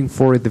 and putting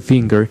forth the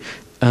finger,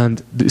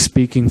 and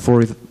speaking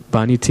forth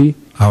vanity,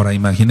 Ahora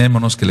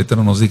imaginémonos que el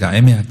Eterno nos diga,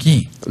 heme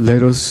aquí,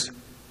 let us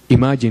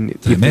imagine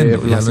if the Tremendo,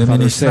 ya lo he Everlasting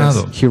Father says,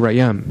 ministrado. Here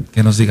I am.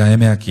 que nos diga,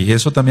 heme aquí.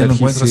 Eso también lo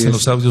That he encuentras en says-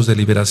 los audios de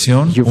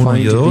liberación You 1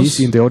 y find 2, this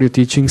in the audio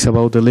teachings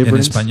about en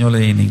deliverance, español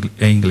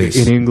e inglés.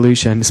 in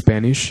English and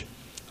Spanish.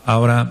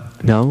 Ahora,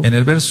 Now, en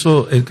el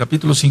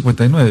capítulo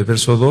 59,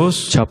 verso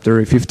 2,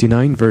 chapter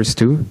 59, verse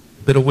 2.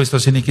 pero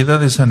vuestras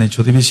iniquidades han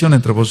hecho división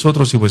entre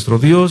vosotros y vuestro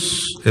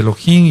Dios,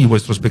 Elohim, y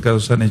vuestros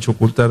pecados han hecho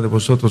ocultar de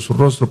vosotros su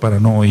rostro para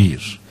no oír.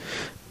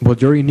 But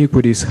your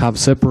iniquities have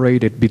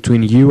separated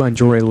between you and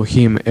your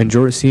Elohim, and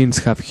your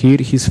sins have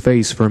hid his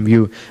face from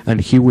you, and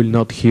he will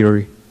not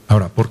hear.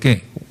 Ahora, ¿por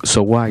qué?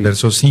 So why?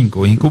 Verso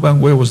 5, incuban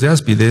huevos de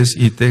áspides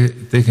y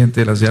tejen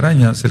telas de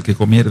arañas, el que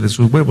comiere de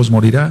sus huevos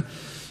morirá,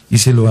 y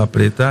si lo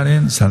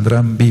apretaren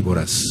saldrán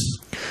víboras.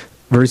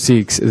 Verse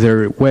 6,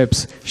 their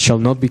webs shall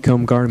not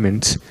become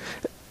garments.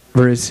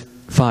 Verse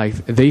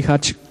 5, they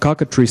hatch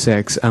cockatrice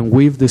eggs, and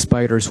weave the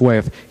spider's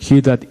web.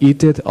 He that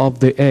eateth of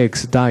the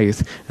eggs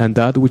dieth, and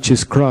that which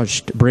is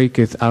crushed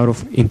breaketh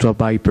into a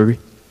viper.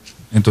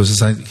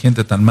 Entonces hay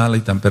gente tan mala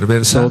y tan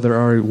perversa So there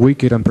are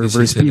wicked and que si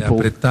perverse se le people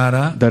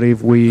apretara, that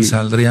if we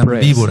saldrían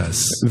press,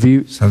 víboras.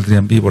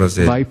 Saldrían víboras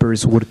de él.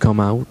 vipers would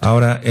come out.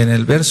 Ahora, en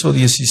el verso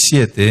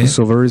 17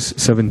 So verse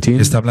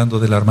 17, está hablando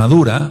de la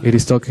armadura, it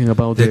is talking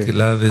about de the que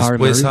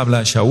después armor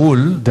habla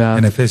Shaul that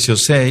en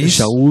Efesios 6,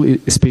 Shaul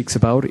speaks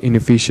about in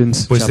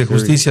Ephesians pues de chapter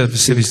justicia se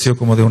 6. vistió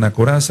como de una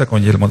coraza,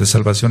 con yelmo de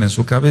salvación en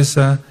su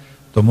cabeza,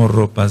 tomó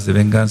ropas de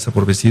venganza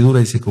por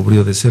vestidura y se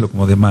cubrió de celo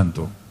como de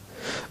manto.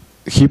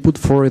 He put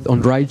forth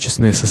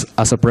unrighteousness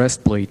as a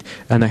breastplate,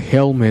 and a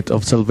helmet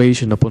of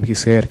salvation upon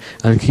his head,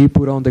 and he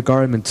put on the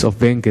garments of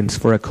vengeance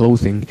for a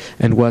clothing,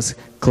 and was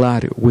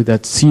clad with a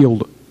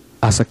shield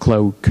as a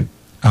cloak.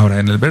 Ahora,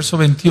 en el verso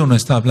 21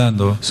 está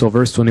hablando So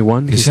verse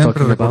 21 que is siempre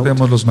talking about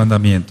recordemos los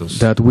mandamientos,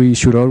 that we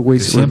should que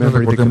always siempre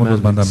remember the recordemos los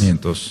commandments.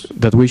 mandamientos.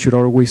 That we should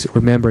always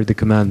remember the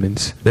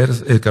commandments.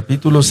 El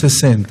capítulo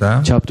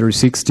 60, Chapter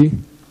 60,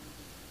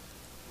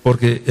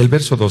 porque el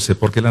verso 12,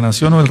 porque la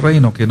nación o el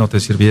reino que no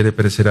te sirviere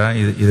perecerá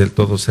y del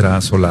todo será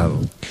asolado.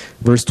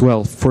 verse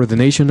 12, For the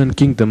nation and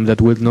kingdom that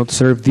will not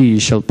serve thee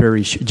shall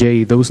perish,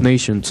 yea, those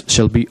nations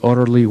shall be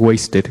utterly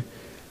wasted.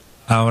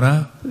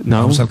 Ahora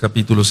Now, vamos al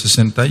capítulo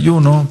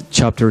 61,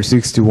 Chapter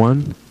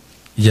 61,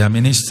 Ya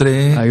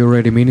ministré I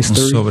already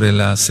ministered sobre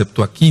la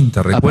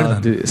Septuaginta, about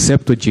 ¿recuerdan? the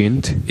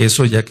Septuagint.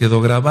 Eso ya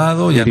quedó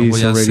grabado, ya It no is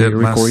voy a already hacer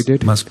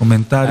recorded. más I will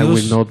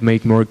comentarios, not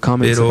make more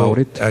comments pero about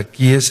it.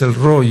 aquí es el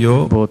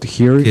rollo But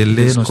here que the lee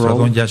nuestro scroll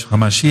Adón Yahshua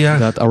Mashiach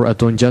that our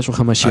Adon Yahshua al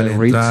HaMashiach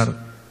reads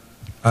entrar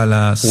a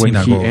la when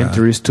he sinagoga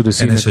enters to the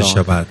en ese synagogue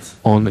Shabbat.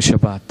 on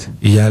Shabbat.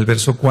 Y ya el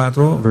verso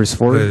 4, Verse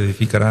 4.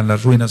 reedificarán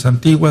las ruinas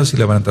antiguas y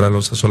levantarán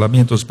los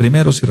asolamientos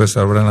primeros y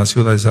restaurarán las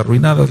ciudades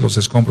arruinadas, los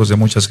escombros de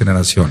muchas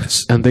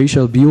generaciones. And they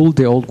shall build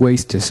the old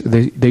wastes,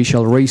 they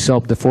shall raise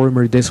up the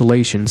former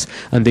desolations,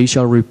 and they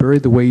shall repair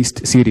the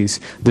waste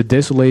cities, the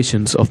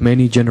desolations of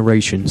many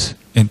generations.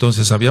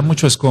 Entonces había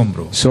mucho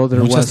escombro, So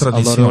there muchas was a lot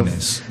of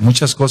tradiciones,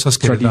 muchas cosas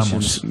que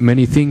Traditions, heredamos,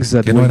 many things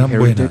that que we no eran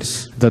inherited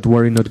buenas. that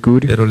were not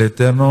good, pero el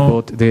Eterno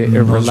but the nos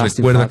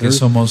everlasting recuerda que Father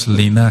somos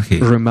linaje.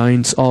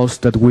 reminds us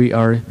that we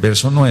are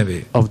Verso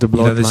 9. of the Y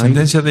la bloodline.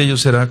 descendencia de ellos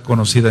será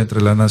conocida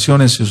entre las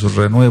naciones y sus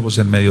renuevos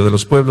en medio de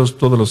los pueblos.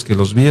 Todos los que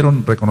los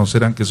vieron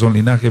reconocerán que son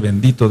linaje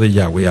bendito de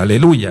Yahweh.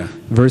 Aleluya.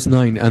 Verse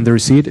 9, and their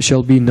seed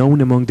shall be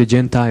known among the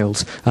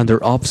Gentiles, and their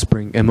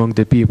offspring among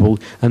the people,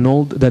 and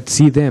all that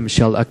see them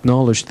shall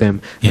acknowledge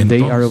them, Y and they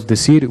entonces- are of the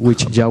seed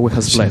which Yahweh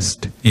has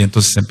blessed. Y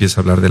entonces empieza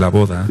a hablar de la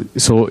boda.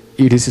 So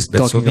it is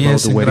Verso talking about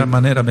 10. the En gran wedding.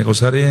 manera me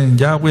gozaré en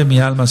Yahweh, mi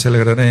alma se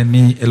alegrará en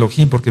mí,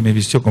 Elohim, porque me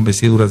vistió con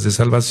vestiduras de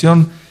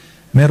salvación.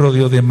 Me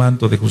rodeó de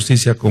manto de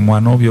justicia, como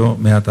a novio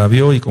me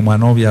atavió, y como a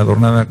novia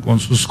adornada con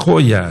sus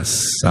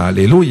joyas.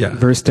 Aleluya.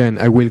 Verse 10,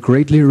 I will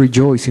greatly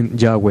rejoice in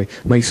Yahweh.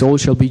 My soul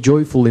shall be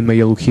joyful in my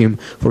Elohim,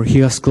 for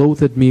he has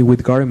clothed me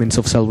with garments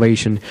of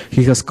salvation.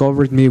 He has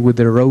covered me with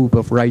the robe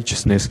of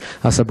righteousness,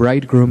 as a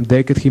bridegroom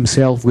decketh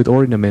himself with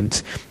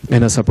ornaments,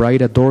 and as a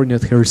bride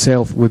adorneth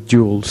herself with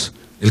jewels.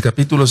 El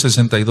capítulo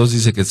 62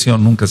 dice que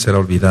Sion nunca será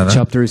olvidada.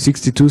 Chapter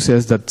 62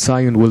 says that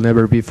Zion will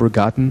never be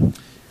forgotten.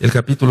 El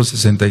capítulo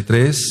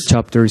 63,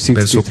 Chapter verso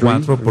 63,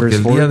 4, porque verse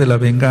el 4. día de la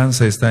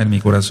venganza está en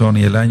mi corazón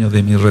y el año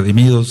de mis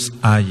redimidos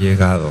ha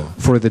llegado.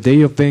 For the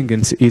day of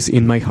vengeance is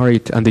in my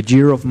heart, and the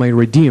year of my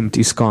redeemed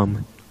is come.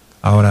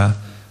 Ahora,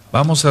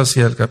 vamos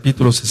hacia el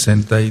capítulo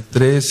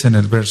 63 en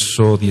el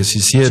verso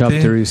 17.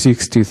 Chapter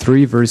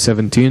 63, verse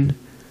 17.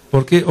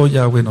 ¿Por qué, oh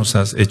Yahweh, nos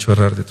has hecho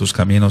errar de tus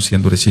caminos y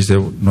endureciste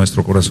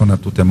nuestro corazón a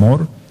tu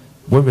temor?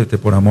 Vuélvete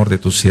por amor de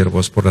tus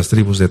siervos, por las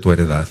tribus de tu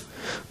heredad.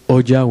 O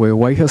Yahweh,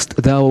 why hast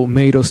thou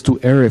made us to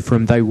err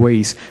from thy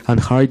ways, and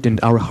hardened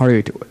our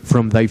heart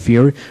from thy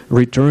fear?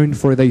 Return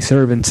for thy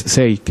servants'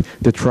 sake,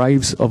 the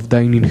tribes of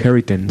thine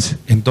inheritance.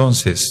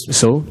 Entonces,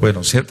 So,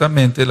 bueno,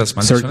 ciertamente las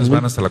maldiciones Certainly,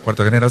 van hasta la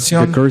cuarta the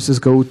generación. curses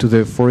go to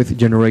the fourth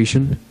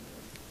generation.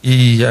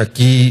 Y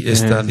aquí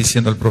está And-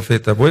 diciendo el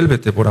profeta,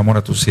 vuélvete por amor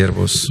a tus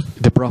siervos.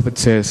 The prophet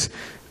says,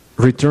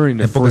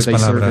 return En for pocas thy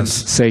palabras,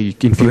 servants'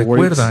 sake. In few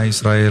words, Recuerda a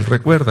Israel,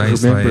 recuerda a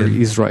remember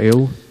Israel.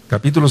 Israel.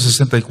 Capítulo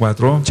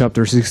 64,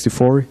 Chapter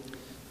 64,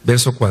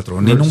 verso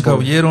 4. Ni Verse nunca 4.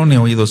 oyeron, ni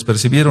oídos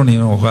percibieron, ni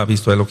ojo ha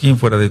visto a Elohim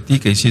fuera de ti,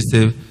 que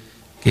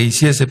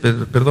hiciese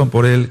perdón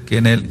por él, que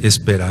en él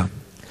espera.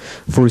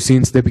 For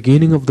since the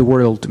beginning of the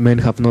world men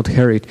have not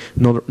heard,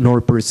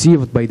 nor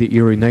perceived by the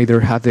ear,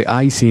 neither hath the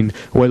eye seen,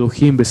 O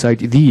Elohim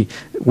beside thee,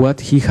 what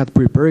he had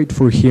prepared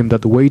for him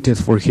that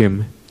waiteth for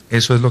him.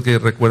 Eso es lo que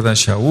recuerda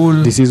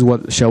Shaul. This is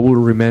what Shaul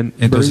Entonces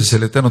remembers.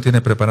 el Eterno tiene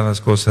preparadas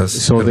cosas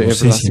So the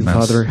everlasting hermosísimas.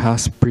 Father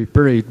has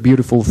prepared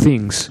beautiful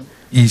things.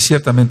 Y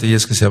ciertamente, y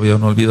es que se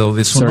habían olvidado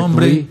de su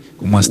nombre, Certainly,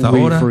 como hasta we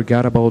ahora.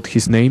 forgot about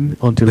his name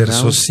until now.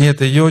 Versos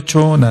 7 y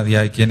 8, nadie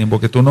hay quien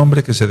invoque tu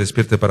nombre, que se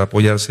despierte para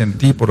apoyarse en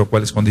ti, por lo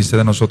cual escondiste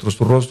de nosotros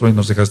tu rostro y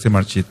nos dejaste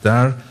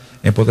marchitar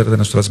en poder de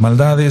nuestras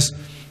maldades.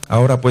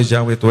 Ahora pues,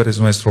 Yahweh, tú eres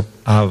nuestro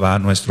Abba,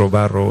 nuestro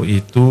barro,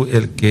 y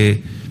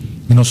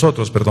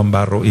nosotros,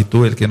 barro, y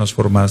tú el que nos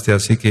formaste,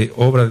 así que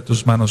obra de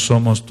tus manos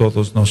somos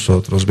todos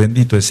nosotros.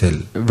 Bendito es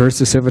Él.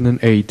 Verses 7 and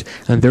 8.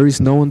 And there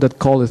is no one that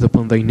calleth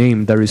upon thy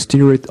name, that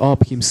stirreth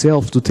up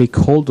himself to take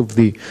hold of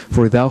thee.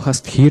 For thou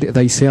hast hid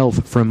thyself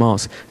from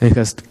us, and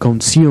hast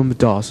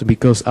consumed us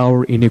because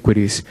our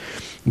iniquities.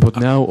 But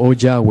now, O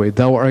Yahweh,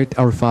 thou art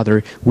our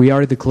Father, we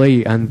are the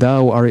clay, and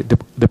thou art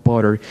the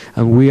potter,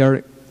 and we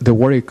are the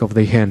work of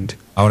thy hand.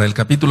 Ahora el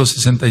capítulo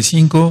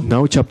 65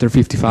 Now chapter lo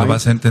 55,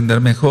 vas a entender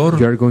you mejor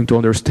are going to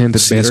understand it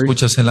si better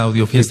escuchas el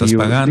audio if fiestas you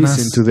listen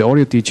paganas, to the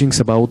audio teachings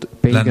about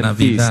la pagan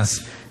Navidad,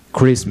 feasts,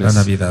 Christmas,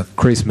 la Navidad. El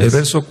Christmas.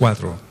 verso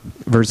 4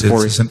 Verse del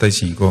 4.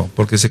 65,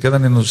 porque se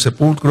quedan en los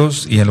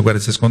sepulcros y en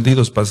lugares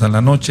escondidos pasan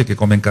la noche, que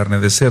comen carne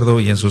de cerdo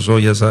y en sus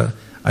ollas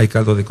hay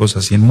caldo de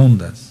cosas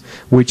inmundas.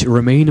 Which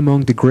remain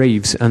among the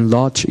graves and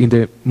lodge in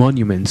the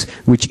monuments,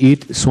 which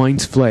eat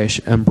swine's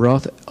flesh and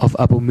broth of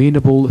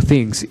abominable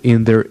things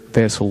in their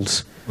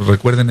vessels.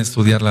 Recuerden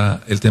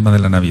estudiar el tema de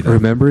la Navidad.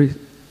 Remember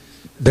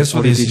Verso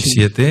audio teaching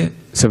 17,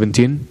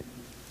 17.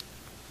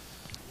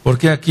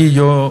 porque aquí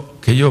yo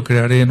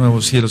crearé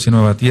nuevos cielos y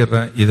nueva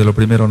tierra, y de lo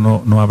primero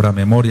no habrá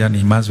memoria,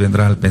 ni más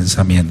vendrá al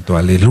pensamiento.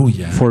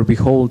 Aleluya. For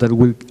behold,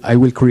 I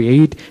will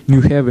create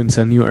new heavens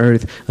and new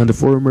earth, and the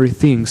former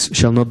things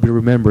shall not be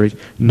remembered,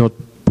 not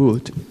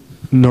put,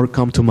 nor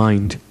come to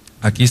mind.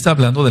 Aquí está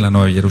hablando de la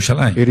Nueva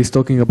Jerusalén. It is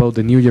talking about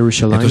the New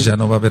Jerusalem. Entonces ya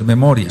no va a haber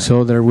memoria.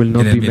 So there will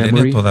not En el be milenio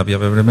memory. todavía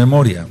va a haber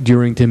memoria.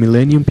 During the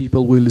millennium, people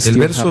will El still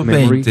verso have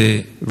memory.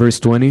 20 Verse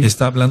 20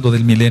 está hablando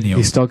del milenio.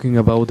 is talking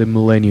about the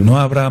millennium. No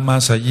habrá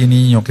más allí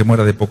niño que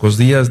muera de pocos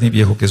días, ni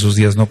viejo que sus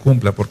días no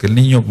cumpla, porque el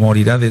niño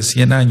morirá de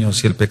 100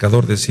 años y el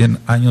pecador de 100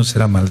 años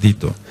será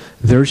maldito.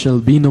 There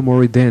shall be no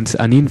more thence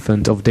an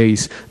infant of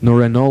days,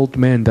 nor an old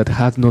man that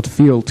hath not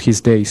filled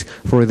his days.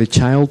 For the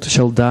child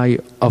shall die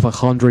of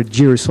 100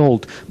 years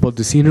old, but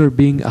the sinner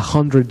being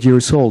 100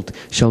 years old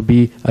shall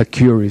be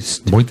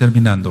accursed. Voy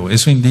terminando.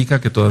 Eso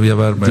indica que todavía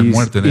va a haber This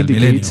muerte en el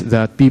milenio, indicates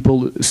that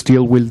people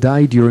still will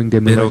die during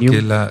the pero que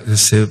millennium.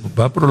 se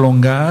va a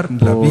prolongar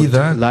la But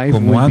vida life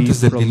como will be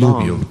antes del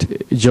diluvio.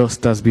 prolonged,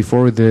 just as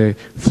before the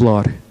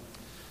flood.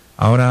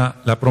 Ahora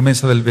la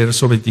promesa del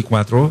verso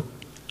 24.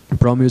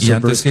 Promise Y of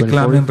antes verse que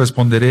 24. clamen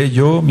responderé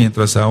yo,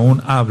 mientras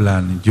aún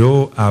hablan,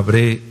 yo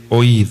habré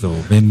oído.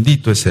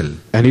 Bendito es Él.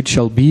 And it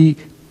shall be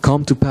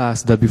come to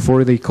pass that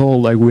before they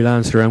call I will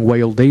answer, and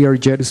while they are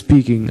yet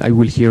speaking I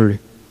will hear.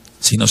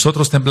 Si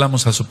nosotros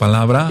temblamos a su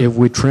palabra, If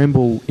we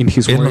tremble in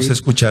His Él word, nos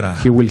escuchará.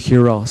 He will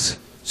hear us.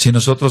 Si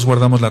nosotros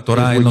guardamos la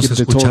Torah, If Él we nos keep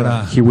the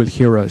Torah, escuchará. He will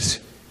hear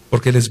us.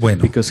 Porque Él es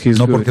bueno, Because He is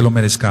no good, porque lo not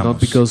merezcamos.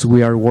 because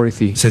we are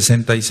worthy.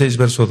 66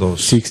 verso 2.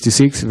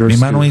 66 Mi verse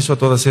mano 2. hizo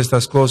todas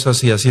estas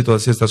cosas y así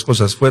todas estas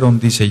cosas fueron,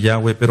 dice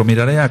Yahweh, pero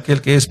miraré a aquel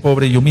que es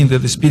pobre y humilde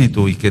de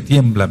espíritu y que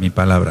tiembla mi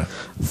palabra.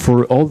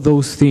 For all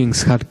those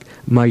things had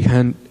my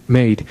hand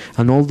made,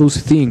 and all those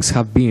things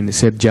have been,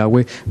 said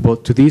Yahweh.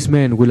 But to this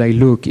man will I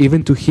look,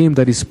 even to him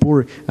that is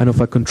poor and of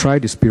a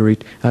contrite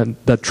spirit, and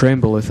that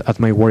trembleth at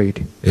my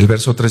word. El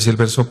verso 3 y el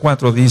verso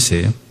 4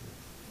 dice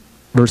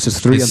Verses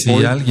que 3 and si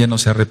 4 alguien no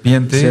se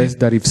arrepiente, says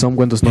that if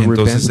someone does not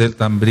entonces repent, Él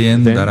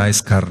también then dará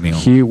escarnio.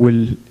 he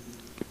will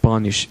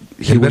punish.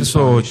 He El will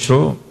verso punish.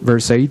 8,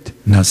 Verse 8,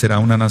 nacerá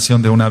una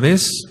nación de una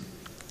vez.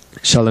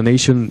 shall a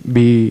nation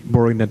be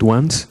born at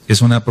once?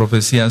 Es una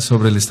profecía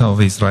sobre el Estado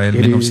de Israel,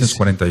 It is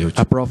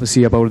 1948. a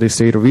prophecy about the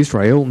state of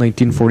Israel,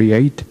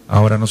 1948.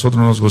 Ahora nosotros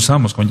nos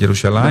gozamos con Now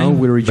Jerusalén,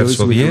 we rejoice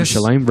verso with 10.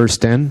 Jerusalem, verse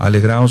 10.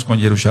 Alegraos con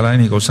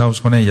Jerusalén y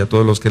gozaos con ella,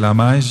 todos los que la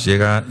amáis,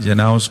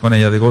 llenaos con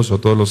ella de gozo,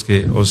 todos los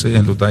que os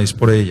enlutáis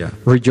por ella.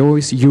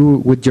 Rejoice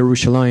you with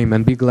Jerusalem,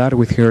 and be glad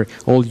with her,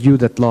 all you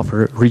that love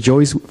her.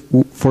 Rejoice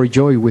for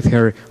joy with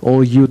her,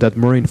 all you that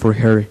mourn for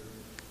her.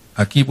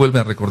 Aquí vuelve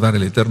a recordar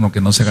el Eterno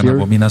que no se hagan Here,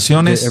 the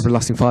abominaciones.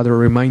 everlasting Father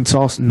reminds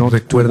us not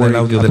Recuerda to el worry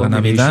audio de la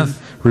Navidad.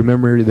 abomination.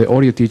 Remember the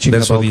audio teaching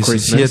Verso about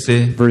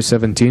 17. Christmas, verse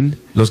 17.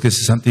 Los que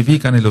se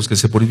santifican y los que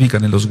se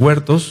purifican en los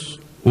huertos,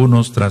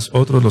 unos tras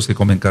otros, los que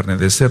comen carne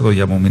de cerdo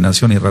y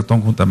abominación y ratón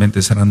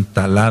juntamente serán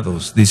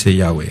talados, dice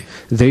Yahweh.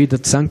 They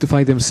that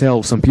sanctify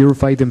themselves and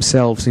purify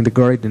themselves in the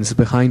gardens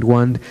behind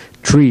one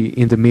tree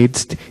in the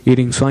midst,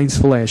 eating swine's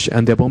flesh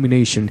and the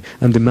abomination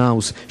and the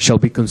mouse shall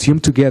be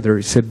consumed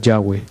together, said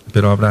Yahweh.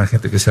 Pero habrá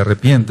gente que se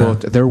arrepienta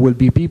But there will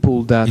be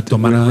people y that will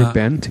tomará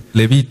repent,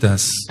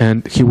 levitas,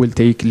 and he will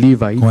take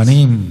Levites,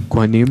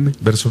 Kohanim,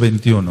 verso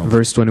 21.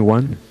 verse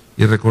 21,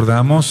 Y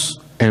recordamos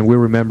and we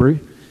remember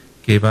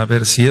que va a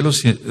haber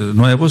cielos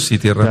nuevos y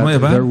tierra that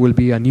nueva, there will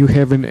be a new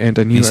heaven and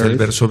a new dice el earth,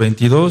 verso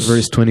 22,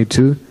 verse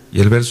 22 y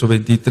el verso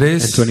and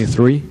 23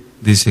 23,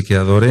 dice que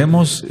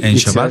adoremos en It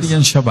Shabbat says y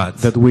en Shabbat.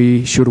 that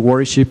we should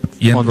worship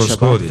Y en on Rosh Shabbat,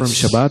 Chodesh. from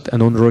Shabbat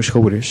and on Rosh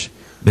Chodesh.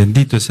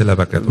 Bendito es el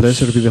abacados.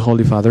 Blessed be the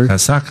Holy Father.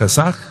 Hazak,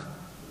 Hazak,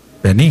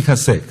 Beni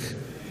Hasek.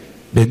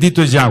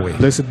 Bendito es Yahweh.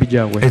 Blessed be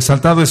Yahweh.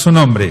 Exaltado es su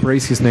nombre.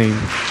 Praise His name.